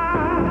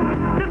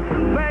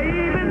 Listen,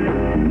 baby,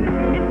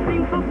 it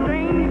seems so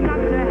strange not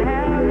to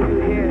have you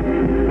here,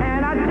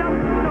 and I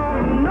just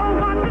don't know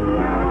what to do.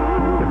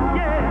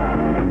 Yeah,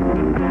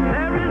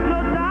 there is no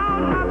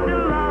doubt I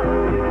still love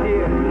you,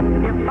 dear.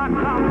 If I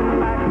come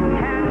back,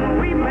 can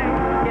we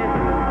make it?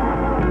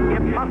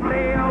 If I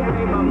stay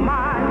away, my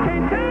mind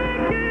can't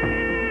take it.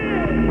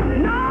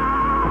 No,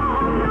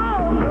 no,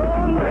 no.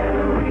 Where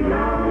do we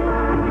go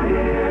from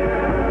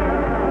here?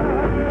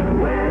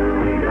 Where do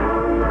we go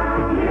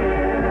from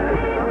here?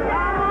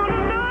 I wanna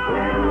know.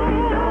 Where do we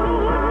go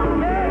from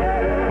here?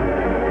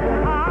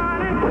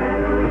 Honey, where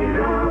do we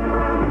go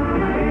from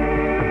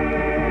here?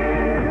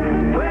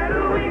 Where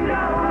do we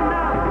go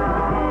now?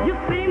 You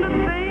seem to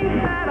think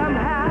that I'm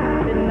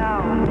happy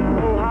now.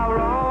 Oh, how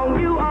wrong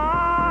you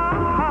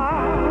are.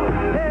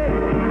 Hey,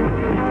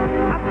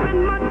 I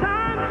spend my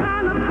time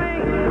trying to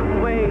think of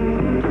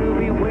ways to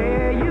be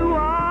where you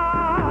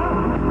are.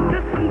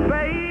 Listen,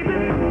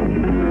 baby,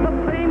 the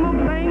same old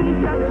things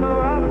that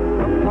tore us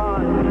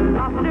apart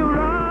are still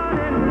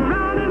running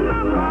round in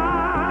my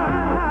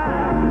mind.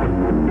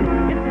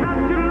 It's not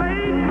too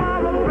late for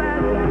a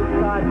brand new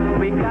start.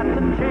 We got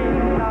to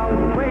change our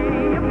way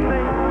of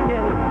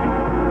thinking.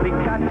 We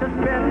got to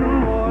spend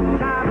more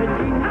time with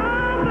each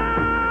other.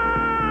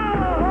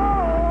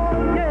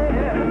 Oh,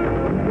 yeah.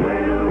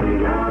 Where do we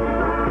go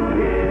from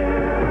here?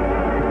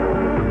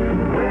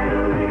 Where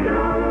do we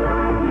go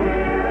from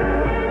here?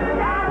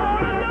 I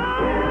wanna know.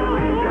 Where do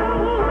we go?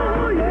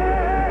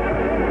 Yeah.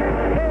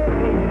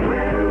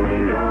 Where do we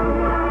go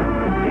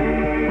from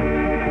here?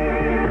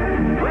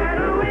 Where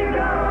do we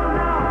go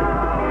now?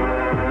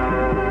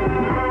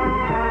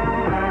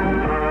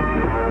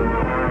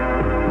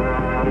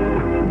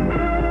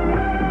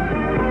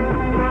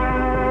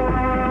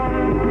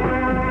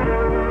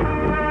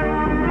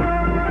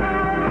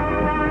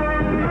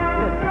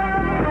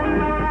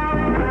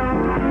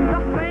 The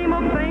same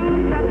old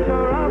things that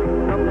tore us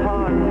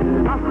apart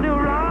are still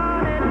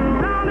running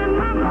round in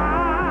my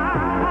mind.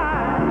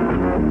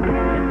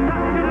 It's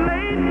not too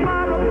late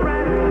for a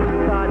brand new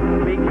start.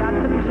 We got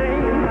to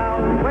change our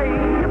way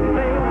of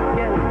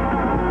thinking.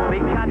 We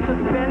got to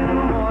spend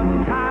more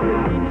time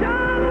with each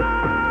other.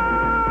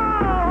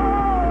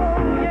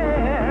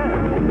 Yeah.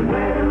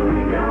 Where do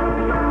we go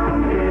from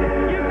here?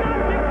 You got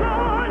me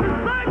going in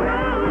circles.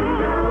 Where do we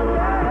go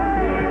from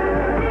here?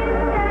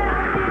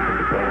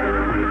 Where do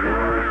we go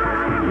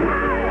from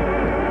here?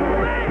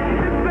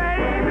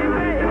 Baby, baby,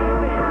 baby.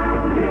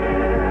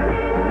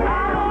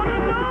 I wanna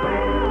know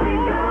where we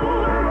go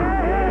from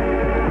here.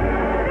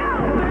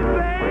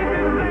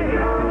 Baby, baby,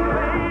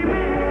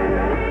 baby.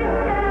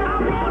 I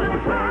wanna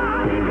try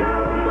to go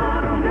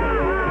one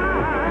time.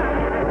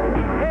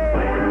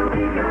 Where do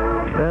we go?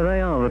 There they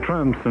are, the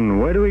Tramps, and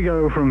where do we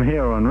go from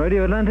here on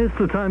Radio Atlantis?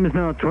 The time is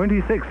now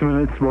 26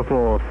 minutes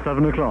before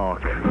 7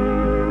 o'clock.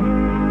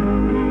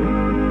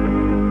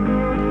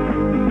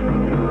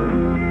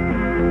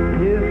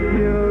 If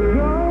you're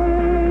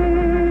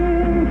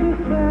going to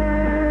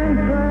San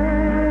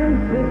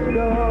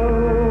Francisco,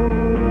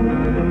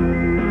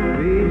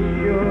 be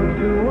sure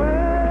to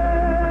wear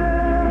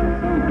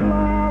some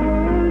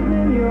flowers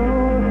in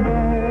your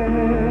hair.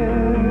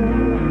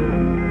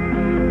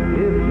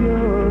 If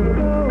you're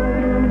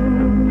going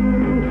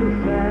to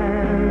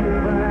San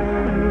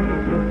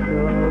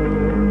Francisco,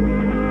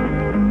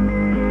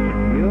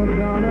 you're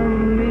gonna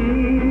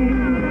meet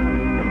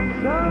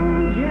some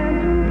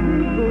gentle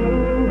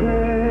people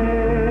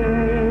there.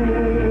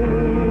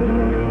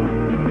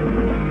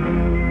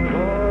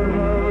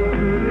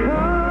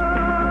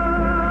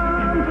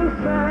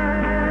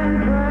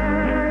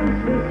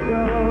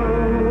 Francisco.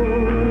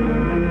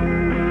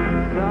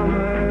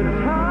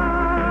 Summertime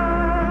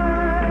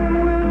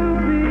will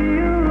be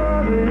a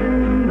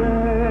loving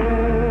there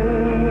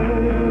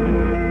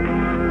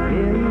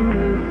in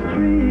the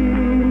streets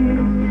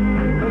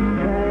of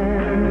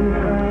San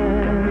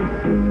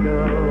Francisco.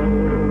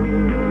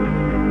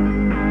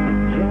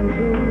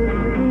 Gentle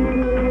people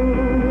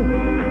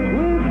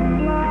with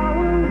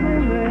flowers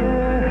in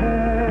their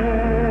hair.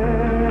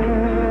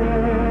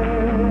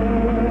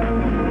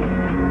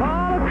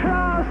 All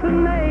across the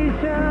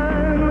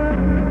nation,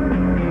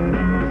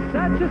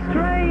 such a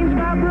strange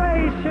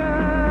vibration.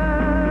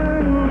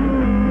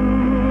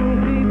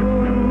 People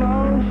in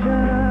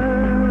motion.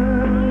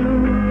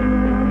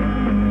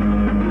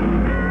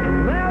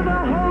 There's a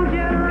whole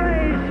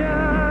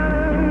generation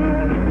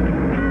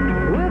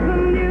with a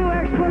new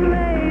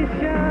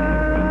explanation.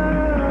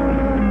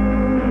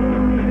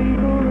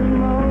 People in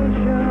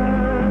motion.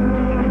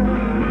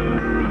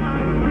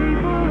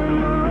 People in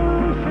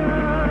motion.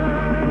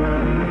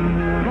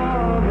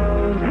 For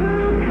those who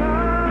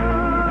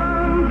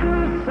come to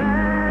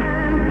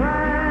San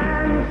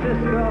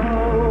Francisco,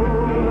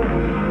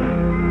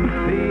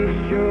 be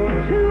sure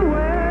to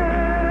wear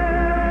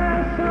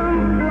some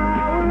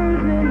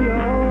flowers in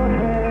your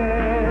hair.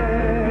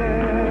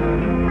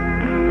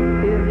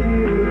 If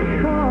you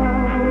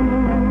come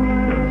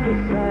to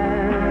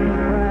San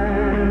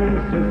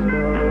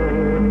Francisco,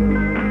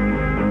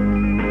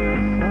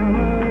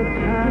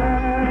 summertime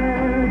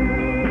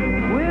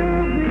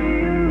will be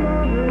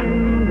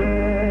loving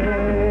there.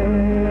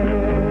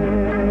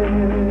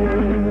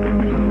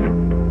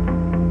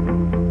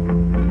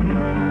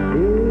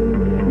 If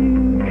you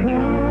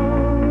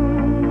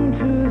come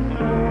to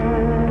San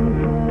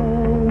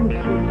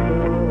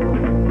Francisco,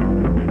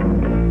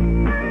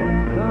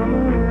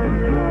 summertime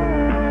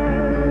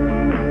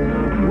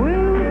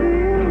will be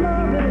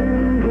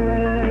loving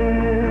there.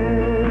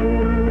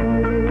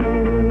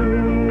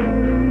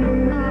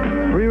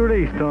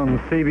 Re-released on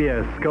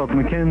CBS, Scott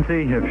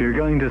McKenzie, If You're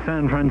Going to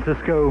San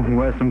Francisco,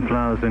 Wear Some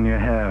Flowers in Your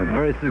Hair.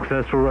 Very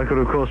successful record,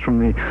 of course, from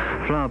the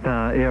Flower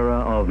Power era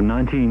of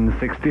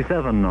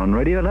 1967 on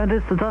Radio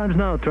Atlantis. The time's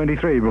now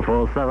 23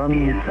 before 7.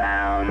 It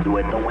sounds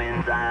with the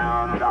wind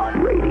sounds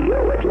on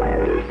Radio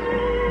Atlantis.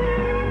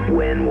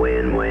 Win,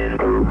 win, win.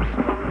 Oops.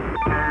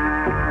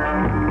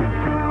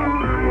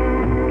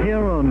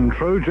 Here on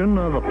Trojan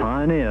are the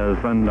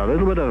Pioneers and a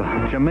little bit of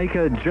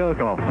Jamaica Jerk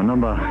Off, a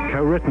number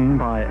co-written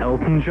by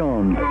Elton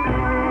John.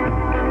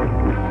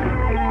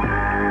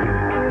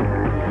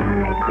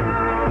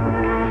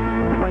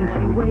 When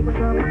she wakes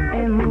up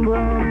in the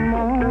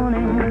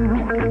morning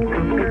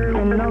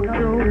and knocks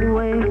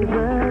away the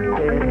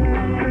dead,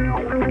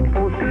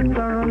 oh, she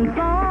turns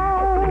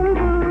on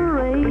the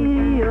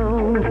radio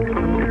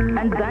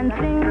and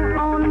dancing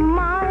on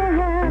my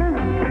head.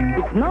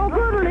 It's no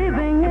good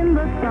living in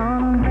the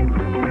sun,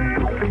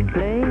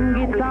 playing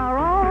guitar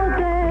all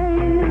day,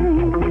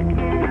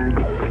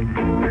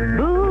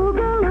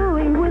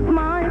 boogalooing with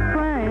my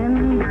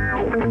friends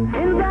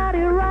in that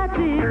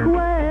erratic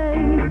way.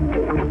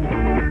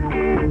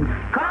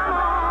 Come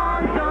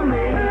on,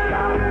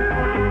 Jamaica,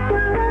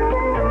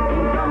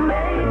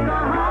 Jamaica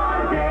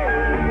holiday,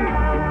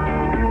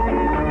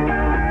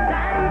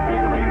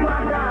 dancing with my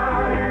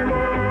darling,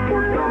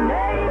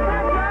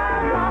 Jamaica.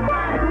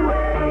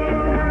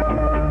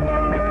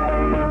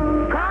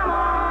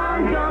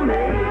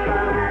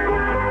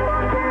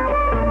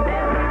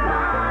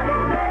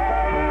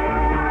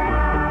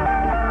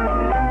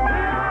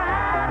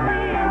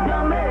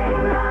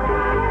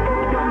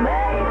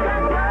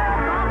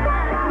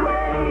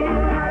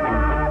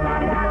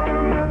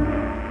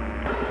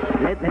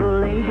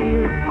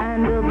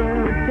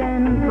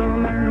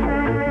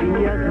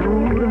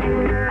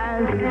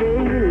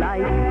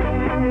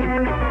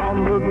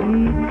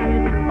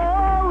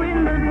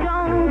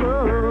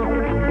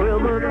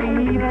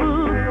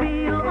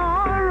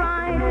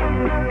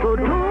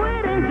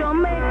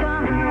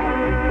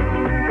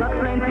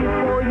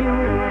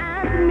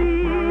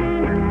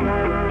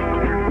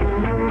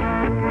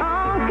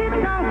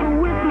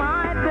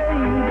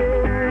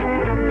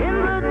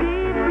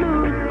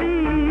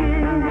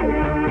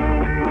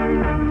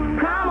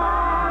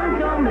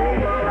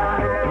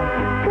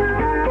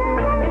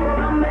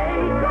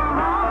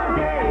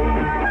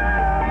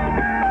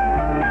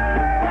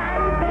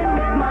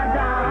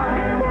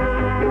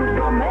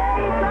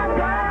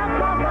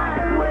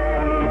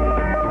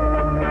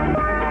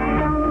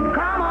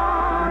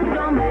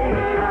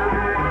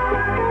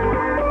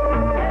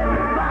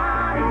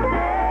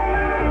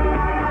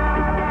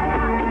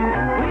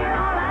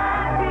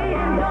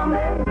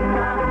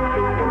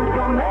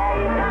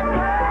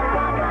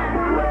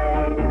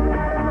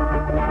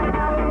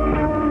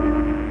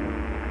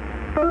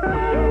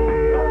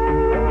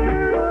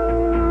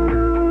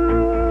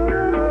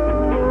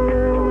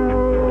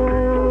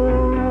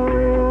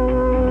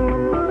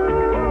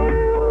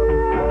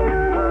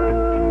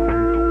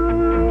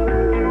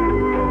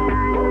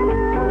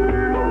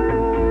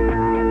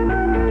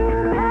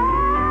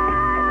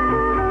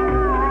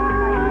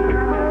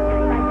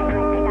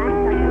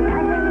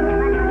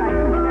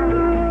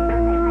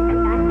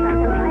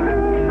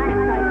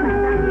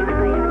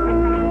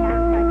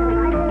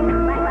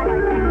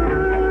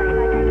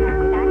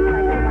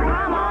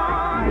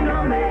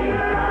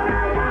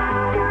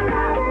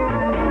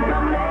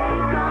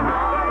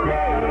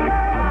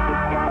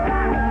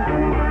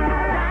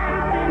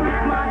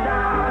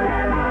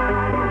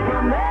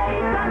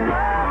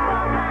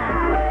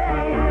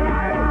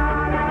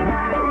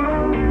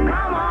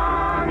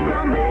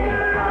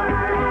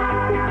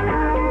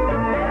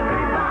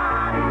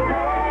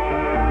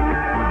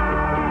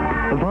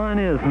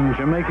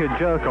 Make a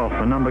Jerk Off,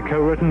 a number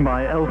co-written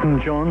by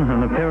Elton John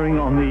and appearing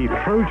on the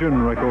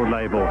Trojan record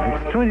label.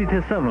 It's 20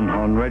 to 7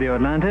 on Radio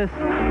Atlantis.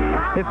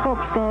 If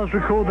pop stars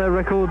record their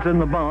records in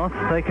the bath,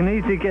 they can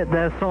easily get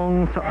their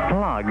songs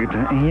plugged.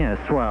 Yes,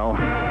 well.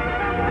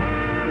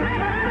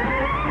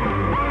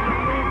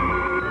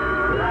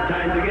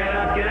 Time to get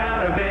up, get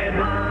out of bed.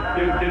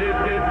 Do do do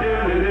do do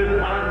do do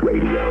on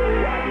radio.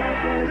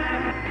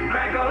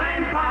 Crackle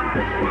and pop.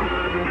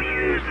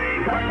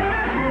 Music.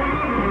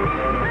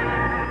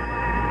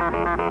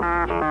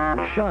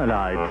 Shy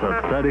Lights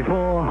at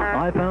 34,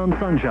 I Found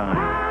Sunshine.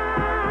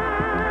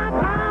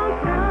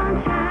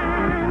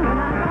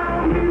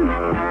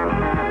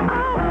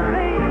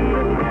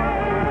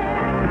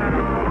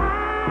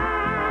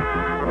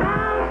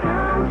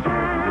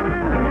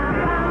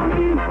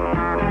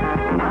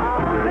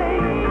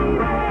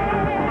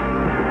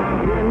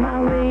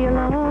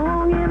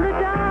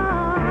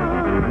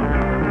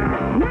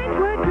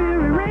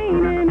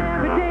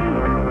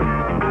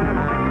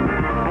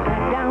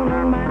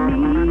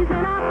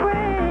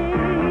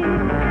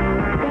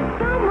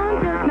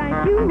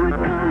 Would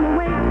come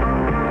away.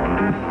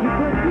 You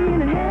put me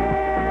in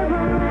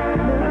heaven,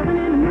 loving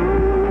in me.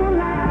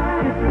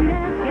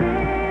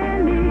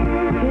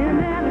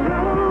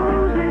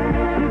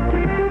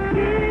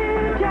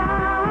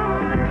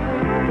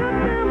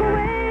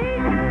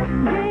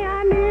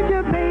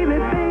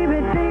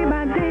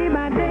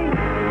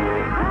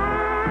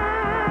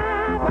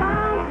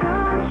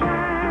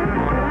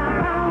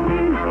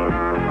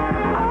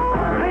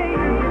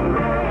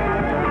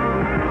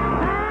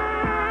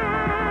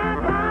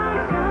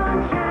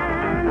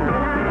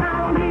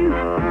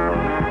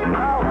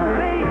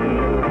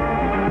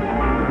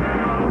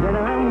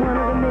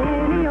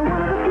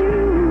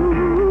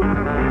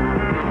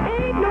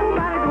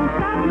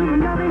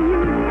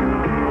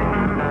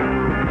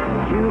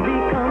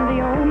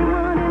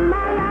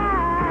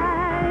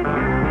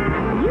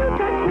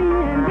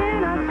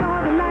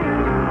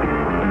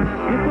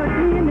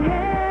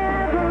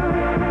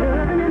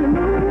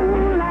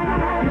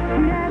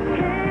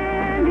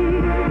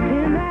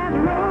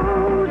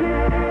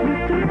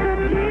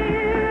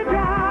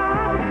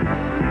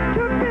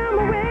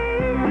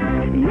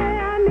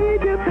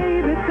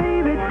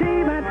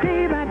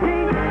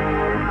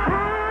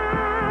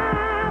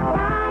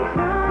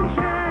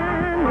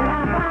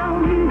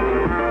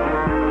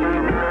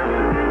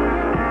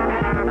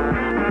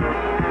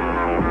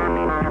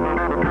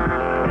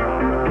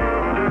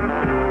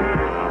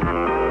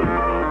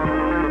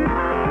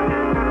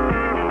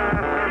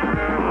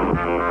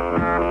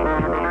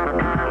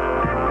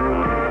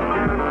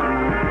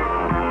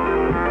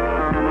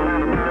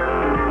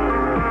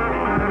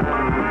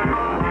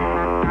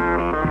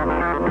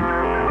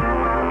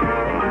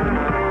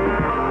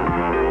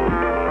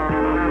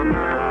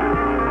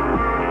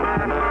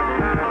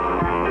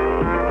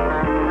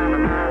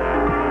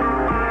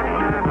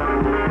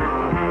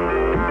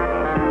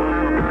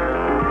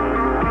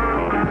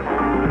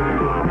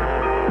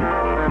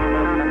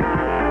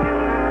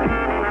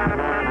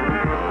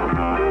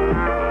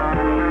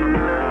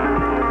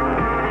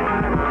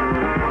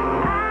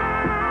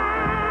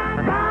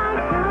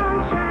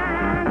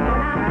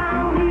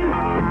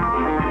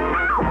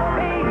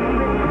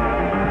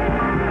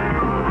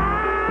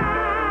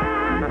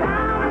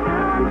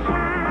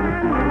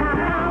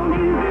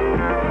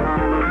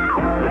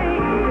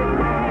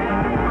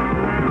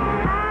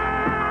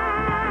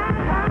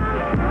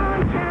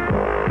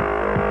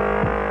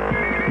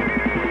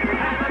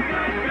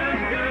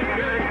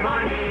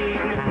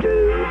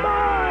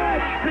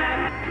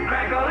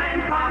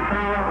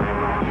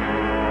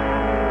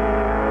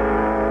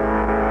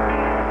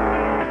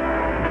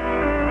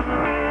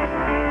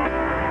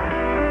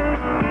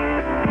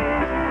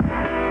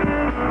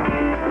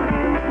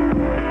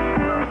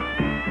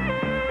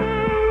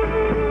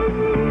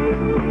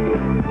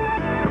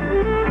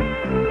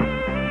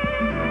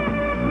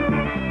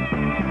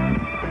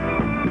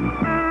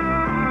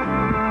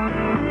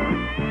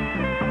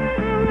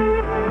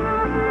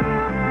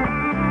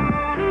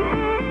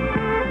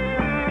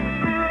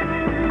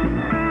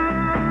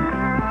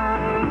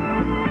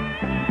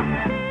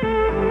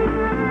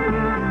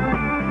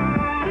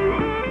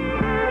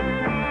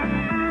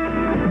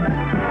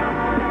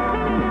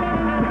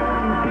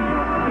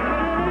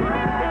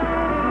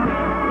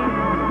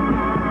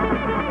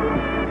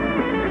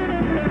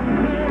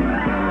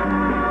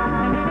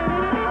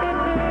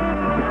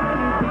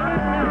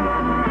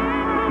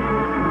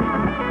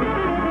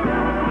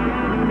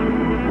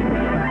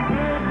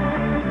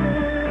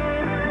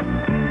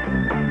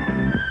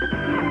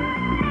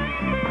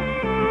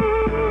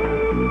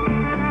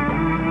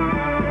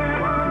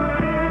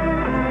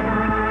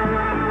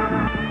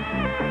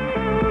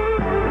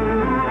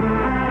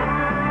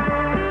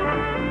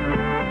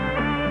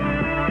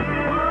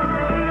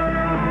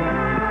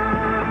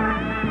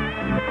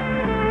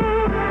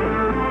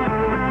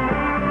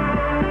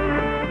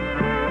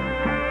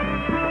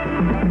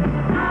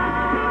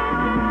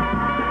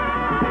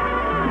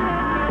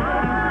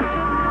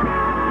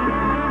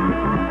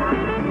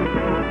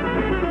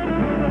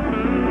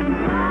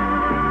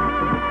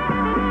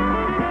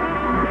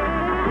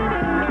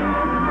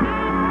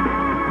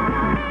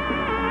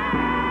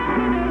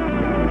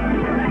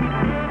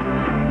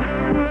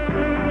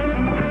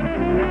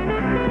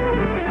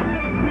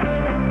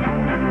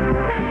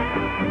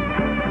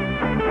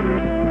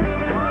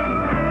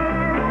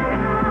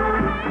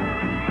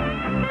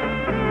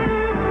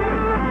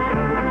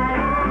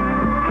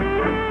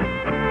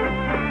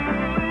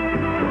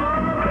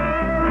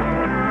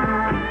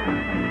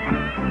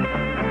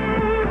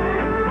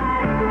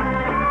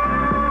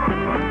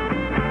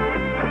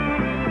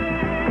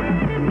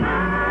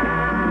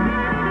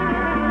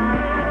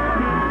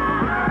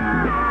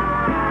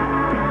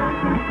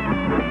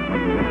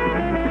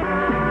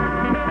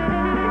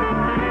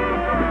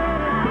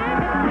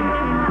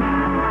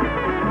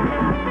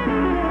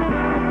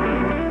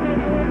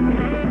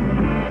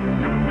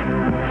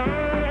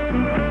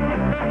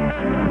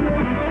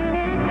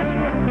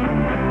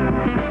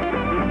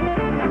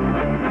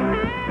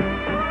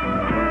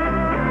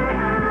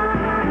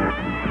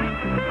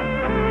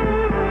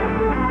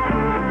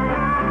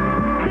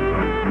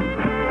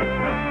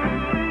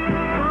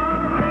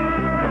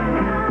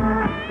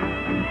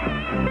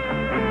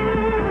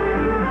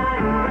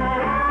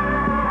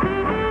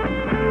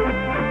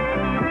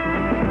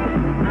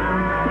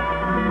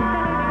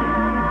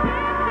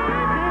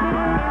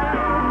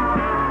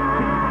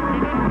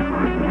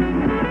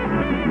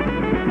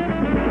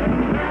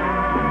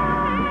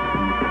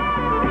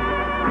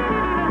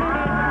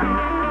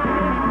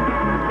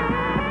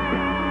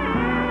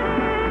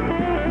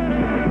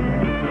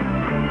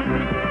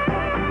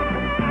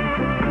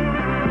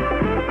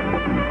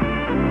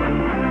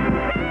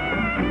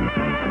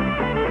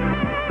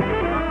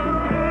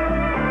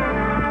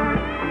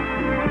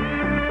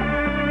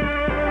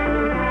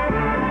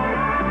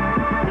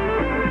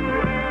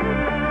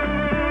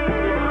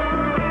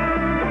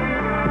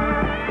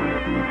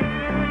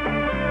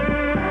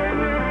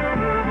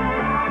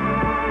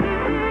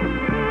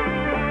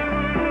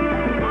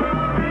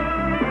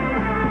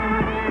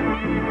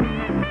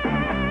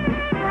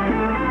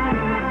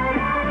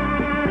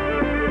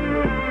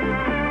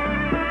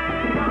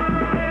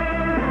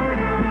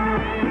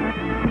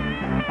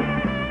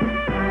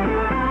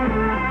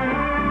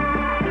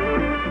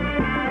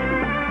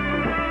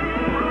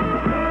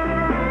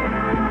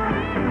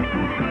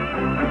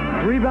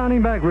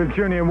 Rebounding back with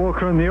Junior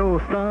Walker and the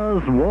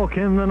All-Stars, Walk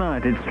in the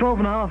Night. It's 12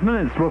 and a half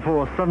minutes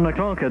before 7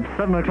 o'clock. At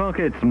 7 o'clock,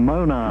 it's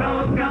Mona.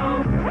 Go,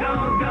 go,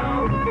 go,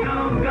 go,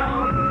 go,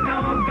 go,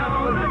 go,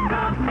 go, the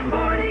top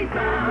 40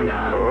 sound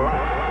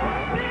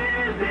of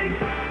music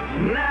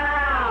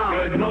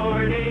now. Good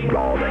morning.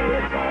 All the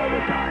hits, all the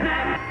time.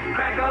 Snap,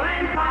 crackle,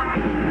 and pop.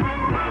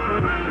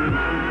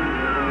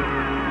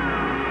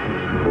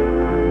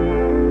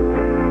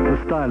 The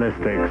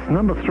Stylistics,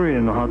 number 3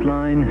 in the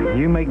hotline,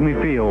 You Make Me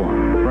Feel,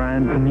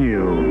 brand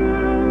new.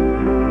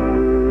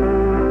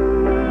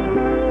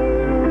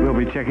 We'll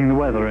be checking the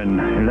weather in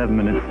 11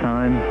 minutes'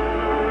 time.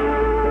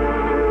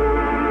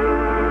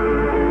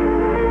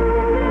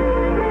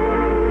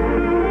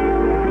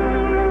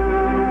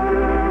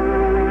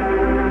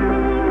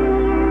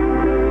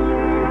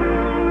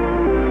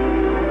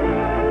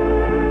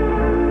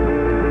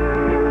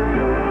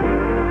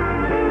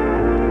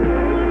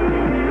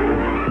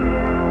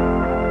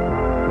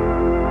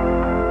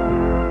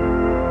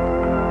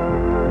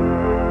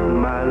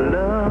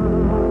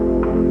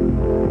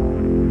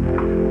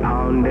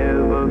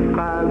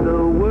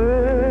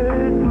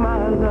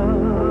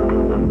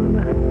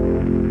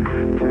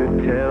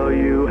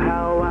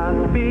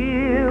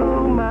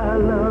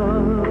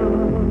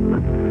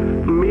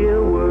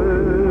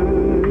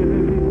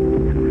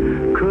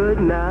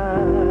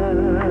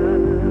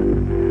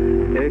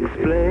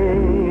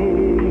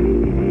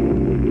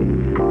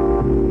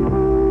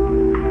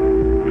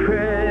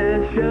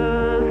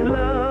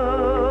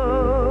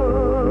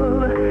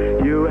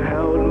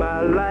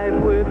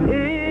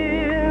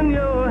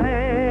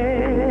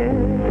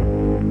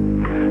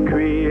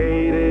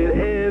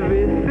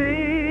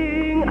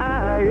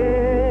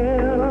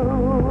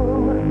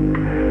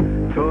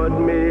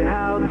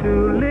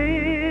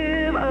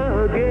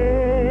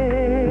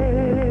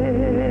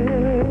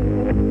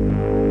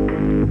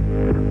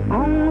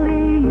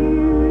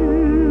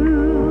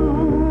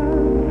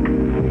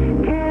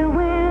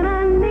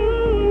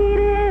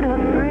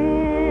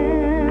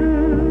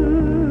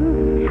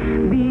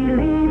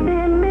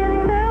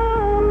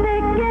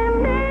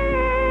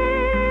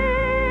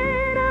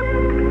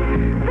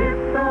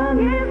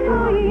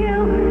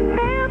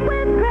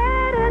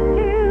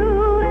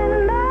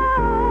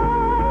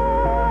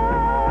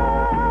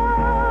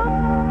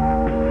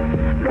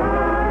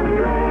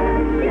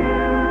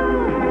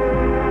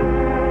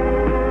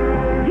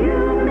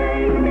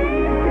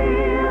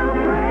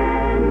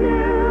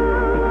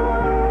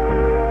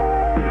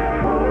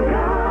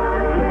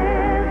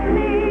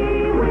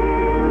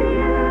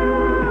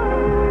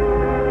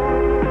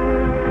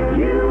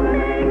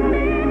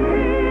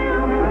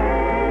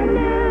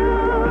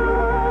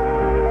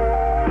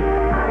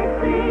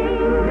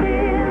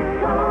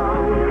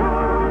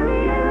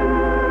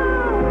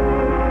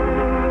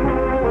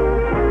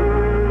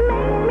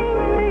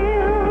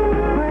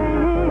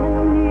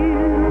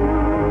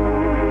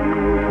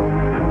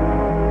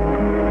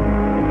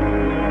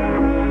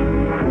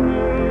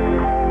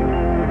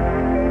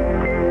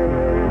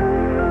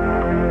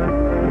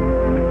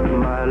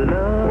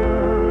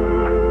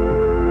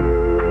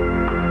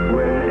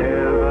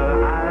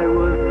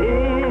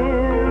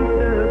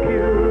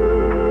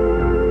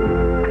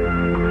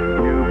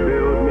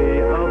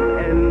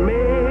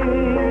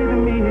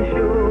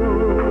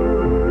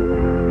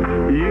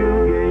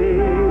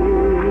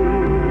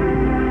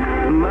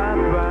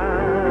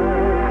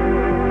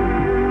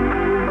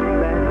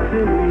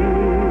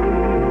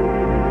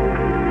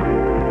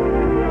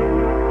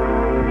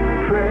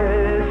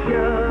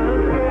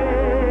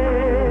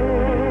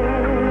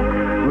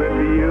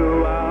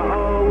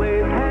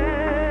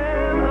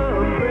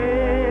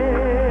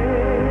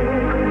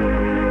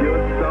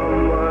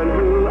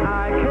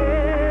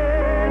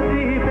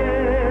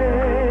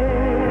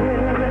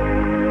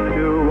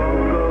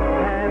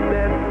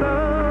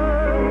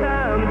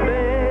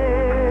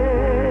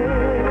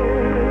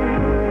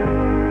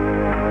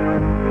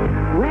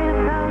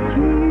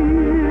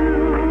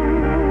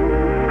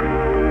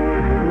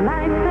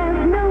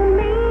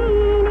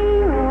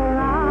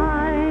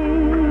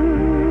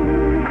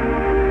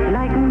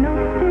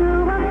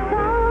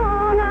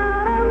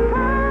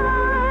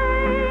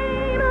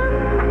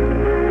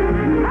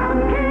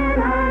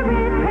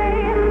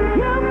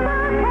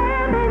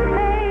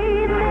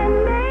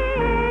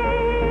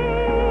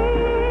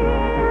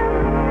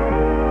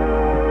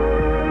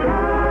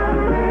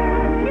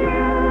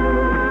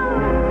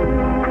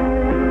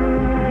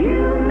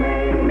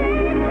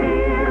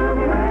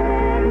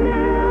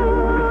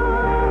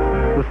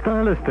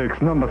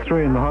 Stylistics, number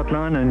 3 in the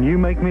hotline, and You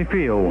Make Me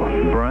Feel,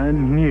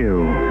 brand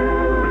new.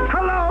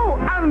 Hello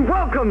and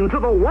welcome to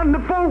the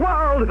wonderful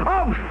world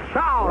of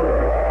sound.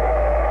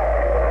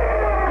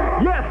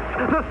 Yes,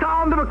 the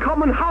sound of a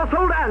common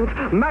household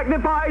ant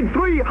magnified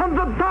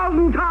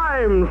 300,000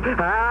 times.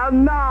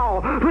 And now,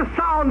 the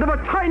sound of a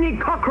tiny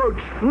cockroach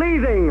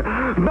sneezing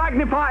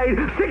magnified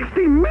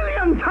 60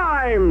 million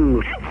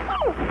times.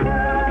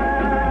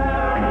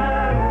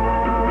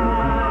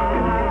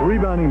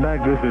 Rebounding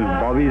back, this is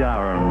Bobby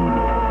Darin,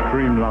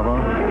 Dream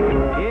Lover.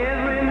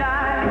 Every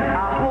night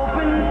I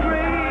hope and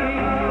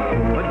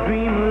pray,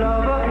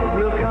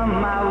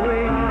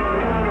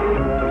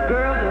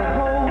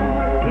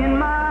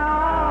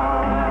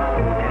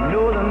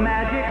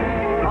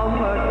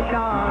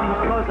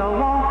 'cause I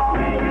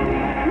want a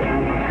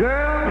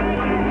girl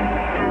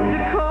to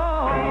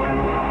call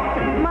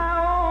my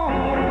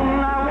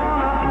own. I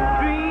want a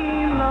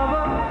dream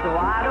lover so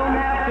I don't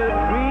have to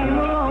dream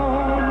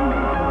alone.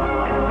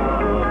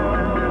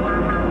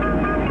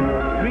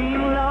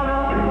 Dream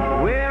lover,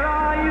 where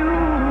are you?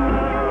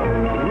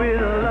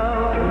 With a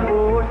love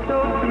oh so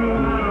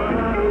true,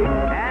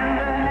 and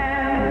the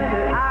hand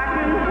that I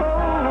can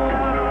hold,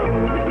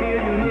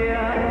 feel you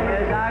near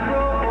as I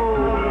grow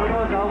old.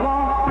 'Cause I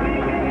want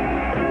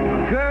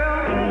a girl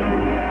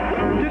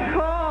to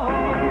call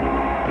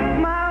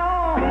my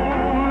own.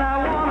 I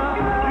want a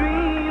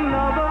dream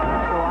lover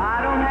so I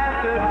don't have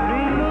to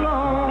dream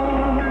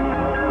alone.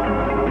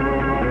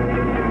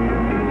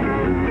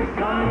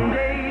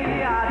 Someday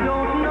I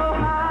don't know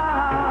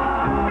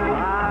how,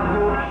 I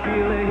hope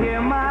she'll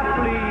hear my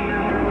plea.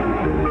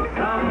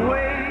 Some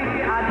way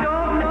I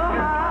don't know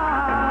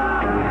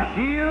how,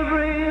 she'll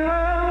bring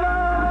her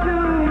love to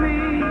me.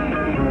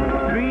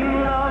 Dream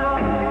lover,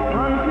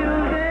 until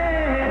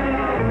then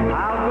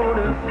I'll go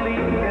to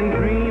sleep and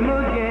dream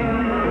again.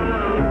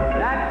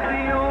 That's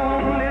the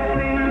only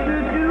thing to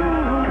do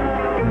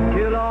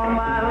till all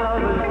my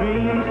lover's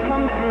dreams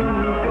come true.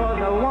 'Cause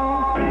I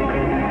want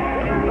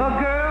a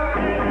girl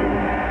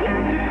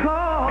to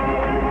call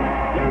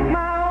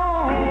my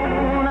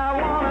own. I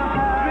want a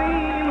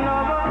dream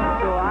lover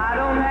so I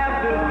don't have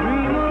to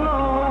dream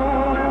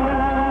alone.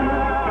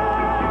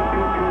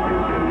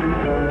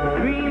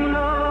 Dream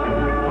lover,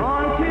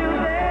 until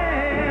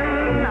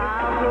then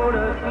I'll go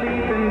to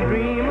sleep and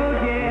dream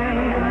again.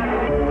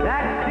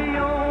 That's the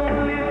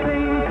only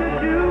thing to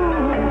do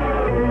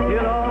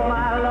till all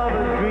my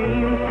lover's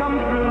dreams come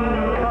true.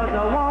 'Cause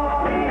I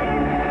want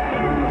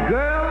a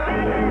girl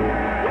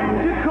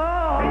to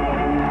call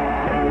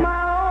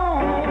my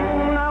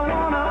own. I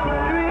want a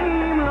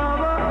dream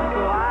lover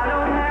so I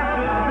don't have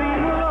to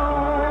dream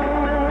alone.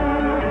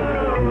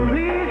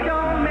 Please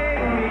don't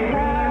make me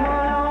dream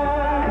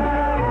alone.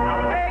 I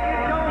beg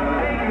you, don't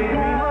make me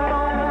dream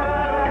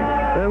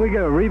alone. There we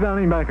go,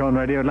 rebounding back on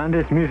Radio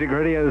Atlantis Music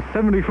Radio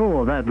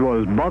 74. That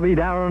was Bobby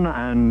Darin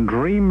and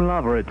Dream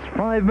Lover. It's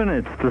 5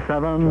 minutes to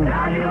 7.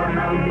 Radio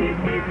Atlantis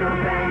is so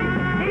fijn,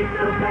 is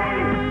so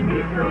fijn,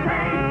 is so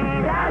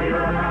fijn. Radio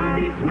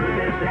Atlantis moet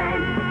er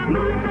zijn,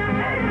 moet er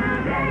zijn.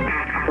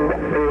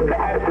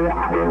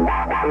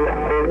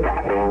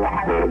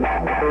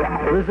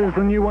 This is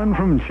the new one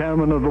from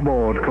Chairman of the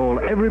Board called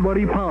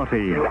Everybody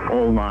Party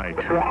All Night.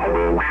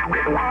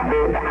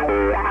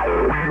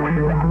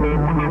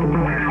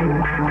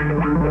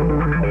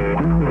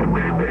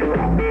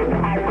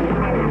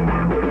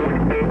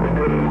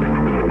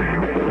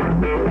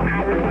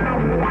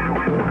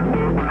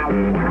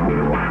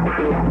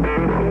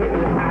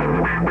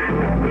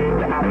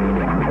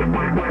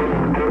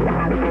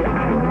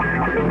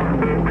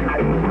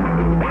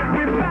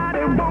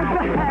 Everybody wants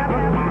to have a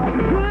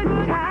good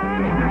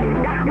time.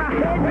 Got my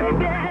head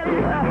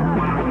together,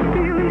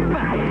 feeling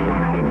fine.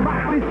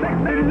 Rocky,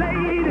 sexy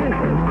lady,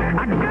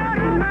 I got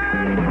a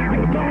mind.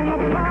 We're gonna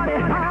party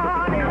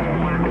hard.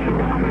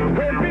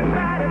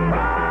 Everybody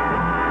party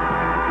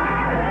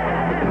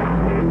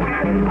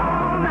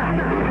all night.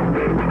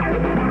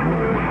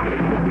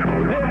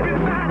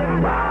 Everybody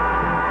party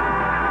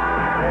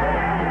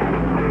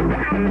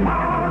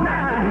all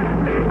night.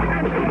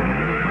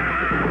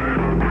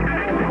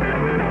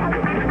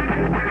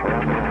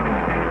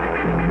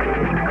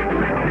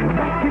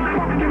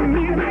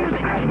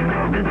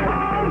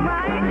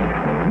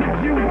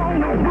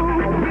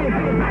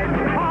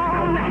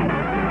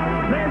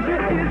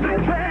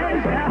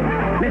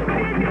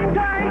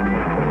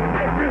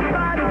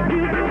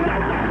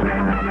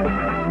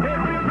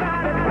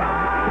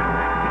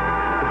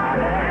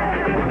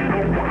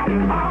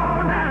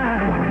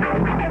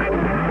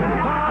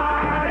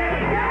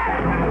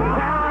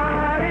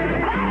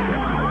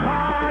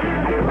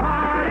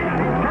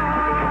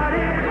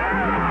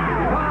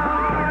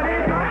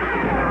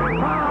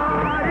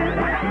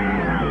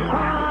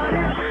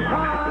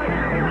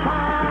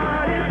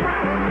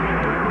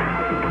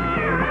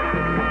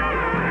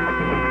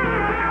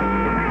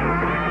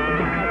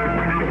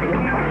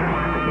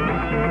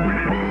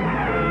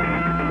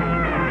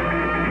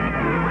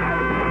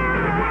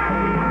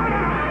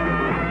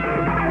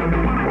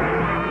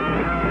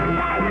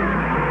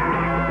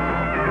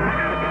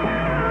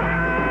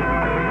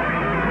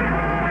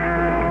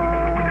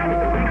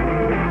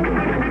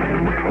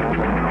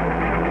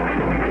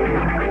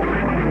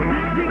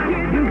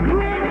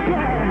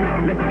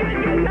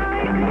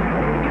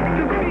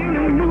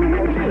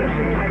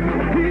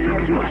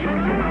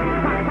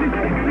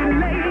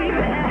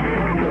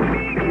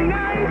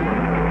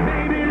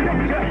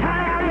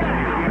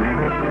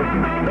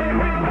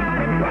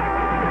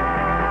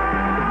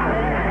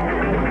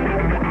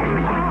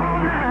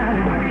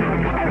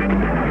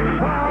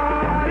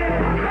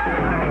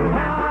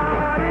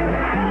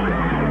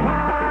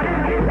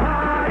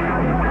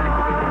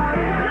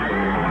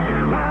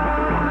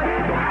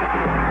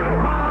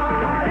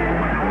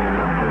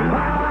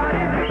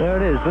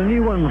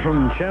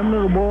 chairman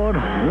of the board.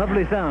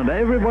 Lovely sound.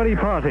 Everybody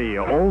party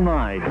all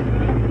night.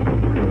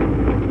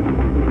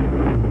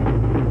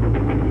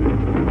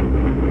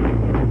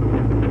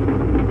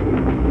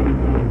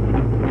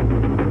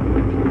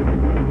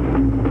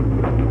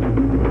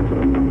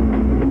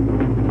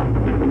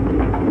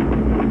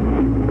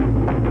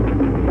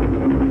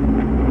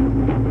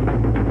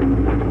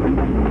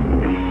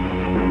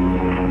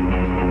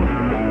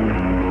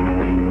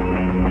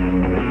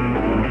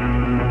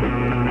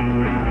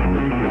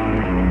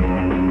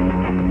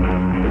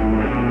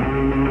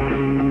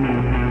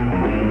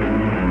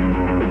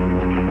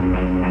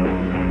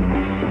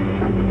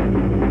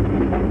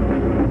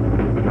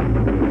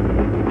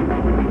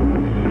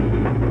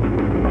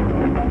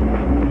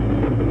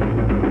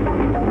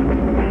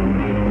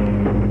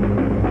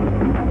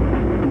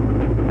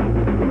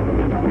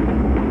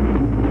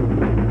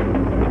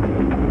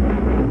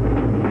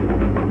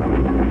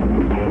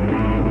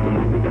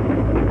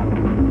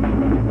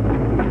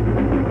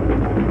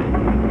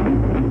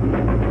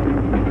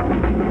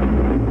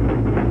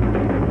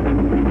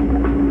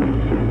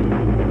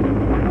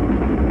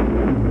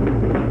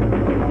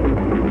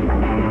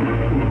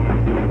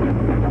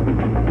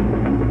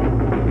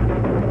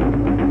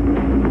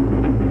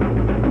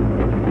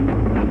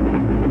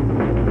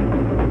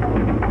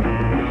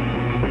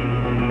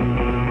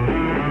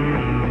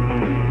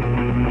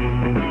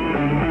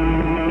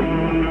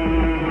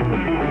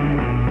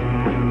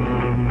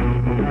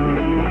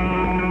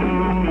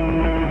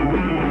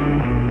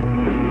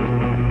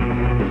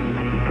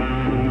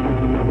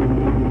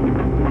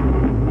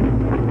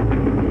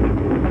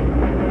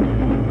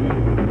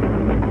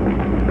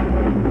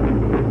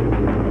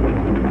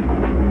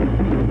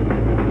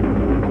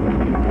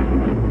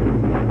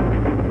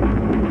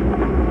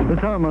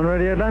 Time on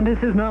Radio Atlantis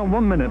is now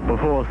 1 minute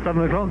before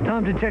 7 o'clock.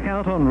 Time to check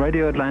out on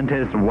Radio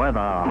Atlantis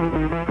weather.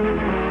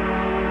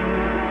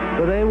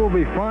 Today will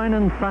be fine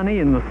and sunny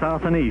in the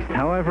south and east.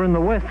 However, in the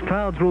west,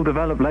 clouds will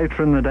develop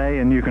later in the day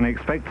and you can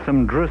expect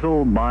some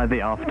drizzle by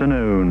the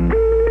afternoon.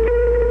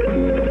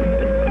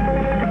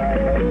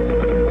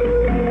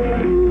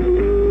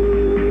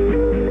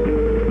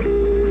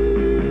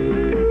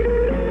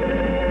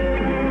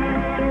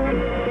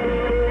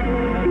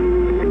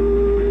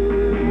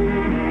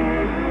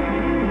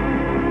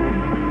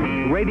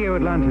 Radio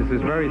Atlantis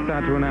is very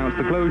sad to announce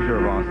the closure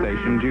of our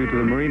station due to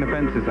the Marine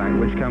Offences Act,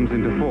 which comes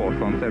into force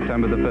on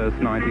September the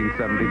 1st,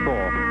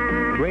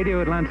 1974.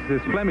 Radio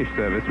Atlantis' Flemish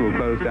service will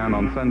close down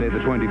on Sunday the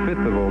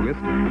 25th of August,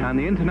 and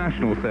the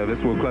international service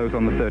will close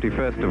on the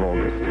 31st of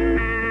August.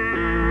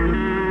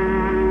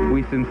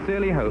 We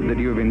sincerely hope that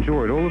you have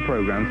enjoyed all the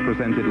programs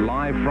presented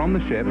live from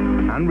the ship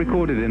and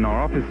recorded in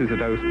our offices at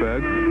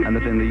Oostburg, and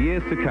that in the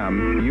years to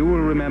come, you will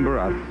remember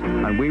us,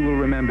 and we will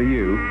remember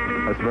you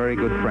as very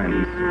good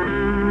friends.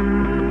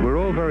 We're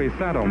all very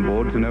sad on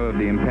board to know of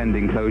the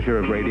impending closure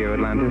of Radio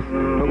Atlantis,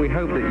 but we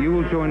hope that you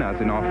will join us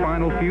in our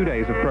final few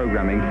days of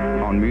programming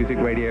on Music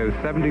Radio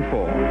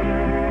 74.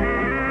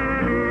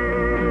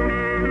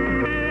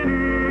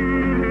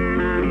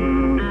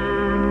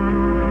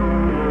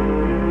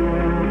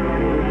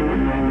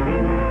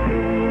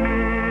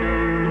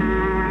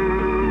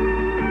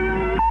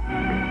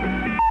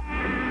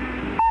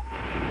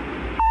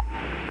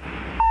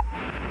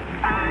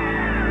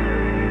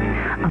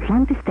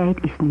 Atlantis tijd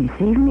is nu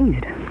 7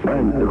 uur.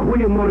 Een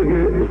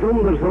goeiemorgen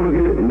zonder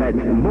zorgen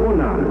met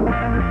Mona.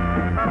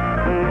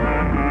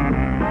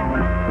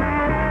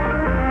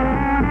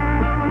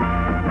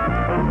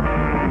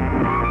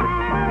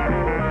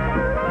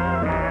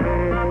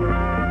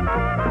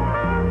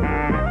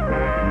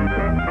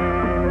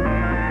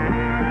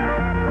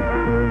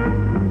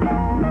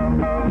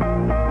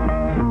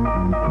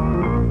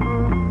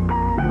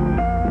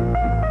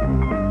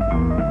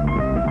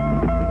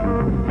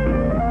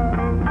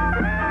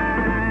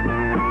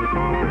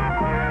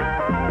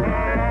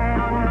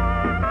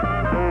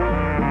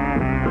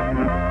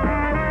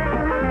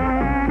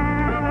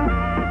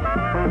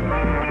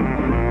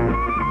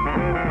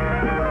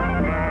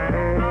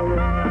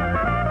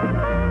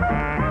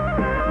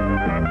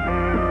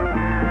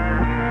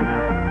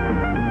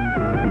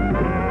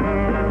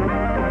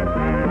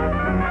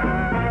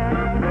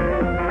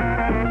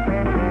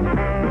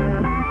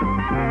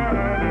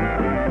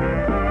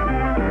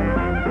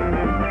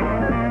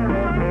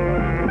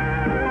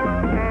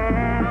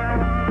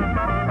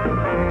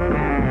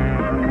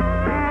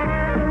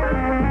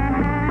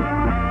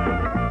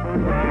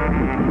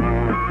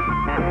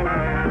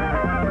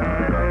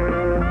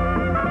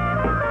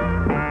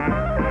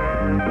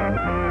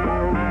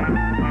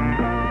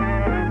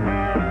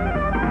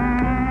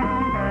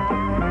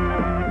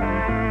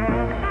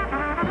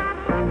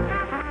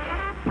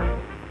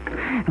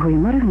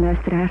 Goedemorgen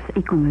luisteraars,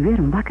 ik kom u weer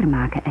om wakker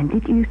maken en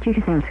dit uurtje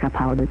gezelschap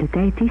houden. De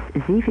tijd is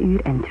 7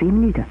 uur en 2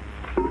 minuten.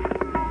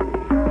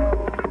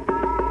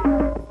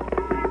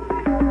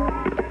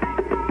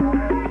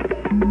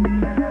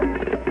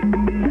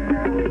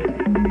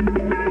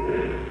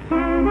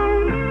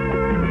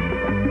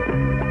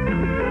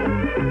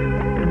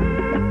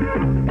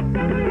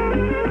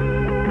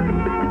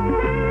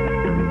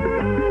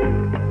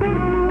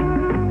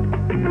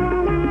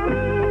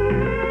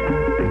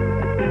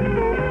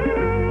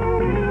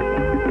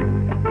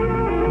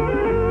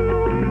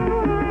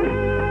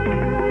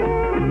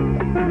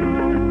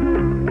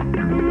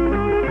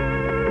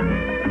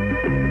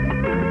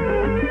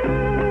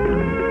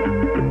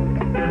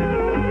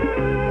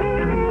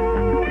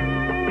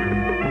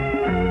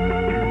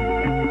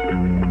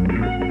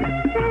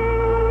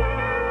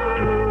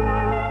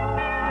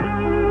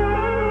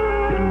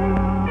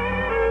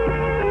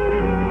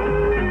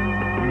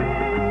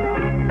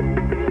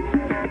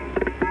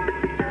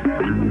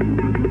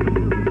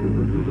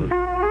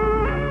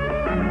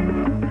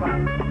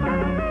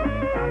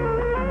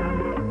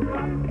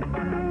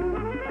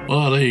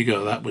 Well, there you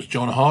go. That was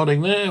John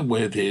Harding there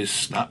with his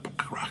Snap,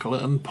 Crackle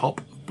and Pop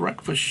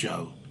breakfast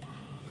show.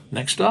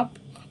 Next up,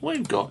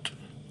 we've got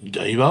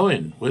Dave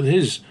Owen with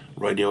his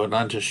Radio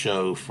Atlanta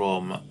show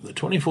from the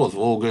 24th of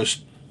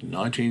August,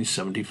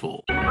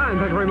 1974. And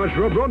thank you very much,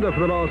 Rob Ronda, for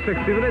the last 60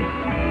 minutes.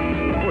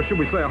 Or should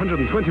we say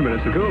 120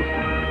 minutes, of course.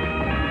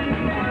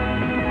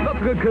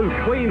 Lots of good,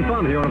 clean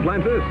fun here on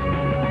Atlantis.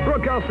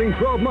 Broadcasting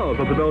 12 miles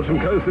off the Belgian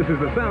coast, this is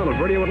the sound of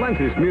Radio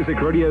Atlantis, Music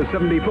Radio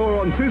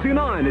 74 on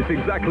 229. It's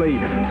exactly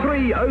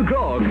 3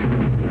 o'clock.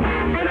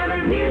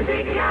 Another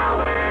music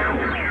hour.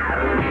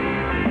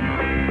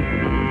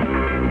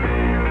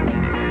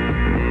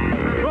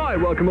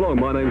 Right, welcome along.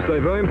 My name's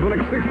Dave Owen. For the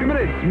next 60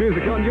 minutes,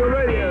 music on your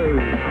radio.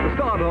 To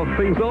start off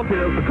things off,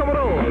 here's the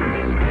Commodores.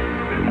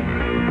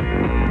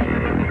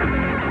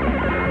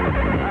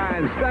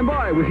 And stand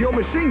by with your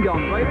machine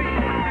gun, baby.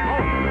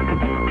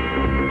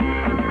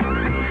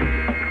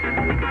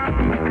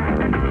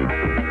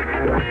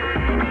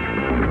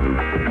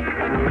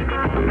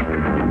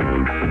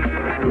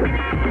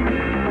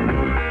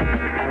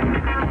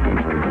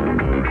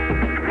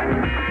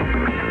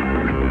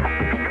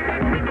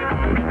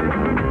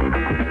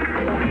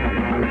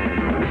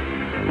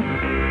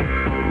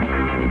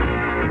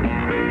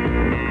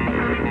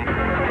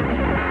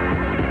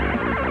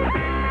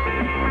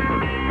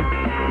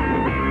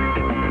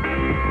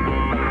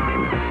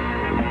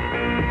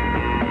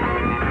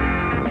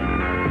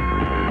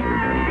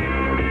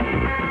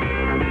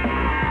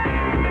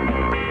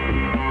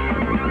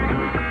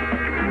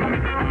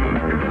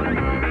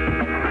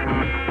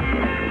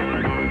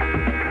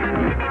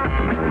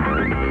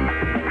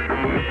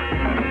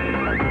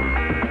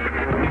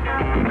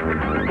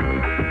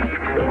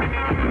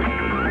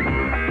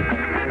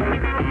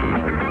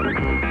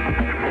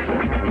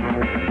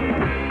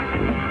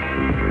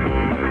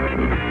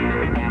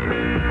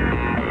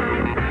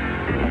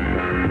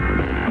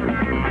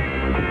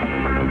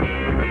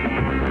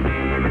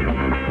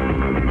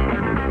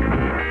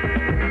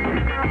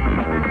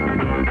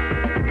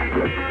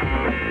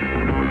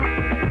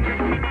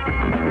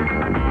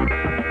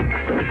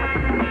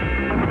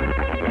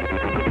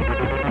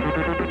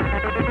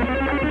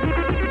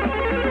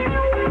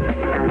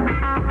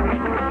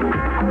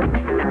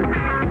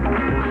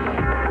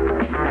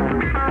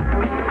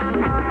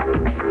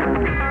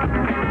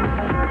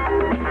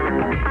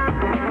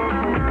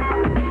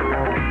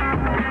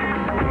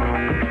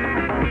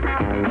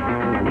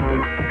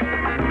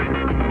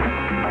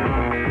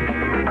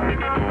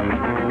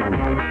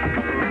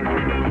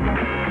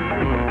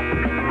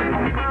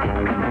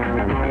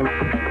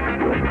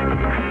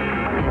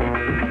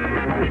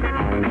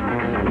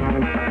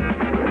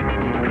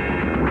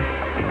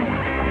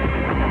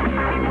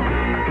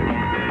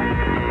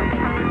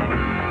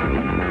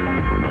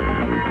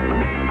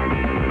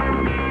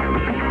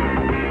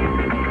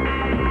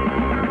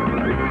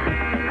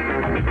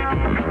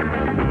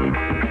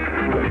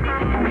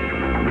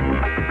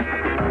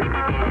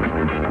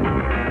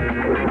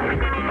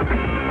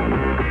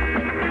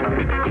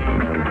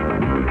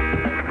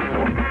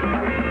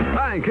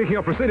 Kicking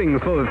off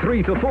proceedings for the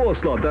 3 to 4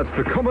 slot. That's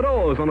the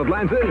Commodores on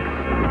Atlantis.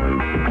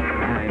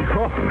 And,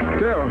 oh,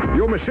 dear,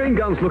 your machine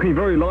gun's looking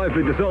very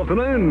lively this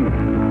afternoon.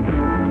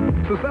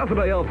 It's a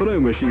Saturday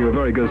afternoon, wishing you a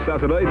very good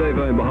Saturday. Dave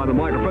Owen behind the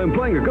microphone,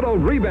 playing a good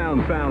old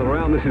rebound sound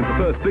around. This is the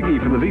first biggie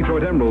for the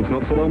Detroit Emeralds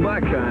not so long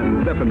back,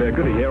 and definitely a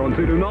goodie here on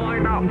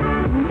 229.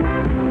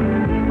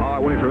 I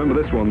want you to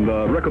remember this one,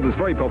 the record that's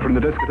very popular in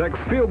the discotheques,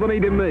 Feel the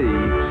Need in Me.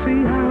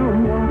 See how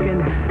I'm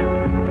walking,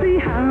 see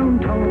how I'm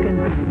talking,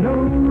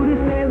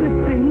 notice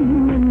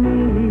everything in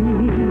me.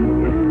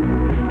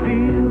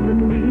 Feel the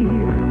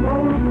need,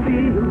 oh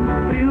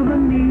feel the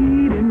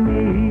need in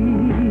me.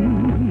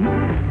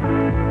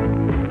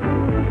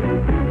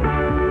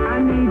 I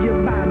need you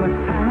by my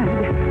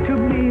side to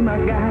be my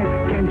guide.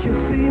 Can't you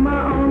see my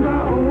arms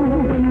are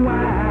open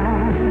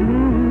wide?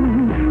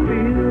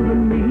 Feel the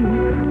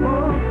need,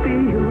 oh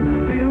feel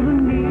the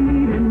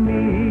need in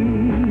me.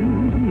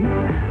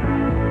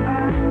 I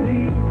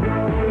need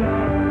your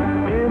love.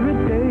 Every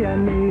day I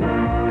need it.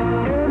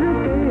 Every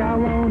day I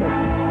want it.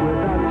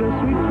 Without your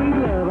sweet, sweet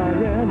love, I'd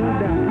rather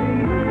die.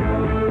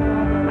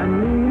 I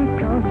need it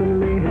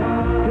constantly.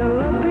 Your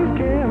love takes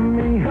care of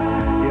me.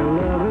 Your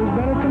love is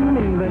better to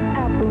me than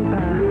apple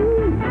pie.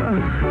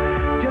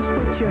 Just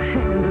put your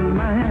hand in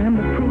mine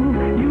to prove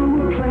you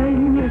will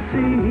plainly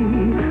see.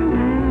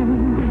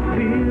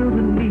 Feel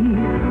the need.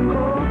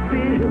 Oh,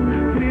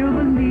 feel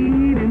the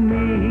need in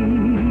me.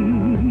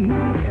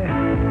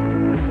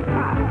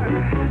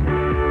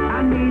 I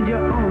need you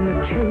on the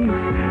case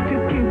to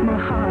keep my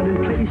heart in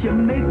place. You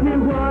make me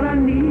what I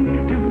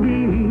need to be.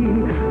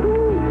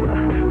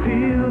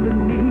 Feel the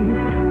need.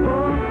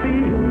 Oh,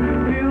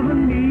 feel the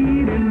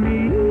need in me.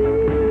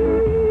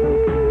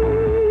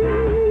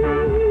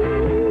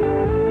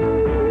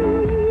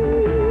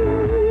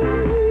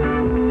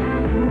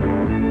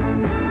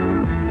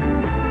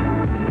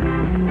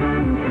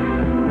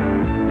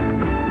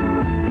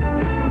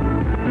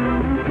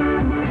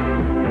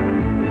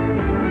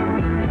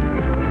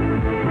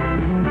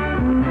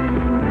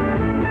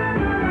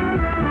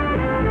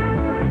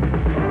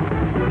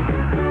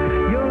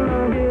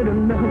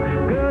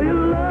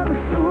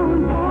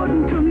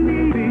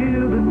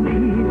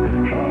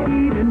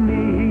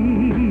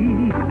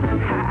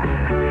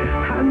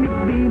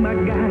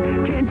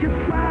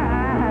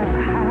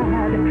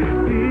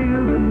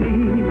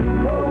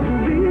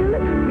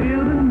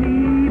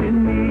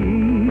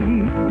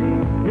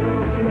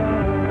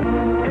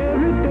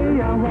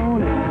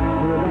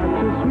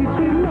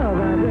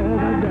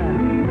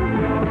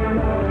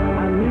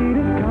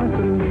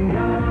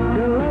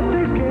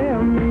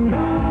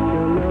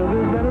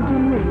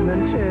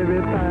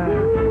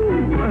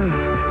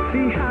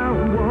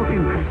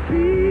 walking.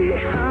 See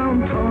how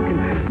I'm talking.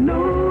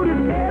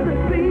 Notice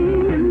everything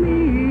you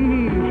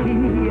need.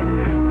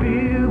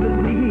 Feel the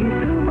need.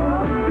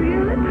 Oh,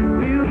 feel it,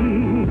 feel it.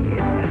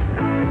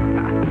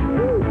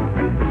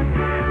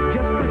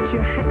 Just put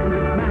your hand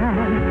in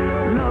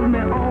mine. Love me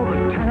all the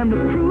time to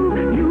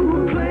prove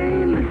you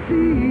plainly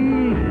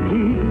see.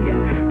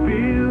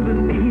 Feel the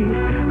need.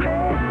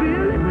 Hey,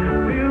 feel it,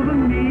 feel the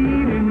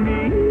need in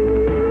me.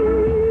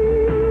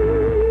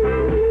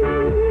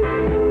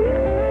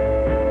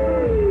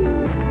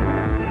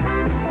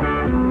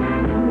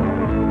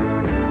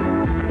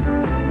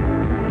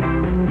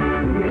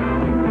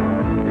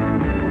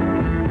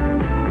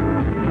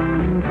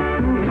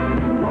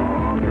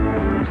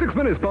 6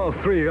 minutes past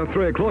 3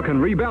 o'clock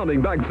and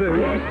rebounding back to...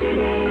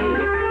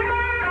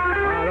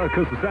 Of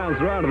course, the sounds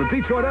around of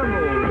the Detroit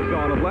Emeralds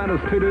on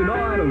Atlantis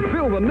 229 and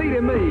Feel the Need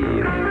in Me.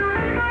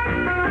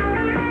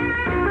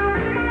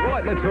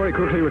 Right, let's very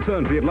quickly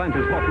return to the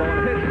Atlantis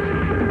Hotline hits.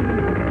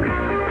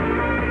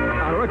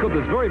 A record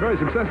that's very, very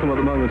successful at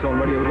the moment on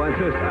Radio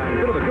Atlantis and a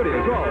bit of a goodie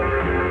as well.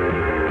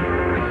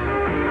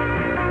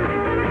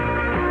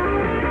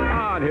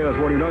 And here's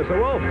what you know so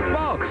well,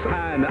 Fox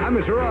and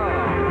Amateur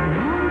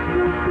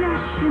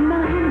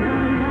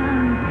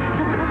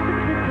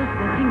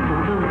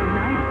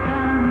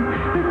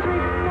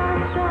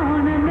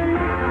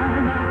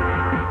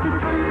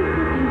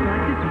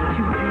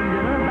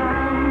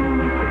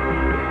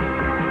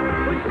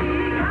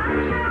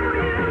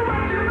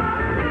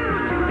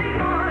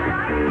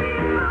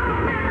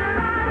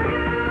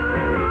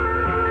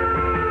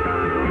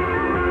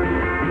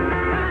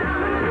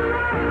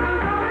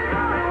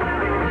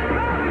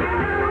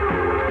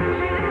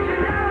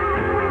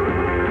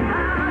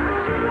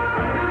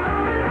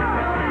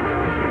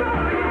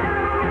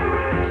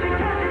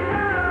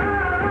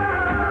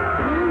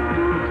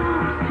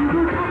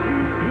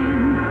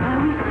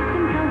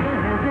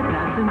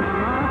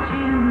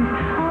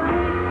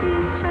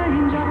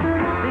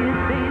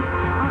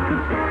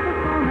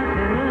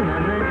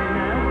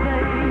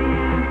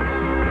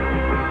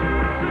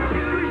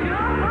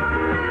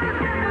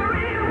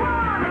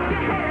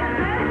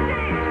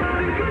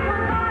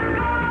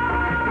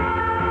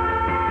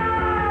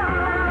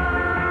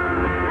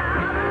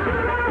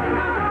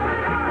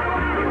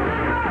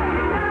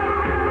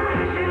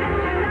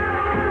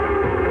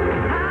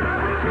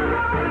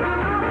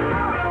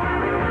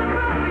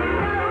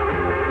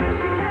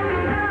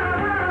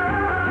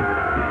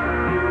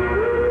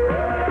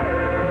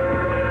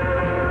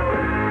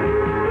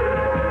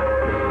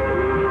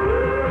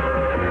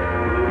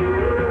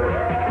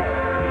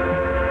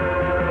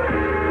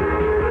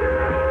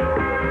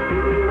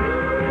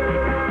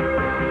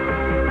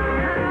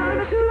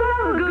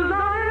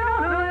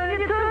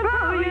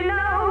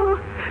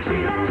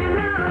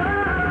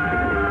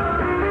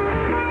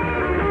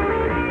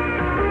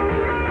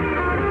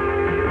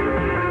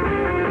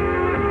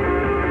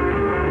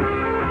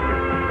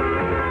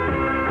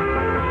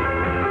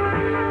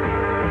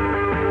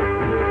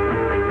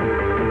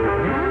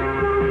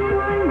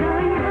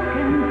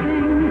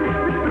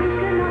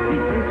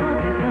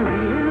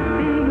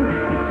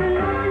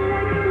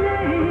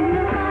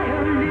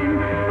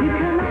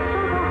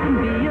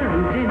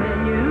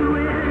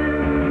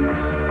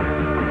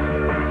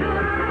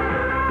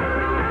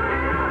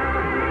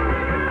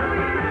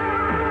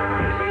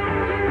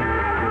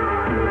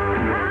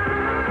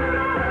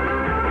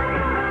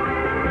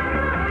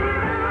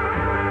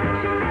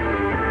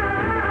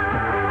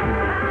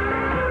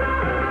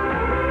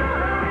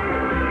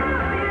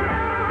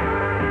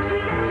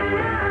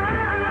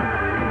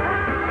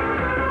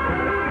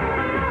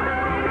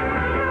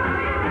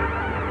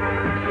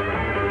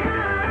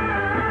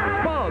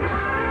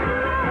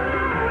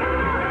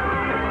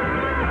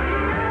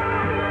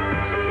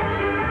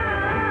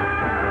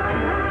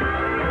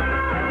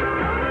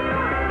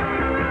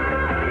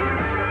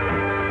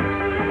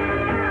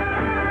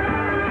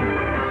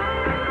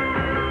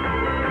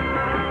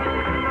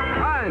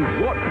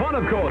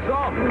Of course.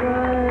 Oh,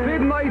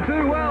 didn't they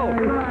do well?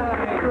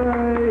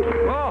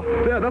 Oh,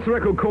 yeah, that's a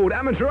record called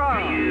Amateur.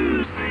 Yeah.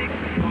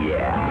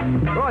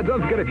 Right,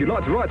 don't forget, if you'd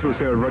like to write to us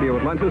here at Radio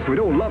Atlantis, we'd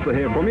all love to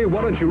hear from you.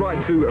 Why don't you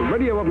write to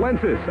Radio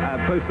Atlantis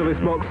at Post Office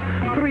Box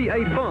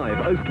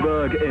 385,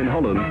 Oostburg in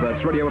Holland.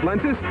 That's Radio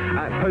Atlantis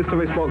at Post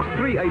Office Box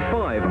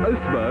 385,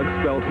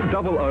 Oostburg, spelled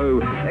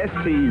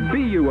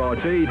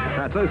O-O-S-T-B-U-R-G.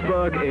 That's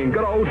Oostburg in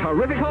good old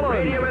horrific Holland.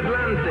 Radio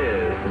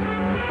Atlantis.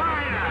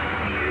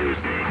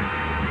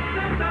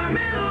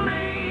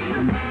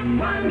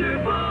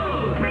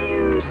 Wonderful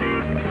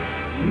music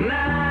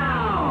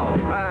now.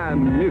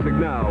 And music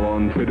now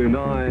on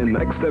 229.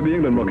 Next, Debbie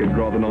England rocking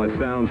rather nice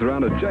sounds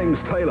around a James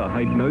Taylor,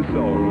 Ain't No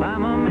Song.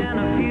 I'm a man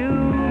of few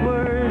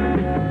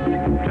words,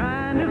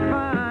 trying to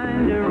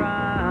find a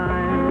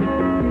rhyme.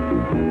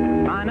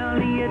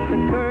 Finally it's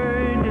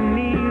occurred to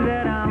me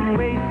that I'm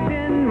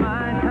wasting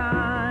my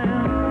time.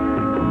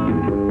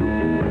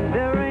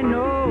 There ain't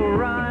no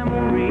rhyme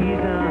or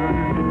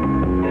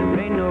reason, there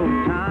ain't no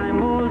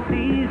time or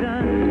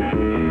season,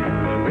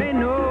 there ain't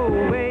no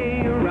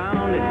way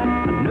around it.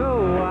 I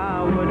know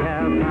I would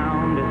have found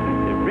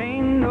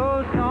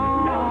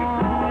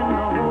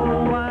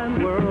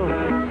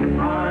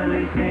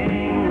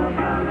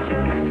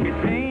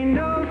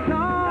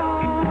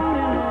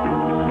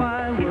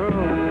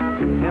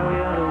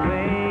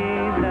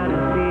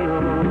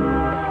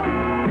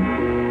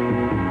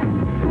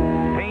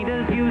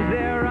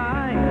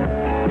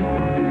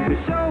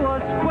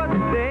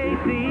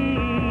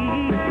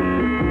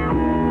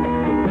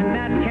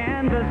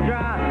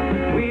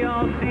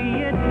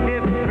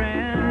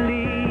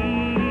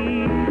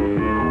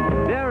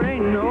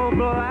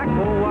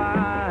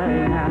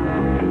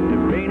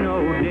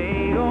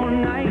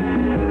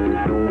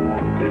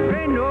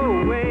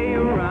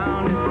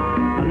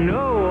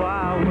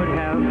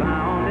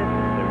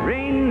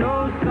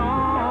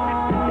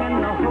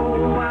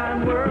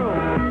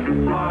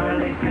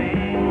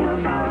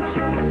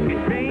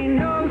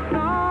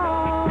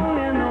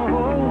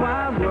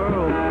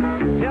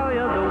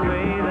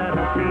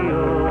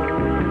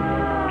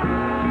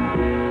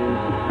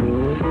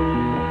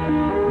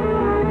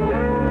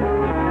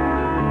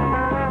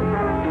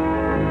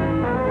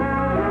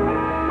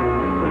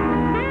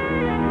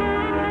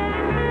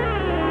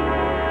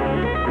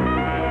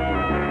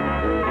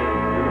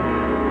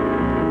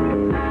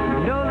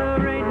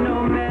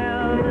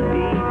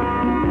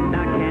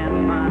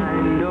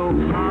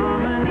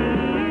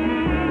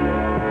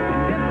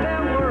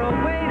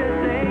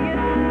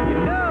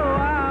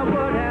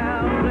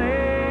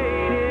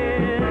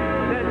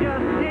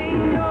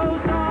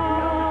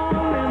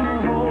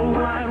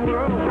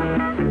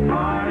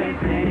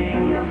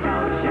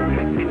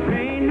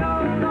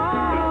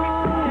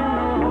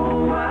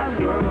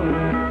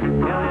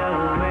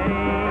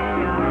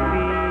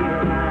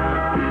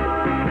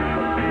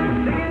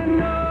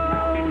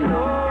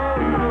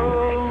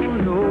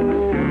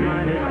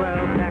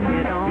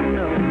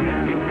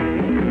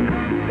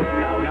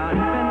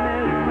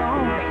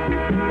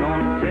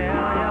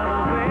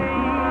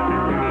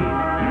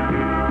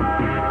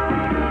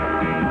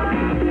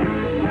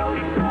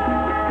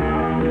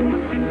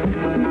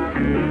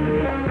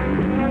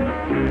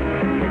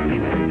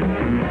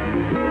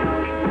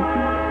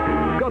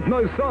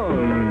those songs.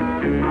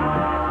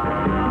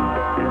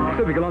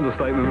 Typical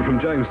understatement from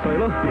James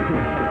Taylor.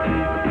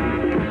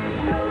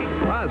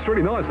 That's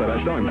really nice, that,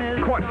 actually.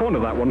 I'm quite fond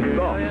of that one.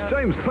 Oh, it's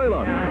James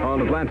Taylor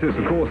on Atlantis,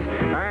 of course,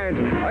 and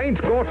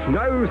Ain't Got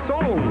No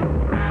Song.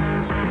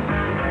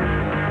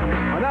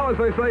 And now, as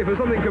they say, for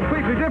something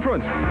completely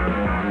different.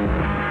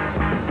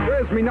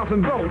 Where's me nut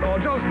and bolt? Or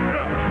just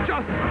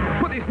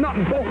put this nut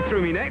and bolt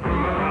through me neck.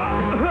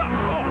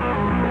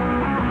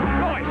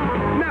 Right,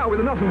 now with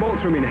the nut and bolt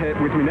through me neck,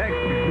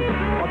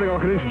 I think I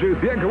can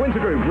introduce the Edgar Winter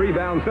Group.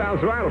 Rebound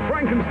sounds out of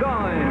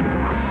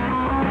Frankenstein.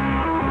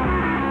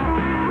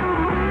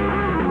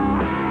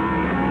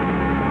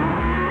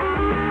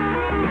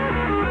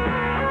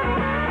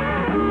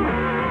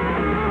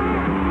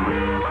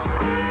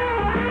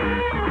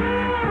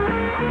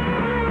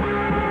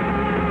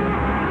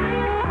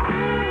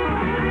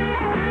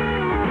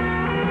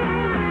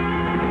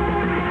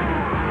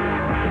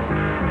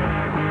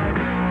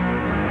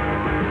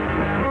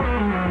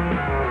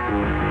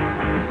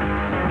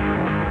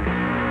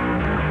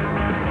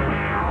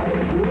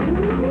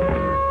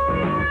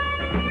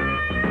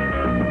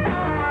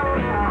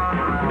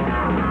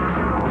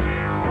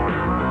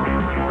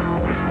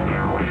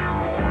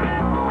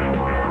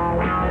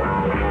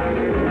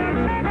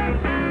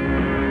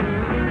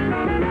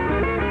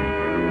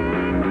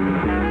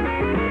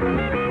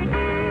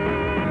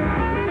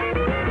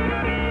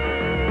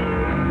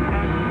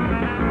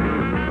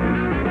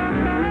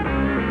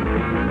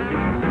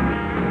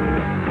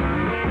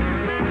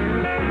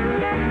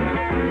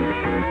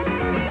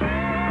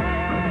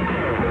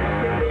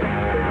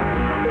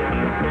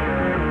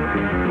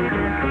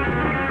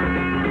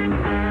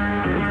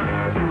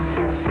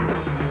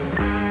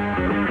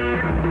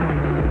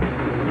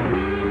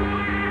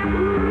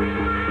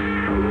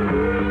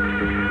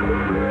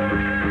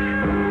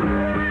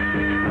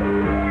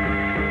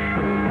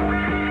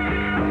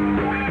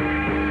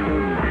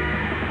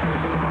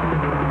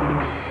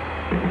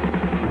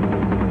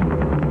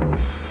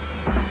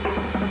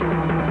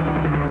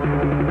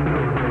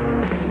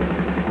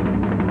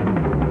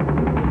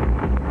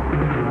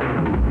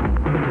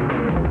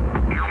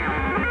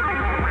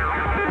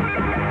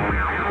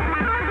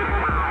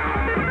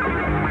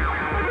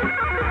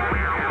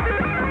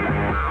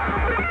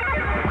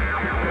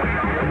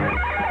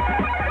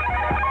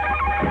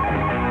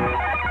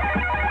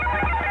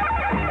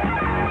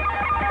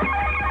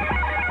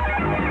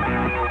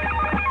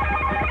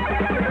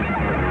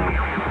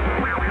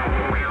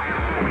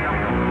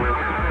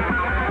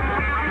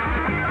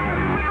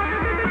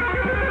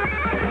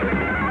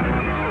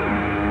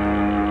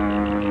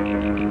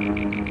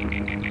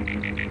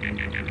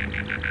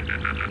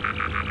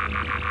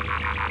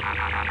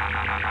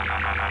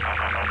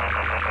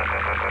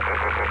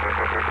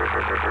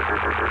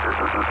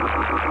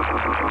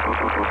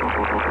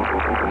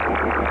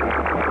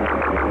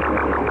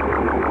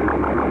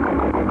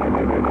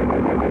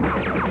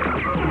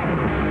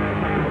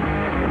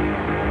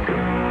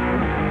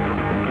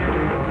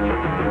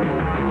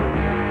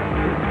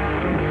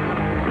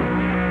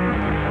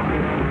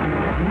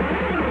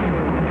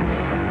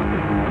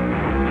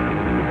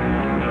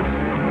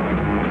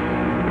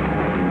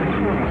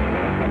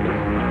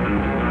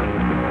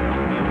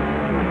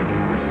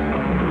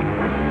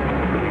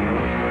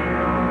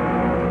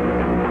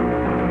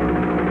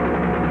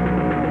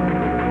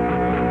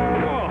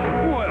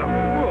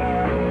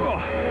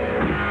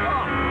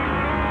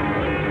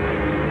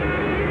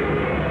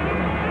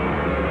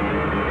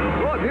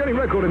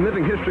 In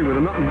living history with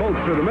a nut and bolt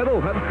through the middle.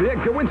 That's the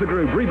Edgar Winter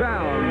Group.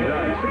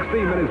 Rebound.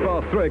 16 minutes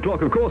past 3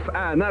 o'clock, of course,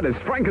 and that is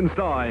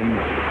Frankenstein.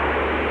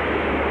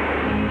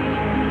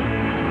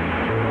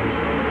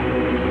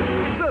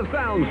 The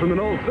sounds from the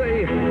North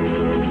Sea.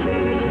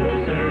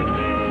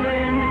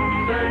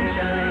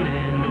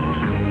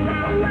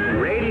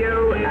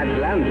 Radio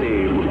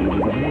Atlantis.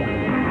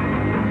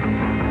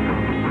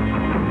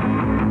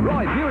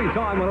 Right, viewing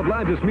time on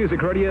Atlantis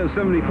Music Radio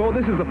 74.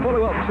 This is the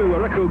follow-up to a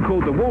record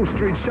called The Wall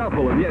Street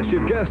Shuffle, and yes,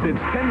 you've guessed it's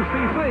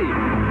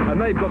 10cc,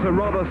 and they've got a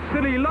rather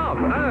silly love.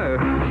 Oh.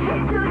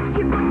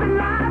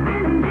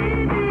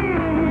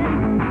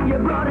 You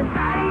brought a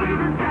sight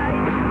to sight.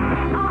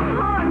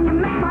 You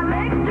make my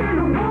legs turn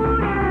to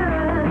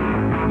water.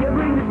 You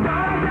bring the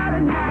stars out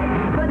at night,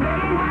 but they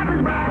ain't half as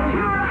bright as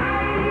your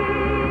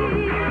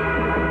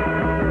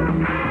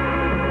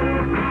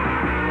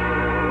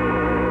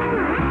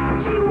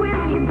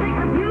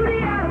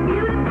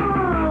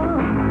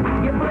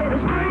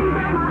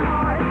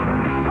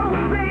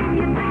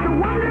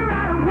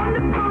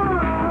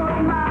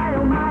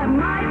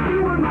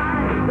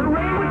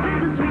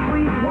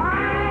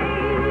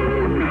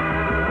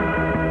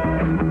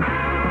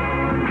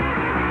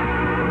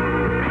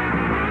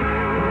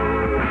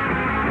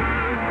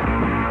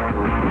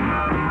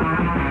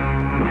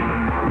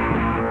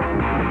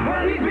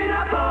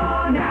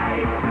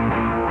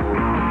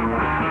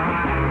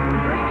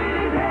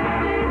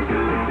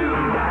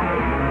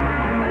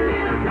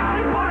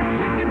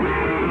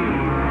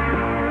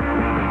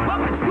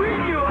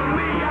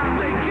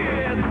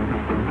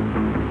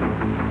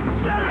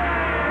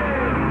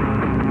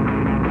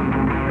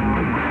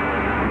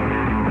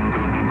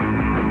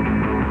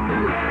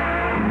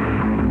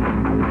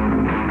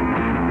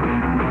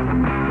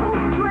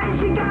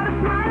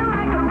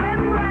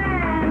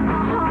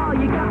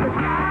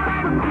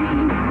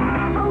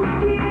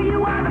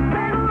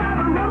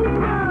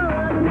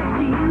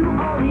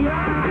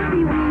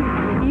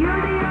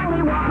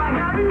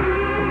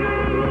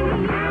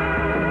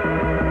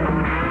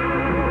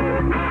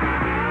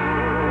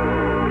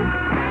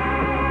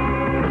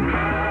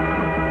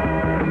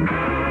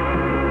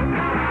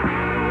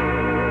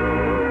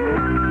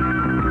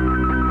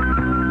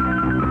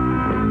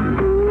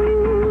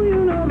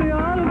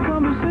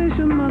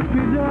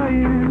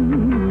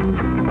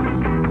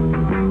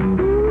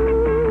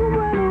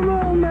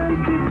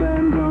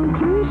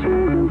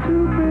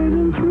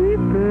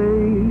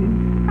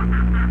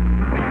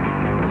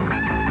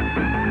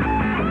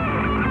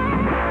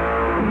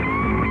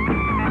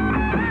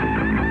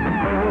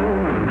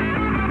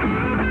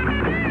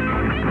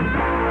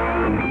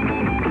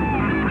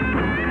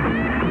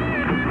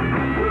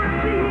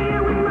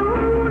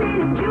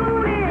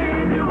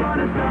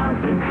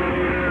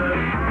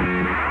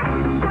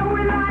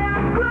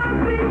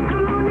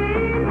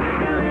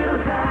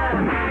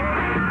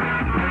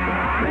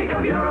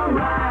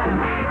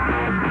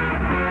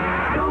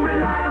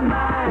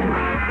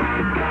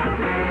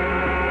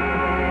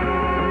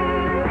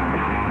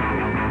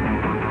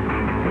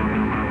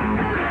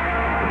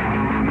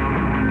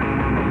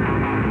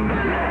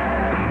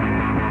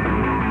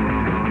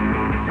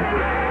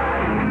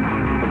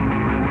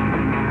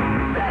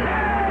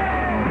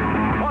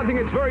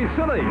It's very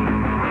silly.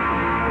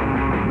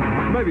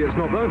 Maybe it's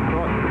not, though.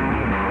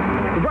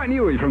 Right. The brand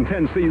newie from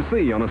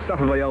 10cc on a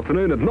Saturday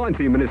afternoon at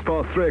 19 minutes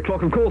past 3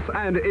 o'clock, of course,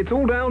 and it's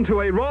all down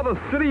to a rather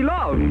silly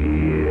love. Yes,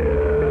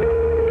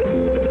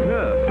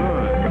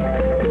 right.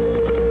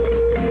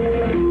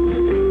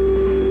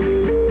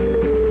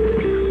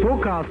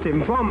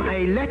 Broadcasting from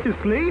a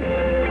lettuce leaf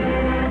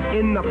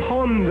in the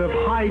pond of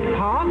Hyde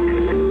Park,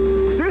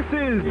 this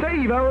is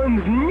Dave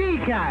Owen's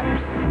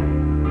Kneecaps.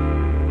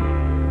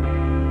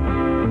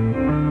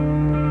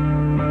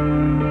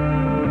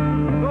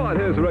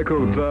 Here's a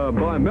record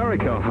by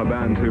America, a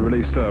band who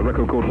released a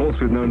record called Horse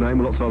with No Name,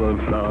 lots of other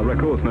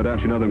records, no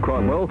doubt you know them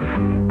quite well.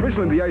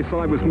 Originally the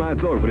A-side was Mad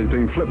Dog, but it's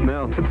being flipped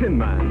now to Tin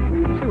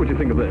Man. See what you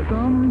think of this.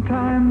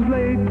 Sometimes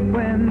late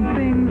when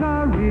things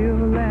are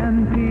real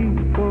and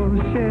people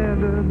share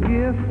the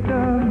gift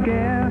of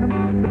gab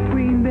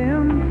between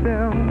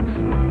themselves.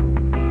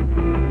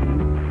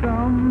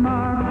 Some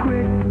are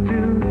quick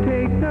to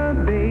take the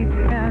bait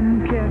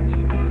and catch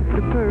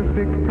the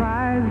perfect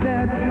prize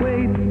that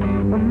waits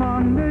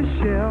among the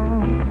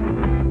shells.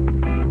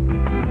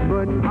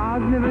 But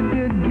Oz never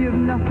did give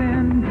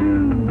nothing to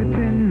the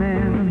Tin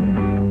Man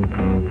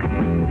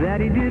that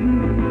he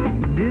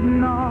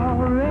didn't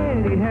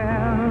already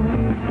have.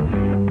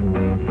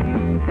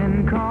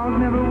 And cause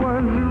never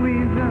was the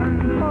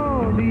reason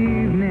for the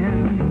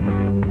evening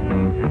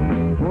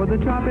or the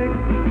Tropic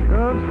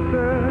of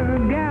Sir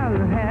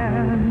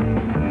Galahad.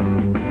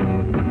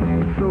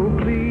 So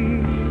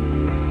please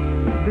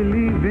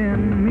believe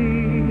in me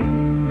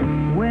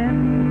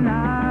when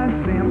I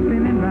say I'm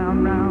spinning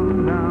round,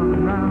 round,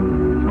 round,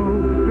 round.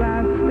 Smoke,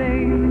 fly,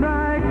 stain,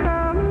 bright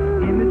cup,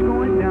 image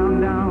going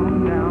down,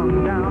 down,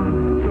 down,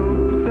 down.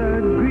 Soap,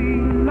 stud,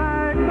 green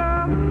light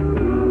cup.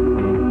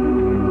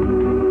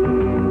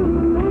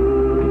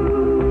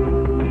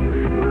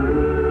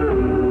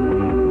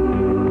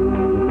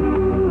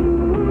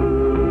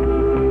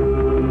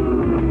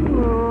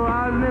 Oh, I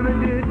never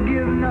did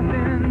give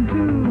nothing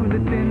to the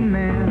Tin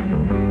Man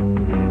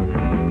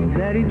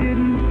that he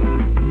didn't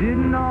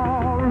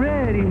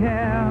already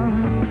have.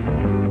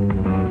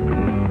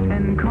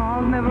 And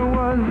cause never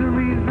was the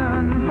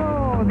reason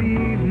for the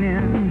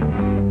evening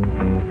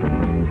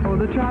or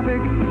the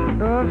Tropic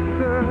of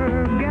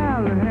Sir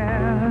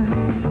Galahad.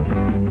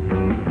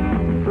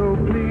 So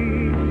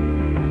please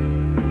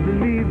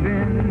believe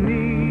in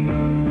me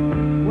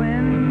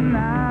when I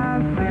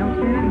say I'm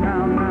spinning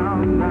round,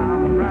 round,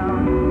 round,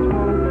 round.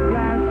 Smoke,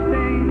 glass,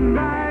 stain,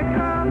 bright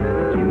cup,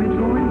 image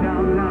going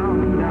down, down,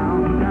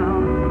 down,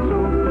 down. So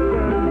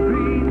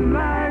green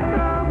light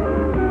cup.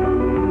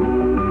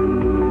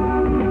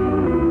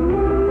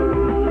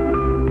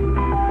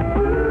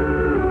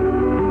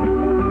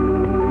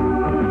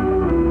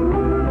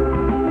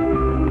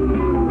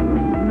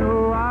 No,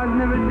 I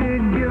never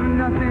did give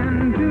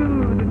nothing to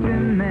the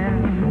Tin Man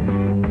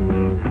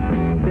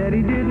that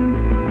he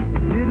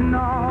didn't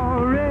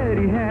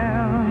already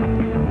have.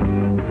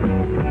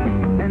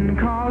 And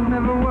cause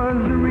never was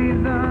the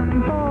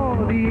reason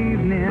for the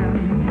evening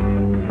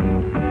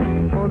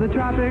or the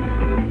Tropic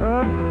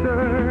of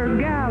Sir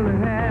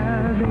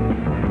Galahad.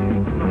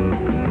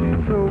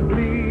 So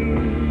please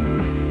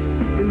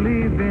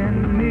believe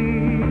in me.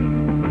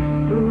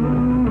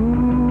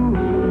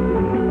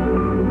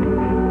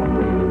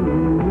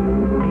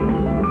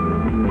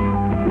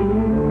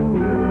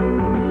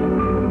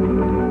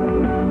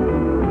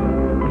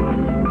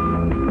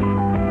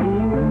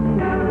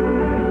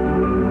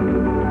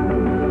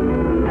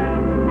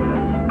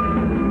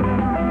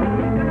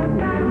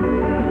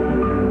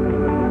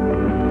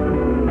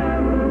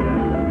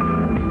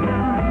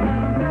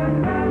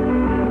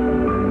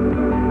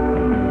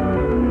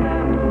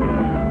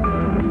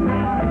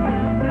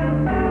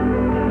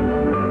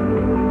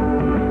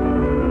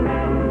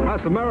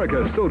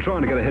 America still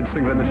trying to get a hit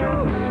single in the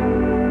charts.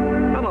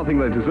 And I think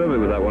they deserve it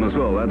with that one as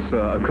well. That's,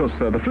 of course,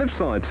 the flip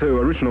side to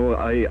original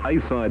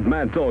A-side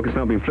Mad Dog has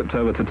now been flipped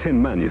over to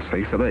Tin Man, you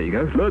see. So there you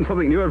go. Learn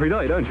something new every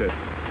day, don't you?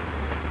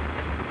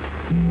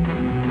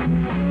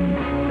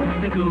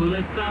 The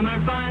coolest summer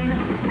fun.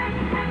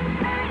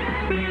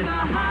 Be the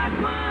hot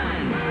one.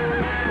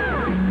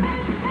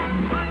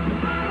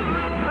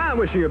 And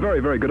wishing you a very,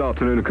 very good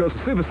afternoon. Of course,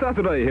 Super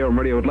Saturday here on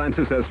Radio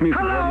Atlantis. That's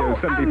Music Radio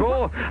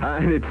 74.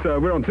 And it's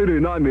we're on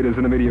 229 meters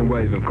in the medium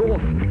wave, of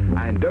course.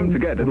 And don't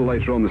forget, a little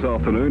later on this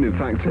afternoon, in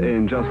fact,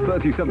 in just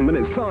 37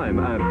 minutes' time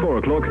at 4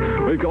 o'clock,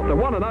 we've got the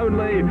one and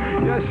only,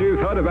 yes,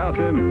 you've heard about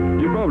him.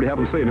 You probably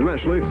haven't seen him,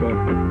 actually. So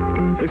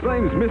his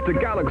name's Mr.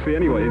 Galaxy,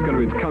 anyway. He's going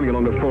to be coming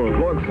along at 4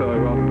 o'clock. So,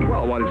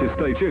 well, why don't you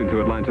stay tuned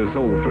to Atlantis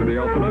all through the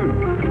afternoon?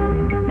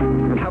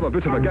 And have a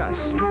bit of a gas.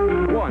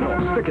 Why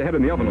not? Stick your head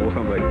in the oven or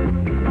something.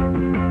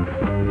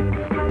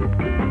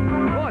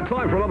 Right,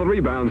 time for another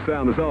rebound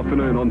sound this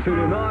afternoon on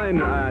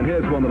 229, and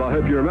here's one that I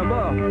hope you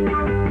remember.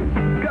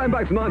 Going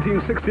back to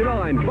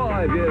 1969,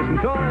 5 years in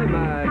time,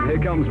 and here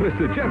comes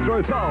Mr.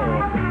 Jethro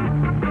Tull,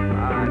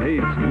 and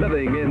he's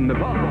living in the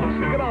past.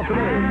 Good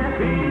afternoon.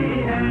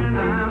 Happy and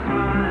I'm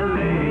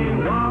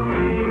smiling,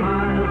 walking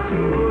miles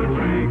to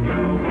drink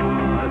your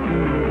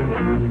water.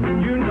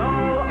 You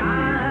know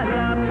I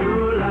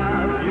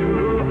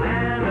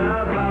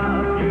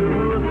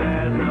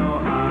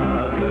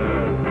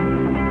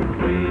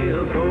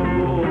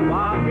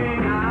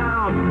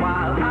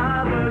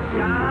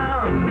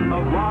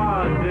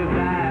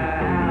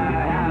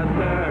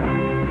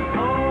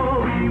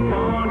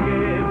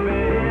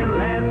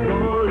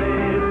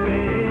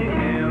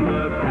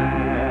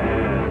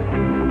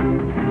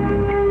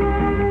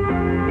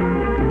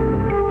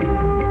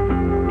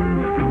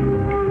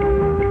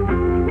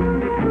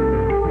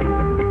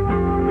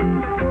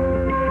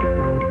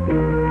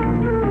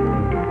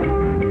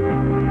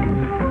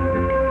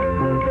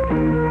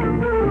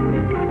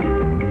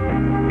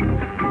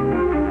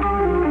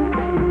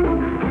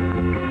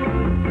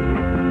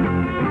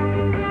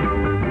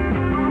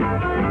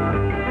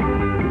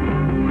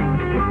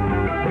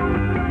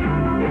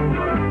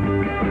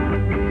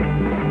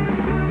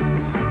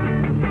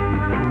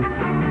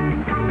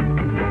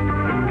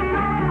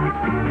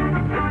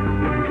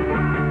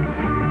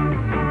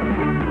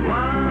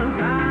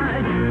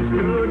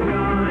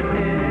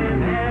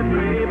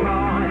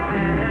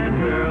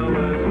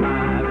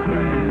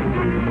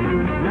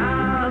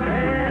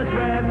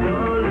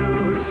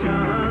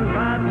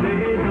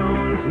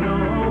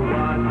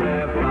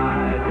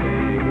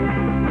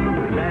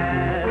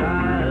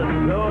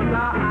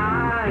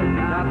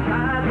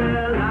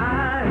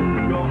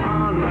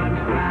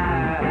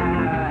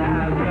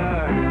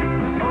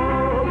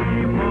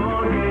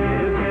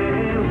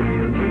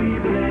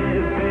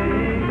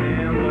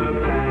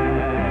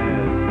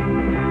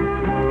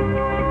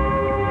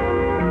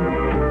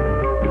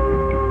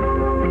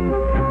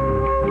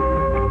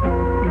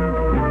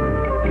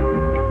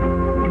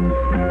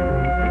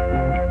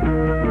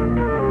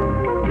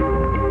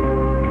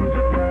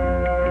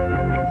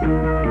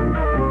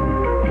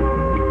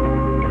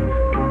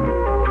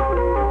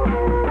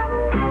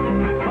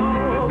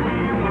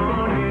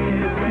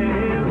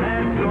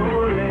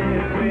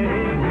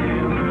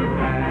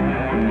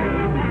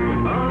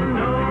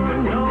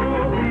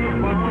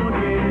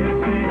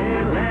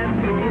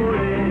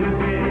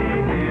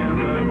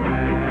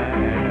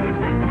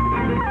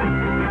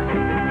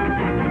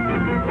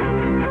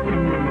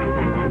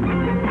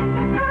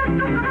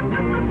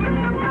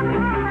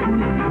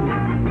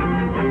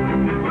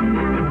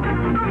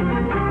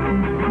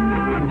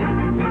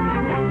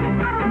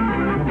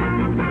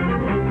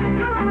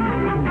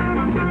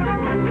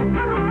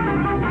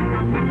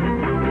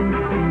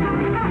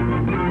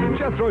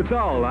Jethro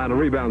Tull and a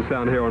rebound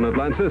sound here on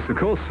Atlantis. Of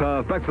course,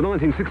 back to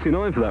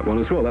 1969 for that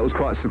one as well. That was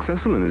quite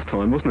successful in its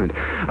time, wasn't it?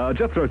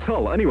 Jethro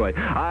Tull, anyway.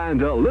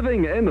 And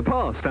living in the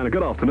past. And a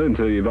good afternoon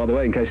to you, by the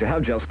way, in case you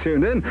have just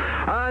tuned in.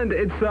 And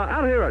it's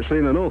out here, actually,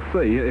 in the North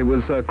Sea. It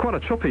was quite a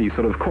choppy,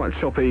 overcast,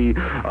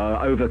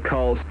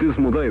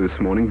 dismal day this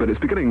morning, but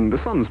the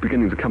sun's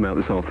beginning to come out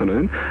this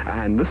afternoon,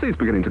 and the sea's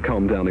beginning to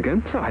calm down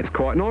again. So it's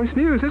quite nice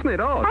news, isn't it?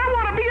 Oh, I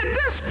want to be a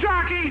disc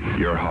jockey!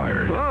 You're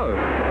hired. Oh,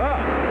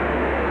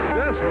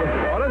 yes,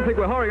 well, I don't think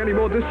we're hiring any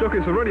more disc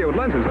jockeys for Radio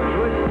Atlantis,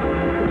 actually.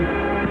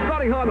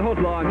 Starting hard the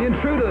hotline, the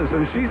Intruders,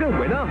 and she's a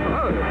winner.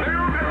 Oh.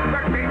 New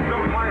techniques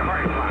of my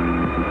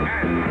heartland,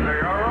 and they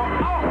are all.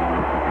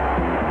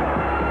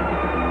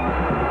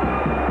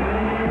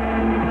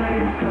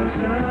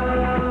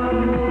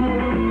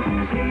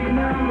 She's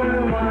number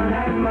one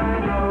at my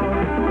door.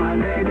 My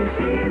baby,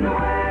 she's the winner.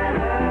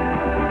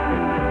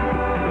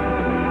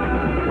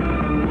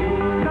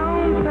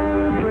 Don't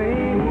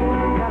celebrate.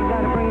 Got a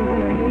lot of brains in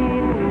her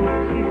head.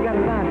 She's got a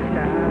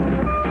lifestyle.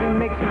 She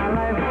makes my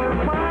life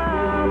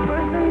worthwhile.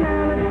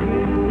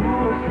 Personality.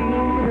 Oh, she's a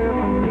girl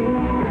for me.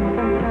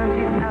 Sometimes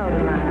she's out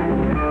of line,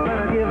 but I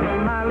give her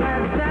my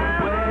last time.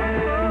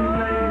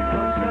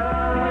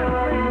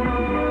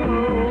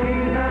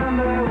 She's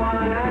number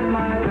one at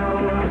my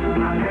door.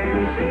 My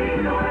baby,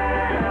 she's the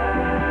winner.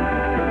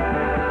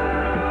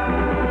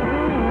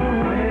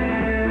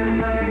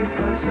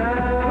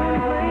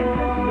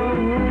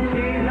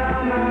 She's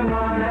number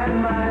one at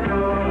my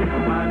door.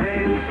 My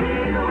baby,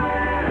 she's the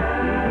winner.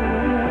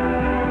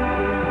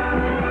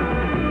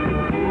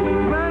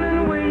 Running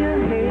away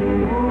ahead,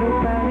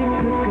 nobody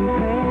could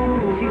compare.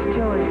 She's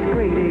Joyce,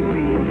 great AB.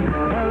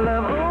 Her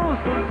love, oh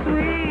so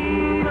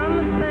sweet,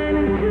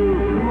 understanding too.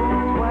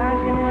 That's why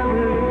she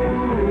never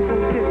leaves, so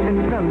different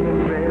from the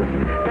rest.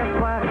 That's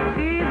why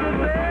she's the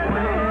best.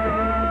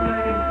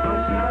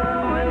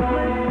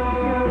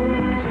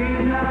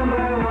 She's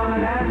number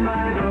one at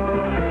my door.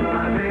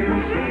 My baby,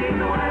 she's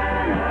the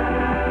winner.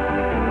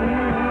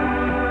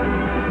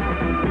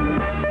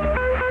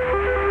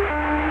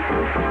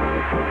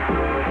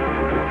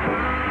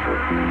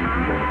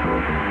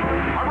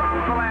 Around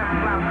the last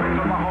lap of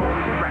the whole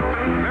stretch,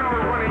 they're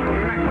running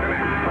neck to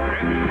neck.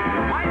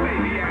 It's my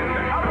baby and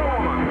another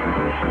woman.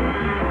 It's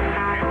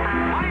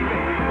my baby.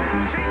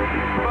 She's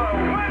the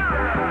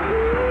winner.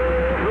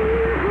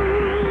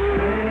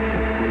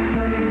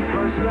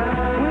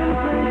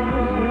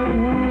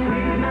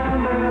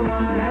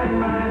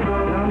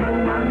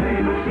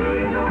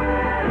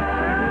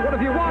 What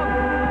have you won?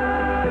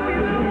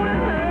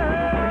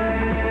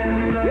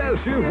 Yes,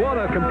 you've won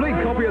a complete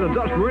copy of the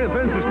Dutch Marine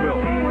Offences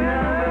Bill.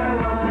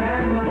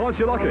 On aren't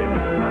you lucky?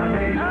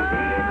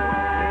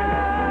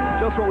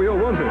 Just what we all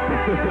wanted.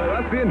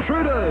 That's the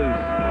Intruders.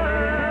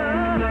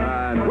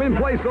 And Win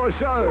Place or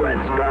Show.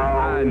 Let's go.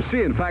 And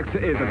she, in fact,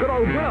 is a good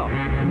old girl.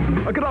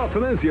 A good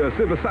afternoon to you.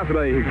 Super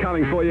Saturday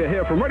coming for you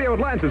here from Radio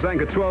Atlantis,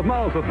 anchor 12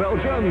 miles of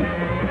Belgium.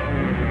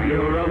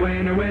 You're a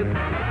winner with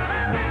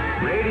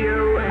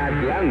Radio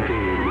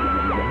Atlantis.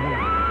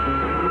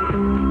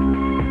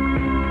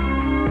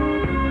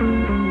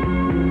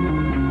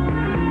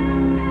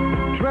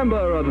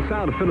 Remember the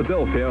sound of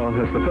Philadelphia?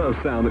 That's the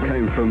first sound that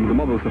came from the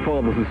mothers, the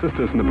fathers, the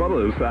sisters, and the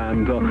brothers,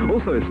 and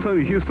also it's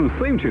Tony Houston's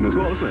theme tune as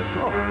well, isn't it?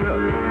 Oh,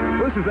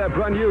 yeah. Well, this is their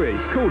brand new.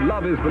 It's called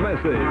Love Is the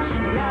Message.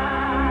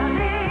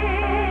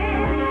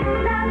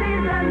 Love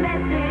is the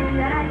message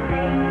that I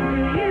say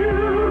to you.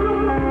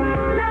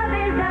 Love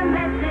is the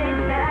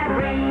message that I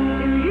bring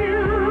to you.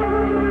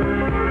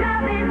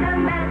 Love is the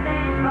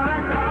message for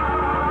us all.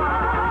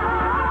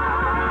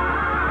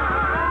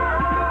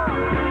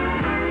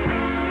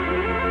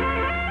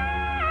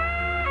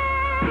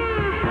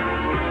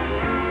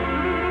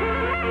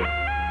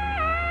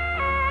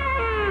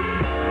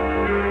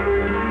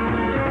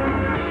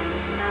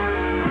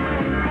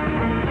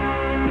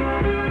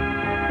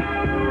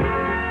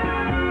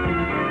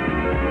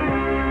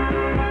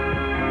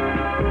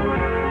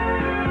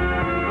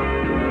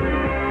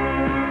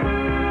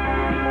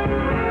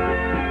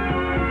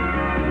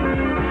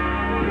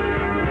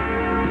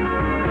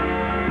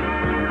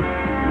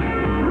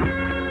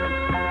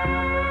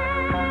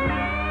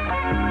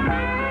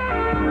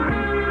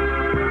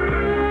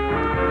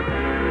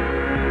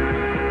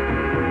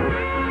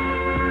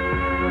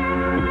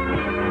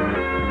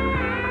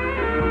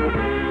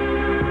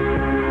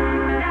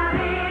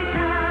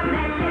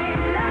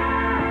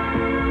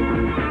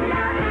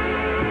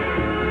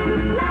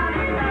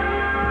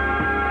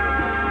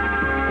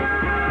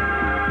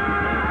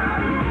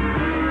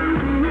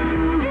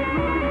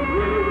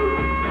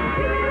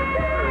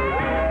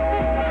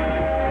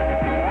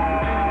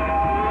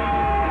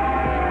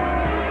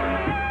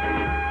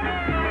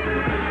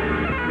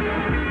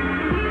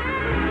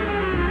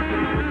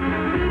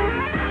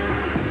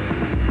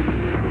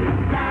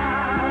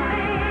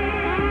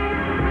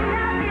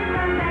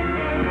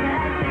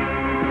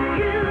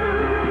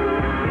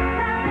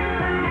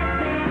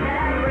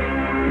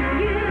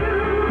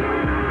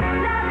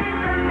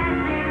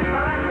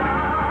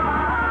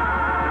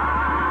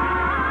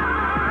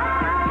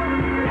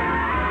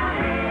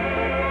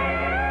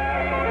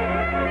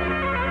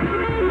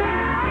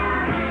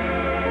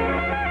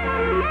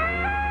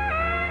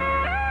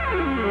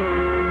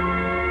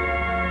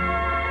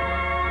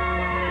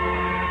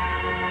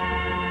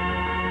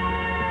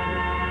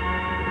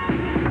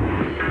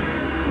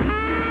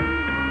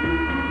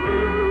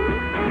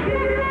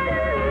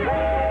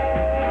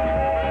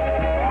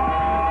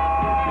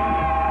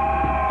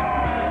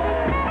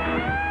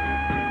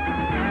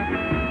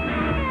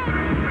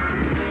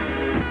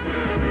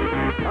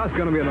 That's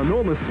going to be an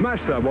enormous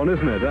smash, that one,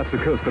 isn't it? That's,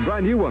 of course, the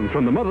brand new one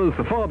from the mothers,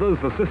 the fathers,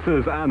 the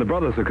sisters, and the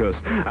brothers, of course.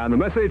 And the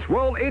message,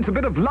 well, it's a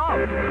bit of love.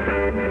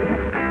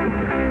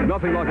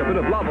 Nothing like a bit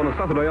of love on a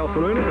Saturday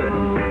afternoon, is it?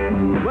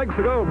 Legs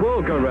to go,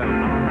 world go round.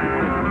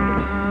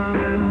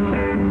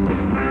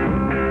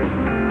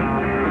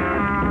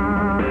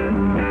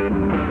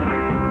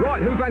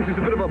 Right, who fancies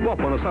a bit of a bop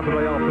on a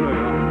Saturday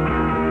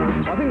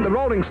afternoon? I think the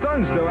Rolling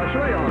Stones do,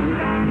 actually.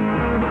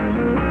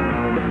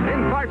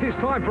 In fact, it's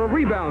time for a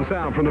rebound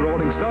sound from the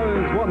Rolling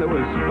Stones, one that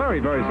was very,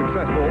 very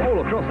successful all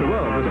across the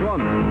world, this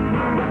one.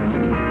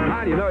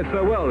 And you know it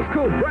so well, it's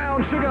called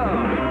Brown Sugar.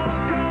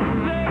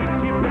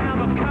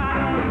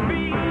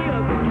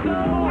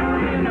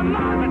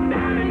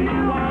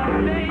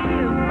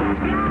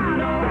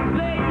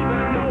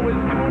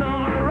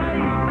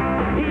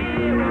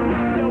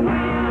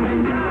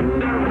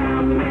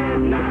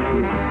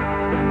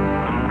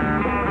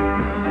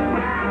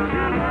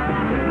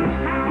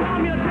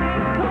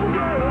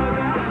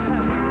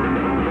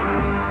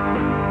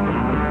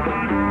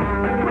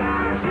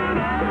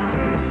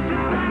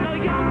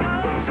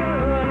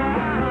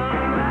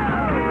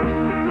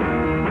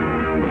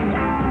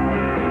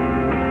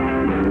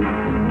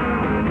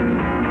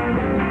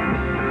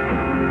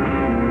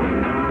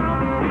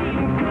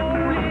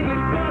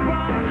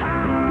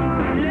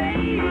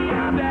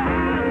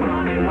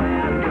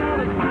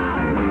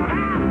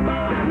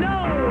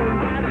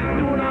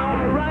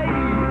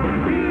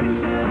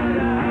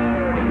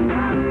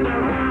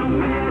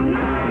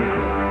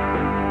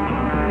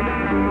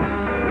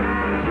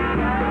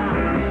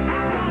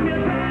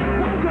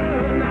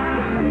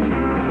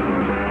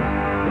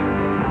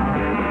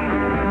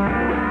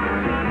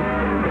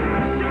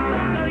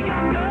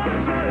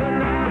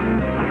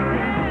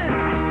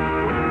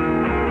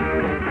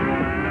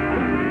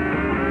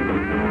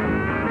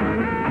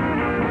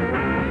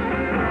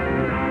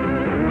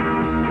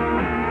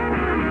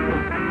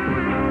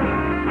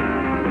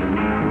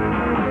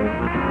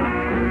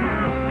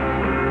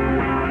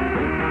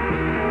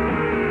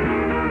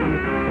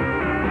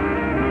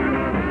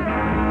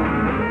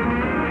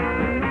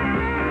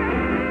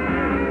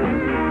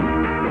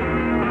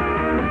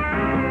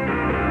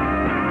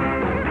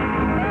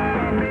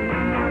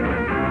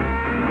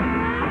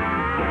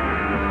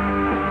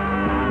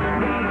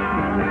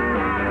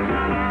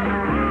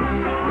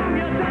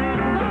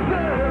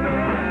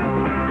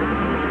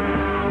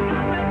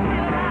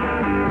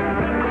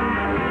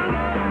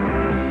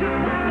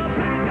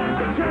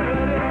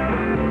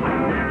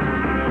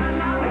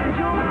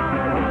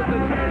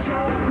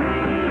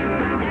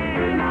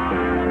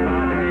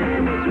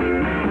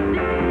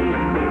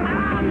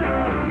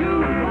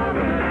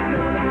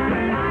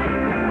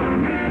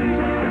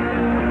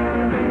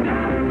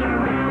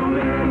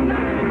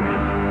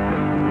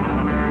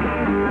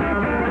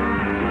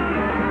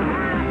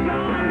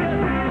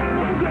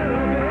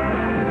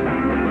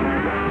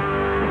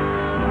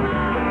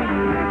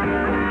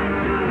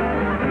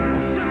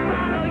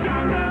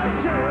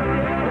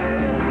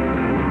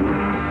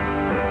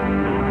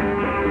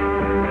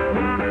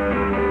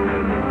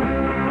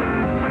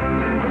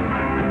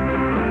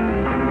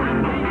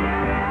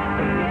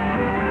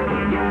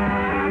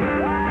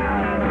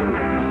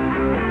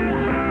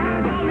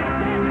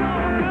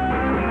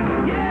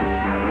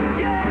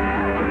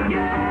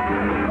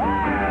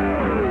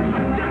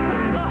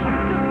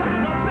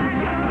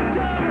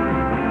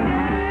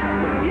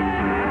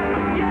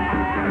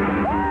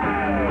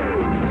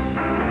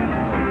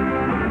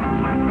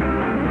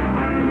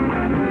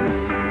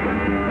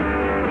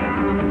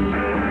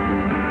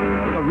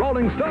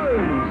 Rolling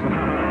Stones.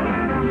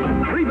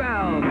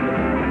 Rebound.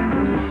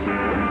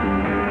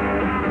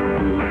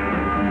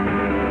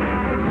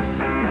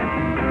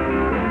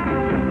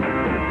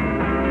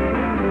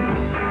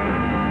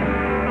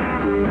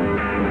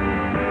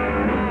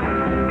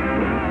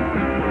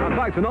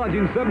 Back to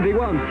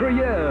 1971, 3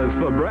 years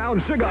for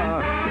Brown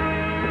Sugar.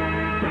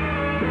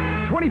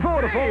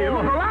 24 to 4. Hey,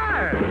 look alive!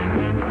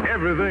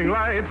 Everything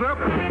lights up,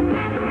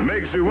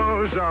 makes you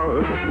want to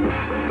shout.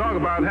 Talk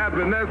about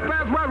happiness,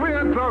 that's what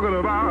we're talking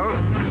about.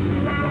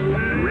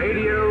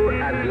 Radio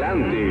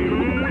Atlantic.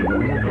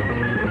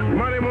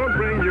 Money won't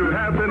bring you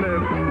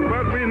happiness,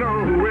 but we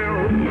know who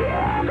will.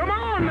 Come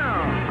on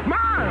now,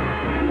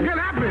 smile, get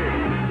happy,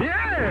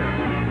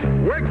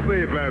 yeah. Work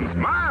safe and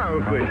smile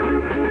safe.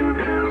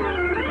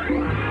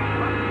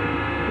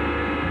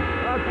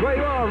 That's where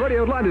you are,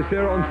 Radio Atlantis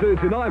here on 2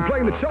 to 9,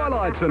 playing the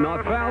Chi-Lites, and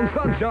I Found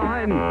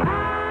Sunshine.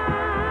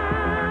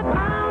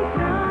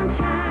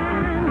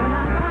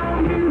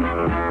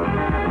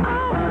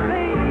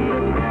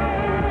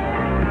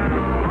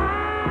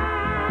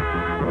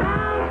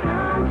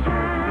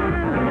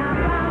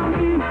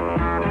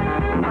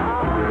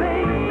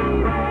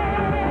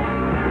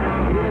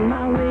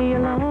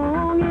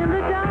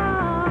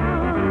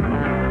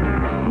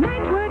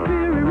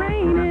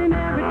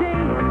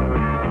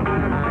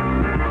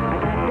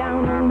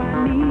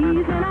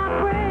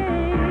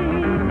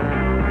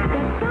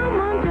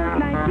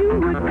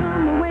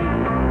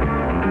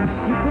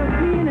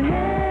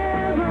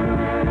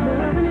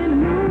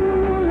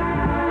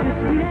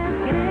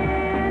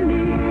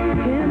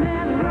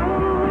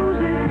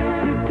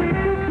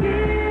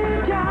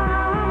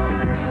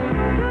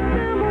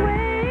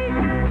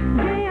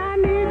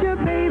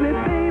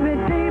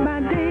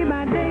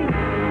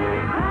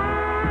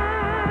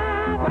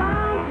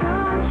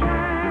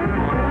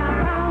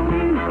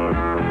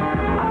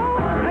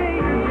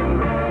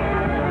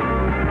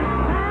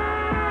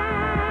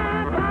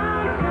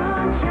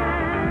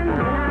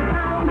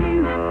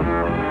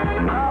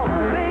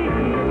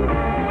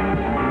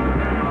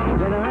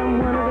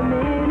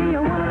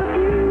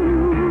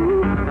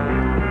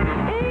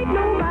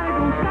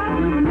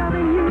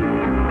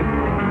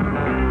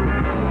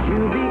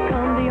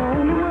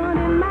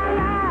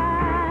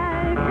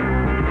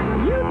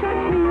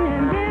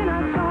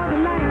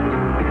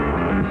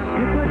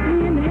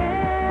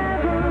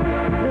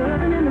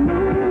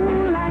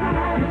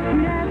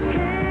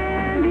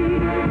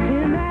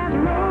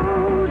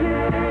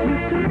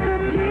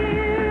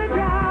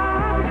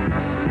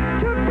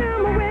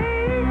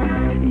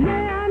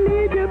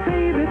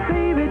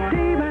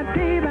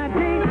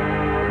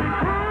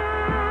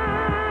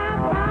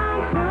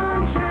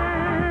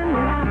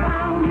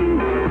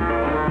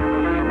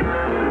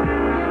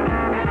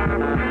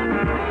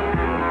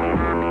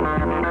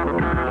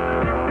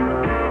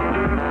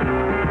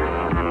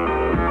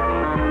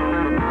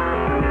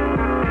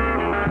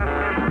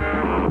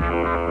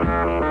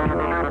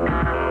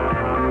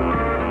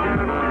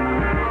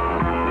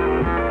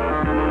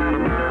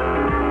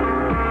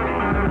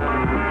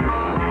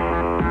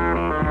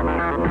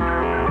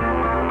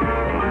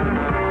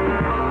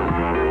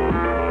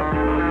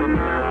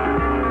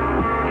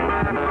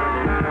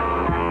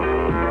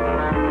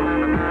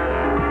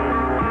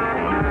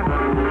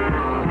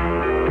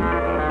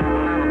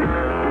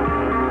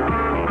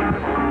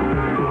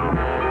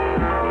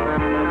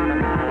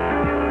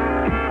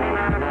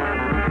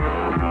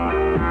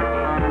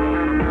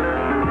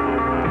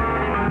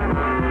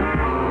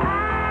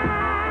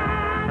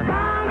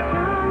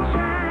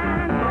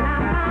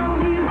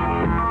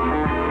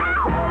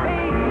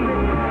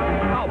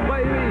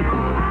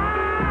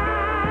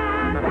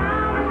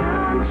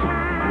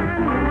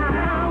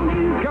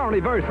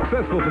 Very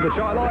successful for the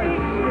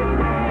Chi-Lites.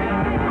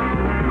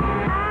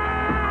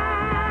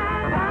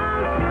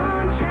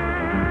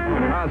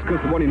 That's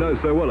because the one you know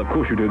so well, of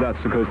course you do. That's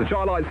because the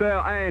Chi-Lites there,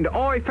 and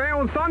I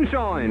Found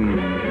Sunshine.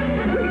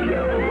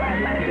 Radio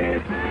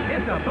Atlantis.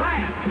 It's a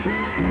blast!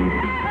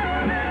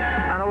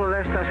 Aan alle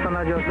luisteraars van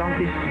Radio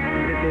Atlantis,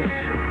 dit is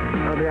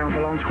Adriaan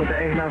van Landschot, de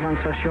eigenaar van het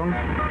station.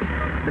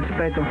 Het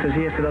spijt ons ten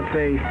zeerste dat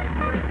wij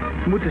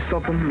moeten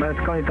stoppen, maar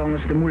het kan niet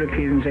anders. De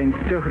moeilijkheden zijn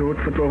te groot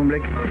voor het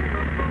ogenblik.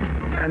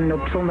 En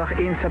op zondag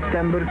 1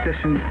 september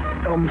tussen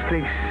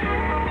omstreeks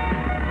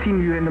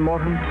 10 uur in de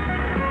morgen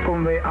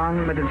komen wij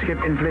aan met het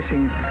schip in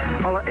Vlissingen.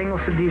 Alle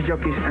Engelse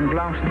discjockeys en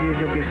Vlaamse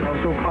discjockeys,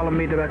 als ook alle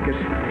medewerkers,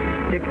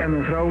 ik en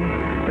mijn vrouw,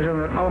 we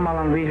zullen er allemaal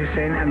aanwezig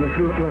zijn en we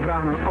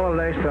vragen aan alle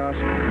luisteraars,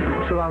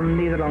 zowel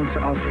Nederlandse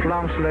als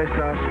Vlaamse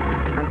luisteraars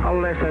en alle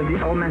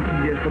luisteraars, alle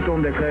mensen die dit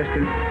vertoonblik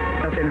luisteren,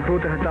 dat ze in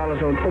grote getallen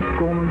zouden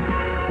opkomen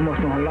om ons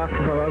nog een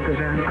laatste vaarwel te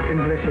zeggen in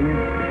Vlissingen,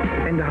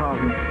 in de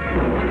haven.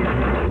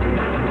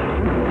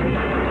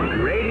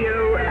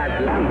 Radio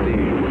Atlantic.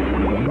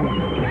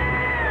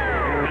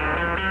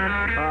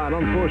 An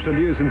unfortunate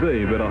news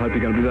indeed, but I hope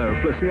you're going to be there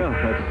at Vlissingen.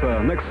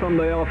 That's next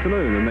Sunday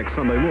afternoon and next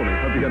Sunday morning.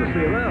 Hope you're going to see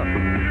you there.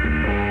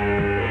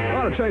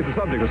 Well, to change the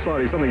subject to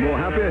slightly something more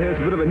happier, here's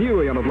a bit of a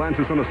newie on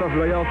Atlantis on a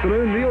Saturday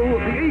afternoon.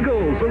 The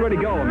Eagles already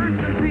gone.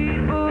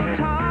 People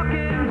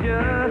talking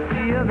just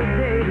the other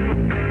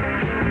day.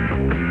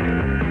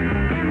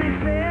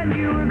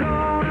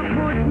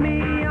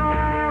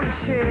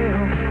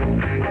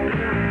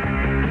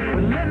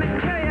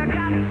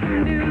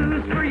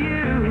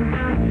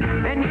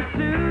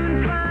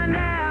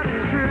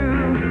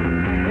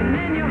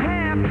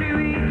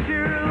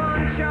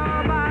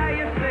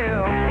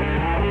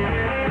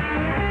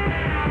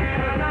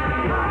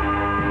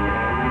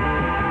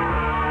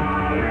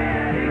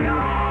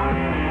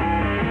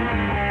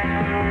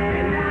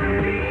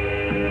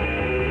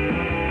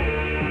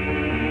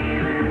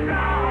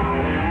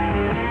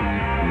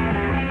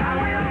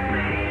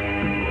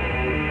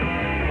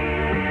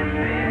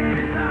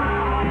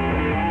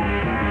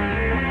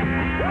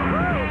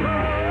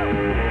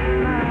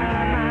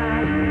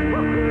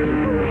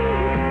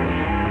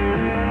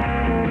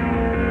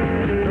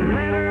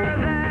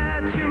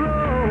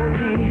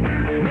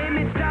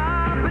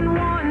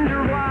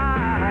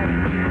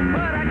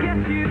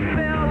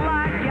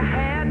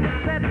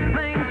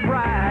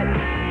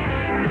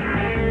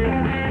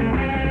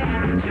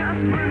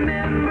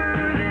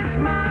 remember this,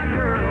 my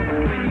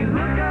girl. When you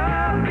look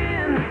up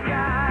in the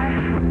sky,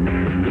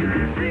 you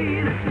can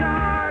see the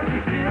stars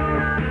and still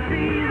not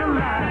see the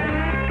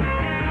light.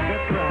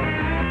 That's right.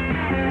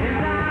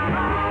 And I'm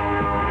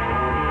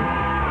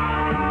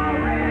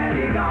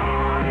already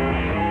gone.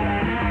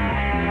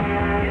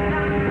 And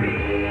I'm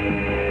feeling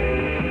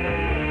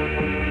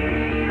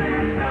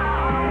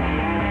strong.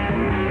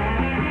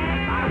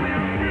 I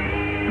will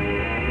sing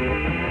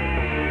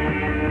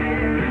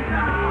every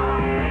song.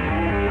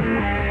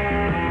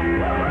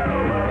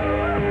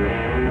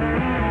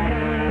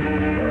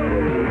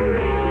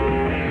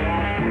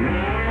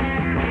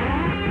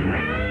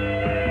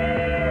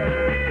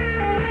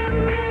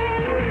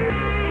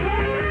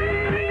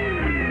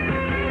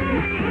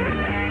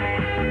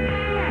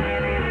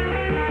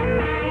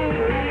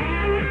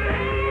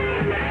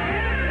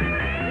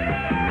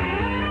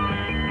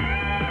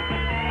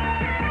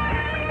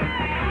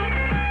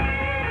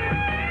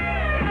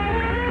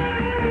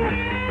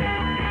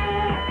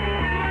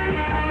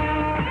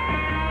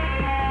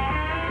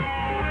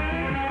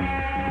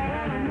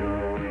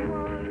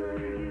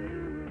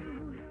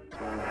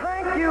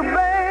 Thank you,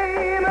 baby.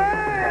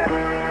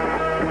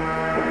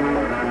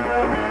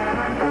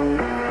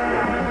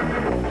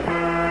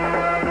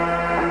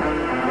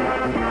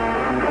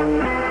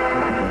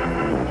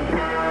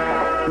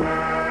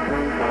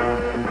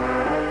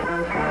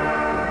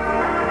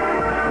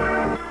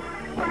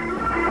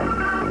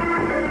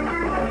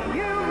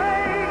 You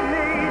made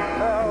me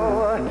so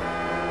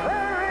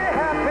very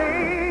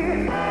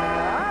happy.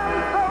 I'm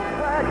so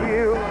glad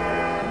you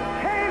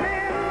came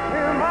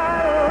into my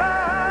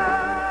life.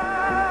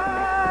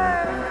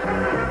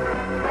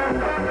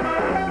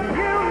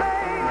 You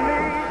made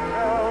me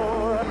so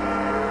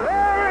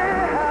very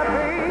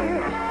happy.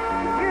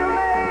 You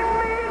made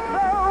me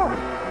so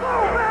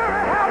very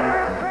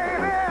happy,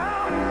 baby.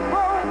 I'm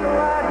so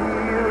glad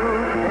you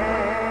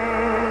came.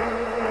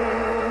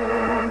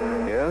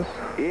 Yes?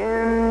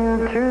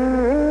 Into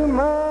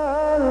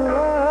my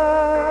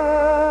life.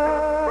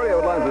 Radio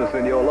Atlantis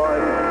in your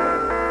life.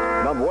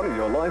 Number one in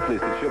your life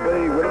list it should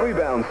be with a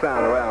rebound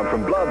sound around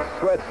from Blood,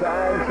 Sweat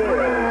and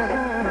Tears.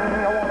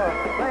 I want to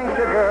thank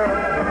you, girl.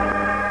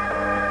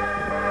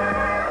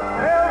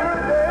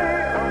 Every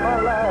day of my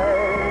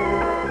life,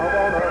 I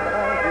want to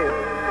thank you.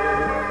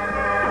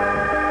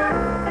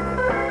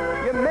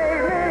 You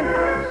made me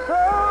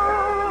so.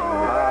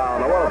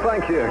 And I want to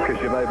thank you because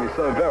you made me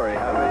so very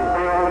happy.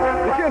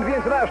 You're tuned to the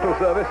international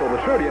service, or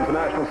the truly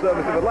international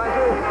service of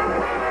Atlantis.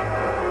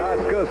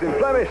 That's because in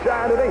Flemish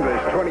and in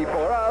English,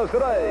 24 hours a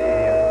day.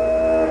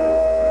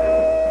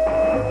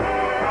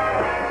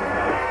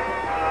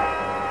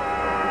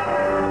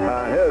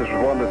 And here's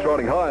one that's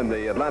riding high in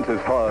the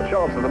Atlantis charts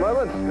at the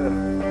moment.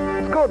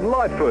 It's called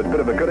Lightfoot, bit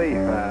of a goodie,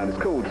 and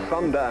it's called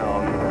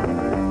Sundown.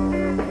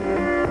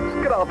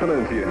 Good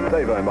afternoon to you.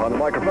 Dave Owen behind the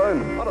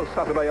microphone on a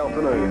Saturday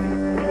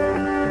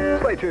afternoon.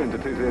 Stay tuned to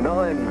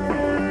 229.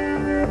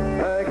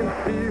 I can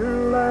see you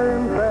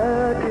lying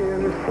back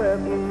in your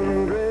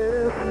satin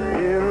dress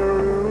in a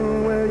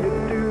room where you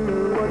do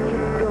what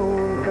you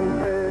don't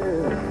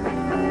confess.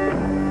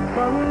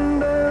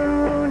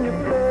 Sundown, you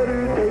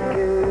better take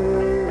care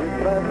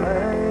if I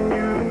find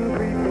you've been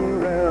creeping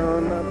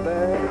round my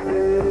back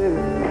stairs.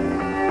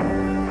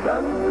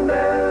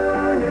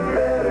 Sundown, you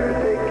better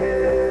take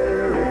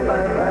care if I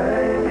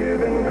find you've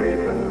been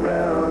creeping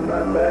round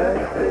my back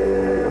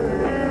stairs.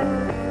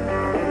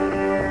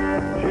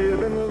 She's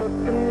been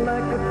looking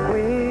like a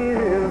queen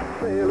in a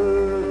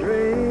sailor's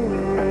dream,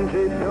 and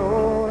she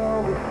don't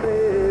always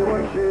say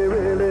what she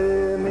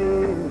really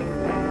means.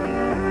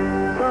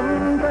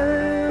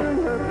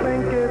 Sometimes I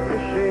think it's a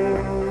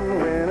shame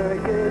when I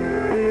get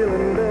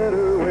feeling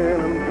better when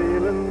I'm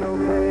feeling no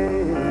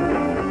pain.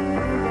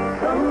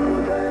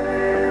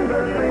 Sometimes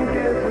I think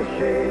it's a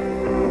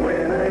shame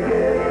when I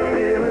get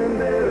feeling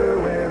better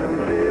when I'm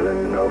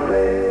feeling no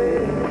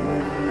pain.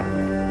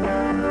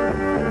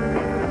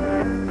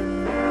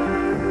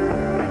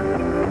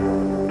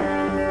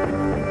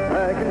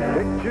 I can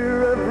picture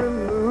every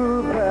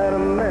move that a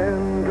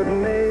man could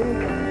make.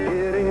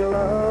 Getting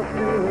lost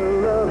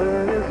in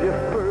loving is your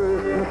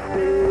first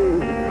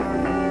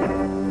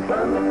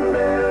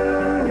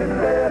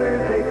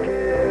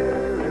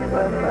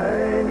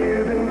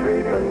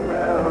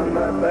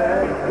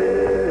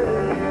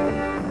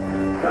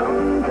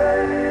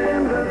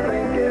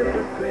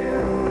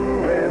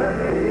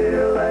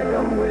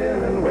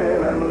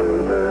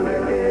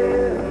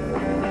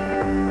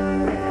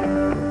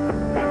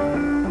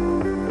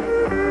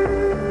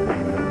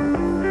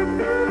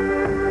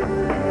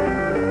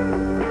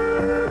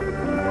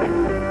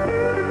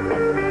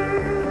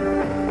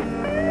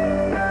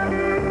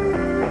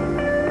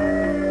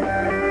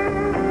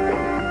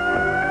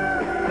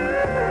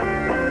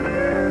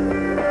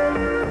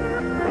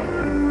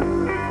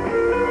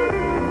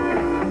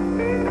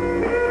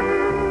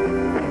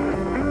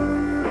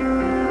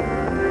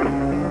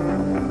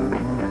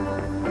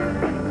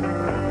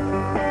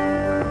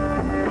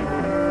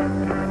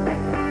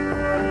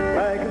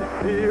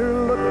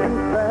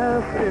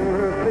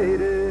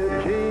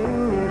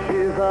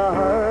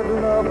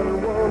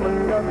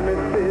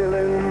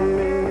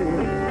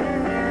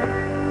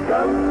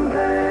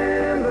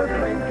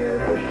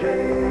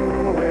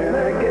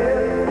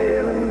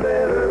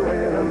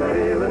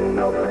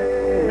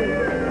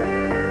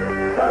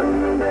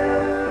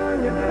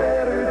Sundown, you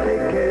better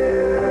take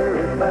care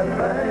if I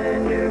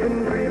find you've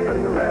been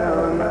creeping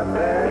around my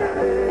back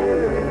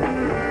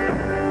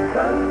stairs.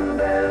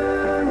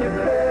 Sundown, you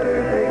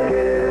better take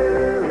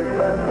care if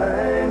I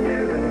find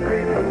you've been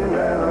creeping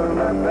around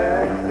my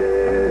back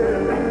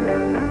stairs.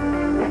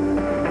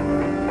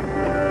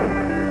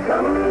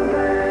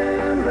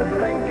 Sometimes I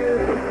think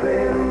it's a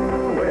sin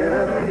when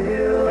I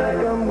feel like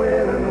I'm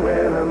winning,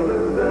 when I'm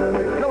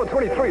losing. Number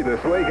 23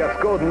 this week,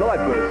 that's Gordon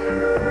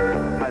Lightfoot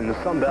and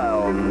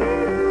Sundown.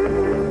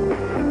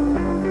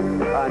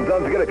 And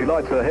don't forget, if you'd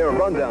like to hear a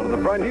rundown of the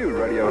brand new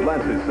Radio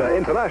Atlantis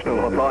International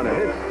Hotline of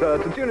Hits,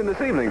 to tune in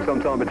this evening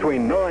sometime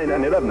between 9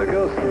 and 11, of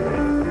course,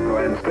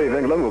 when Steve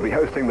England will be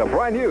hosting the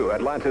brand new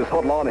Atlantis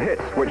Hotline of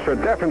Hits, which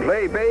should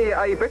definitely be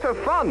a bit of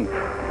fun.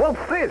 What's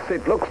this?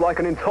 It looks like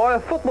an entire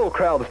football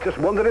crowd has just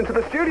wandered into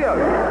the studio.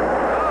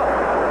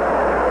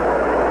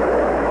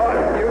 Oh,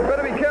 you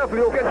better be careful,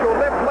 you'll get your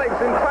left legs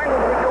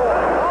entangled with your...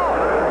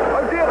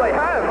 Oh dear, they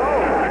have.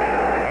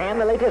 And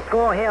the latest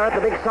score here at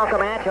the big soccer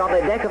match on the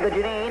deck of the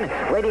Janine.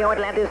 Radio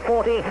Atlantis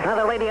 40,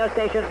 other radio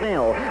stations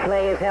nil.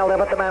 Play is held up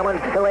at the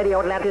moment. The Radio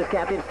Atlantis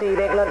captain Steve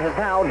England has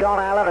fouled Don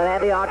Allen and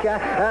Andy Archer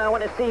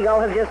when a seagull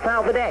has just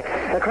fouled the deck.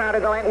 The crowd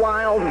are going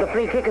wild. The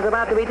free kick is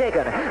about to be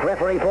taken.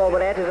 Referee Paul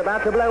Burnett is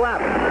about to blow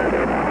up.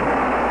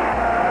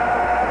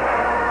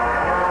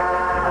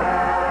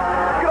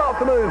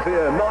 Afternoons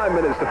here, 9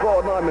 minutes to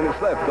 4, 9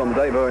 minutes left on the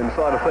Dave Owen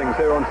side of things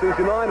here on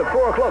Tuesday night at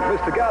 4 o'clock,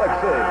 Mr.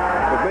 Galaxy.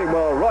 But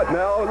meanwhile, right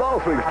now,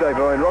 last week's Dave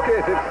Owen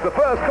Rocket, it's the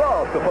first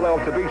class to follow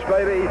up to Beach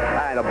Baby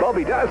and a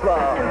Bobby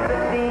Dazzler.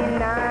 59,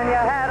 you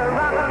had a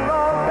rock and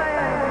roll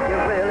band, you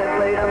really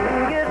played a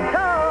mean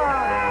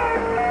guitar.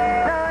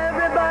 Now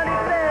everybody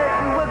said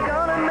you were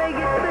gonna make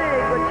it big,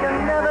 but you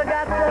never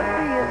got to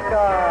be a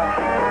star.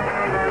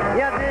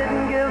 You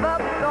didn't give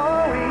up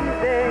so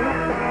easy,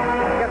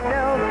 you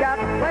still got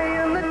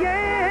playing the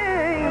game.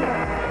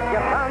 You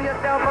found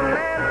yourself a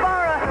man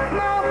for a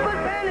small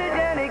percentage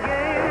and he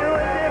gave you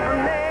a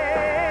different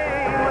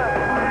name.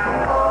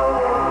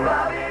 Oh,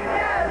 Bobby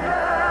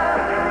Dazzler,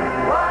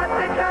 what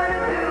they trying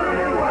to do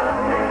to what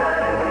they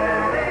trying to do?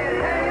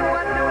 They tell you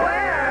what to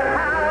wear,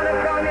 how to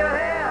comb your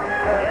hair,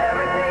 and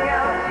everything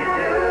else you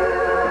do.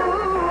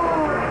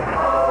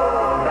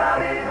 Oh,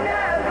 Bobby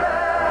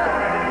Dazzler,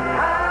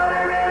 how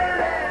they really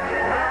let you,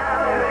 how they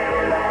really let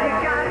you. You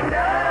got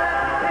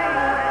nothing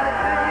when they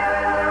put you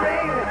in the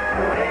ring.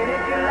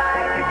 Painted you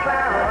like a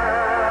clown.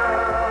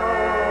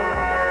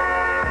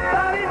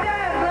 Bobby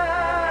Dazzler,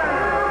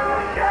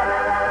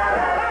 sha-la-la-la-la.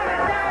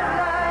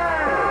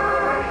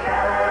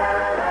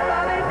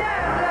 Bobby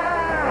Dazzler,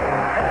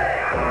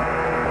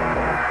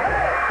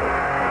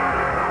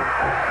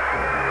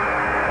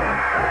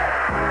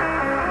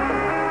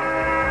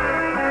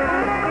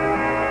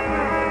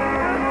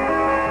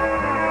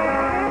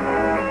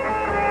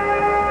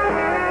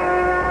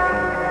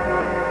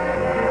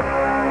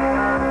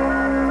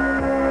 sha-la-la-la-la.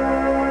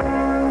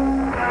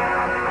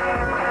 Bobby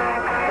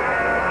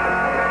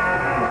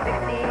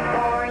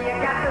you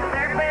got the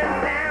serpent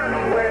sound.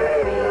 You were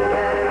living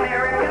an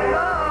American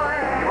boy.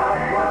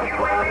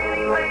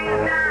 Waiting way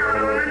down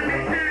on the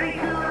mystery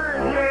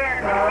tour.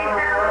 Yeah, they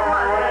never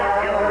wanted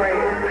your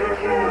race.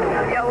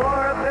 You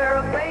wore a pair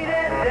of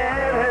faded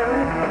denim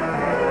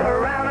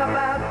around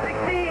about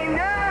 69.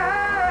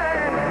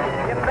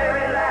 Your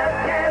very last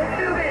chance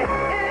to be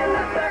in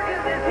the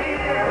circus is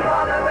here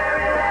for the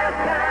very last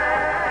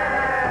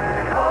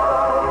time.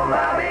 Oh,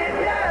 Bobby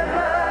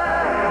Dazzler,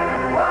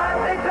 what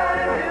they trying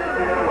to do?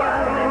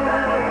 What they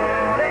trying to do?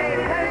 They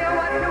tell you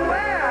what to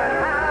wear,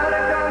 how to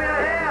comb your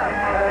hair,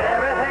 and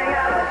everything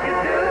else you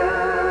do.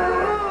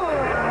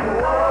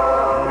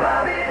 Oh,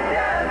 Bobby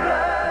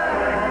Dazzler,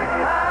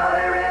 how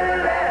they really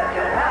let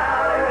you, how they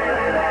really let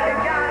you.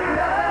 Got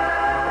nothing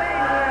left to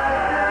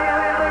you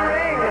in the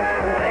ring,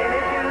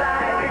 painted you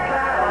like a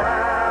clown.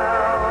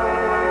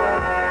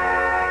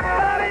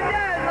 Bobby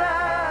Dazzler,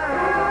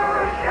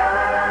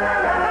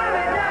 sha-la-la-la-la.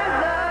 Bobby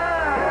Dazzler,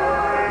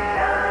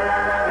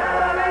 sha-la-la-la-la.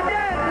 Bobby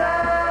Dazzler.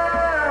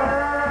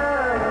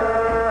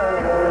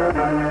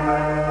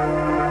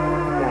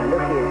 Now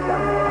look here,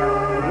 son.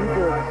 If you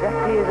do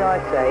exactly as I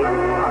say, I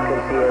can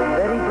see a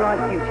very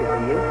bright future for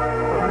you.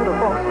 Oh, the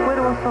boss, where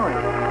do I sign?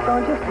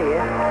 Sign just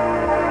here.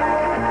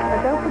 And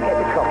don't forget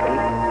the copy.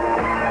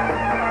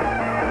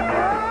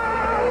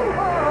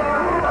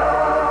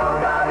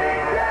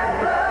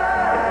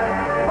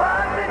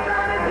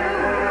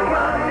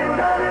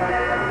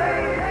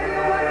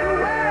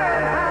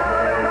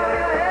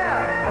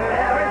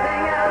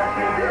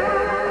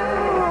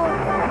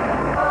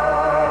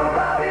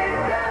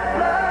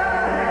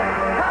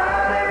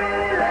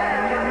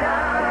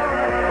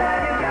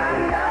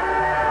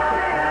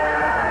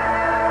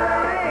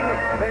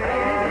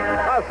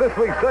 That's this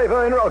week's Dave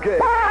Owen Rocket. Isn't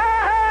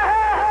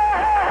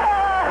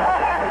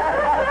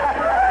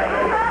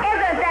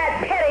that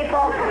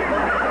pitiful?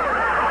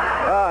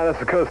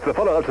 That's, of course, the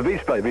follow-up to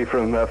Beach Baby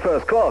from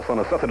First Class on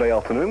a Saturday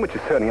afternoon, which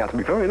is turning out to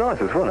be very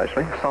nice as well,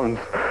 actually. Sounds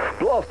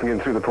blasting in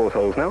through the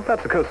portholes now.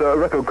 That's because a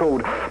record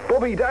called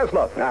Bobby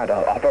Dazzler. And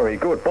a very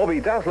good Bobby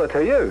Dazzler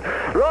to you.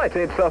 Right,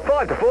 it's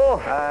 5 to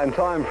 4, and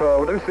time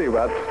for, let's see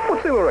what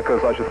single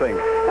records I should think.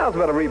 How's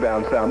about a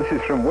rebound sound? This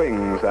is from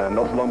Wings, and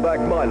not so long back,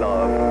 My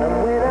Love.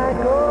 And when I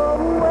go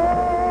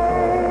away,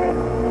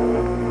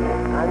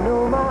 I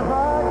know my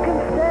heart can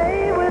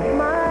stay with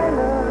my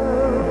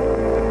love.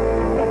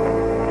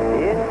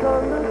 It's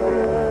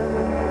understood.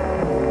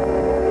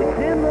 It's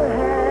in the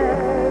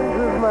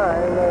hands of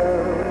my love.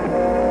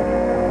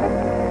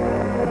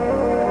 And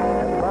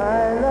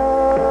my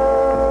love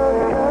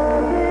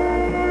does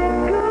it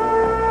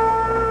good.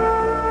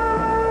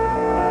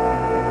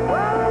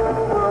 Whoa,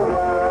 whoa, whoa,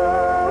 whoa,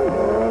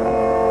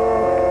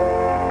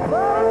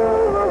 whoa,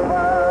 whoa,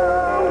 whoa.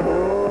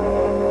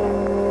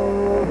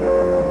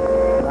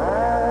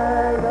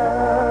 My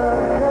love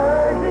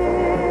does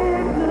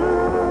it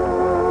good.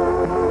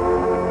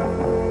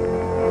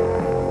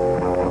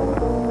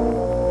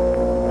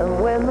 And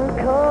when the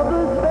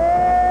cupboard's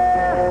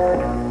bare,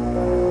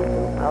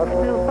 I'll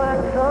still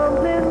find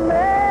something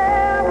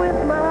there with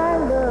my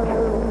love.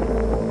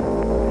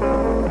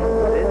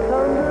 But it's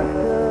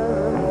understood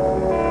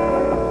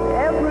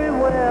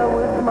everywhere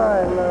with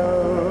my love.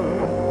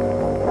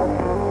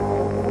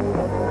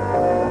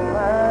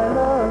 My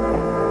love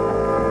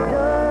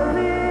does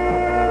it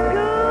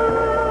good.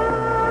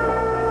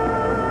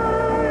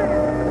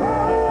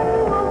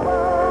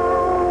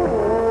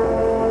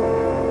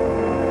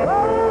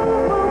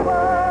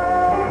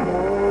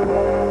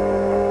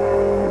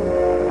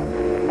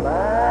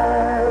 My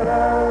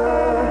love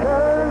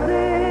does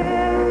it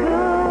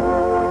good.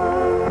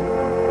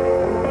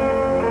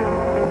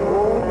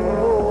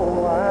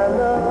 Oh, I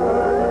love.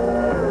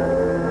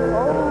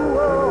 Oh,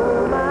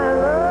 my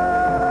love.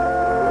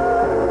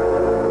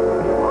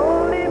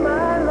 Only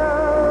my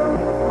love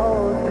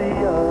holds the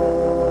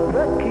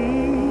other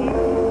key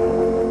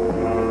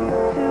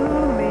to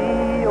me.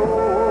 Oh,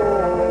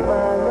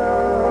 my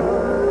love.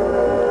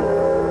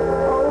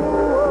 Oh,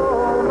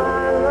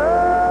 my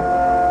love.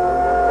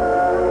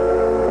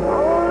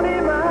 Only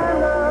my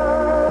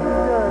love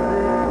does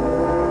it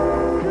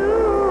to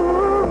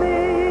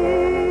me.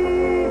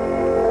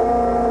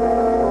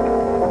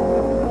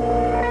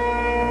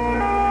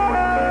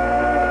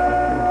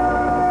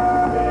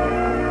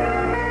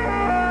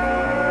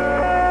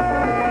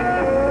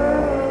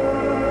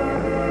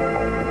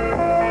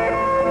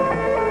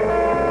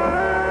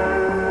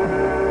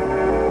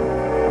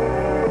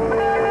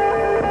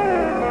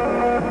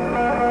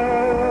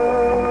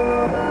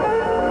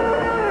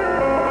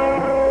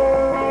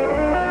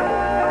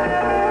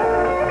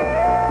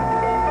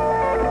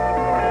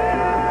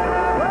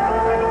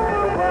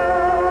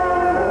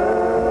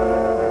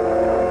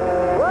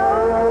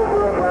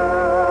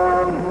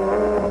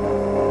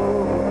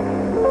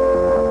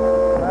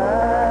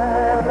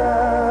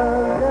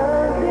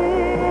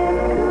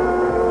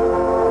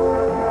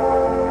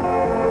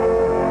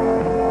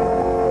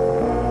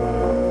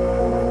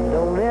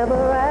 Don't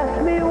ever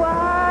ask me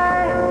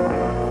why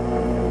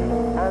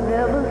I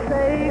never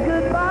say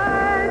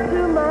goodbye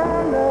to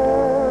my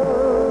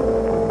love.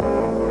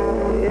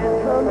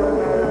 It's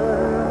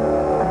understood.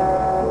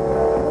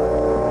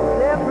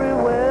 It's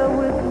everywhere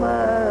with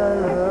my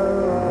love.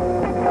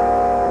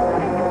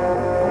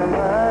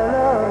 My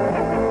love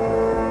does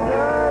it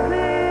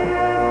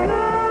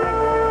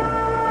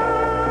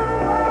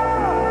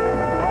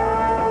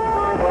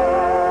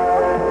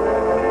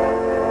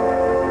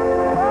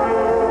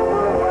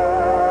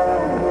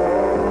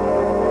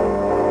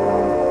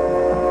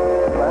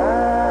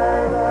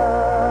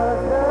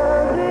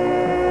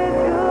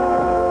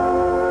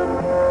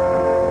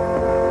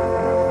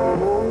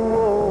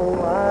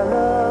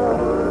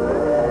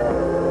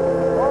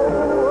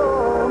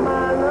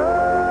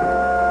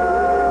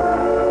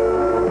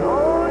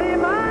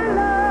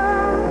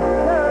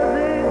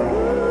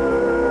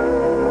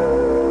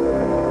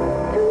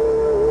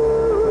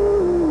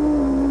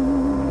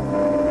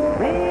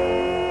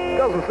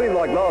Doesn't seem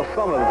like last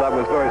summer that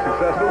was very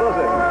successful, does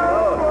it?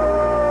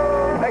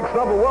 Oh.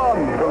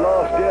 Ex-1 from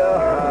last year,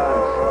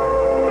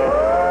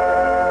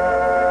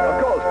 and of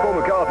course Paul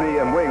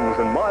McCartney and Wings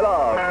and My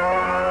Love.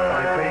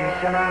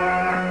 Vibration.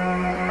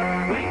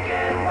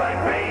 Weekend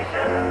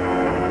vibration.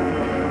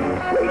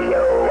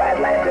 Radio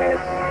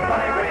Atlantis.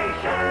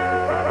 Vibration.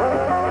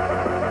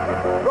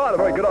 Right, a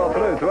very good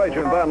afternoon to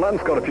Adrian Van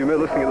Lance. Got a few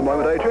minutes listening at the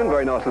moment, Adrian.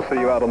 Very nice to see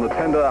you out on the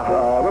tender.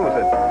 When was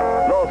it?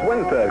 Last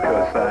Wednesday, of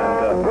course.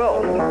 And,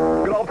 well,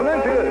 good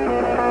afternoon to you.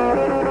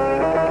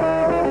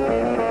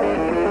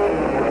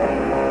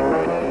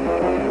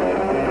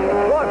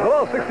 Right, for the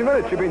last 60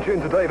 minutes, you've been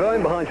tuned to Dave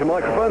Owen behind your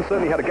microphone.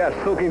 Certainly had a guest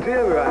talking to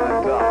you.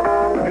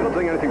 And if you're not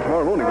doing anything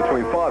tomorrow morning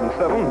between 5 and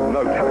 7,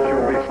 no doubt you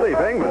will be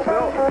sleeping. But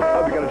still,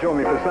 hope you're going to join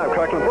me for Snap,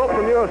 Crackle and Pop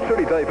from yours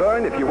truly, Dave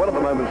Owen. If you're well at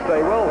the moment,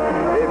 stay well.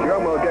 If you're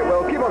unwell, get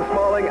well. Keep on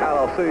smiling, and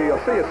I'll see you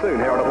soon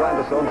here on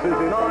Atlantis on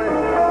Tuesday night.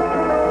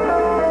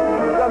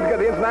 Don't forget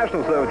the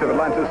International Service of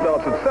Atlantis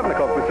starts at 7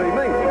 o'clock this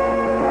evening.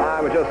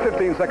 And we're just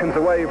 15 seconds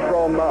away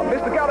from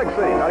Mr.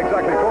 Galaxy at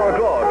exactly 4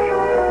 o'clock.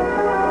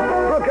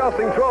 Brooke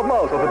Broadcasting 12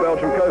 miles off the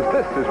Belgian coast,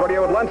 this is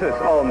Radio Atlantis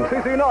on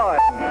CC9.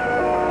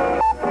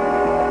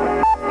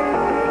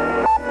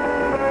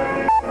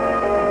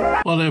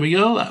 Well, there we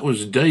go. That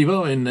was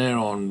Davo in there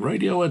on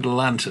Radio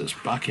Atlantis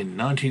back in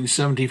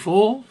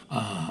 1974.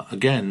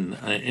 Again,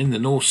 in the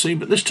North Sea,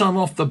 but this time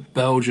off the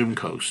Belgian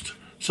coast.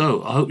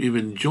 So, I hope you've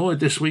enjoyed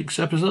this week's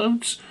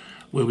episodes.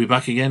 We'll be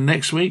back again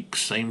next week,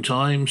 same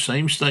time,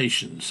 same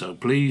station. So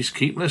please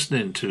keep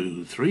listening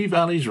to Three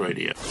Valleys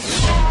Radio.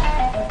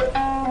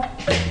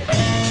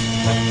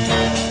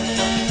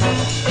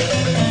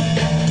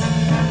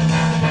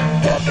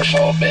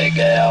 Big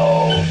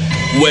L.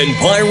 When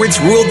pirates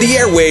ruled the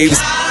airwaves,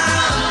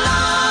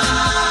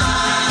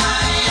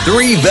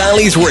 Three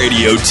Valleys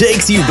Radio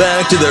takes you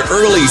back to the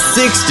early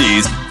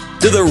 60s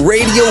to the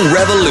radio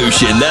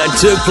revolution that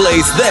took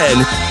place then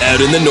out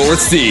in the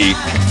North Sea.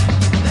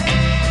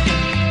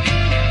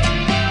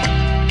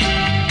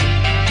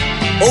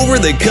 Over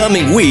the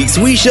coming weeks,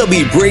 we shall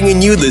be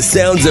bringing you the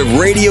sounds of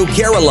Radio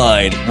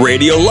Caroline,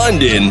 Radio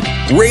London,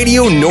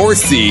 Radio North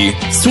Sea,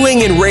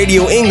 Swing and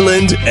Radio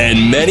England,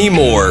 and many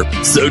more.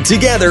 So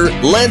together,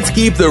 let's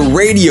keep the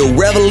radio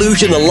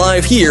revolution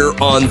alive here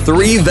on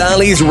Three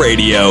Valleys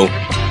Radio.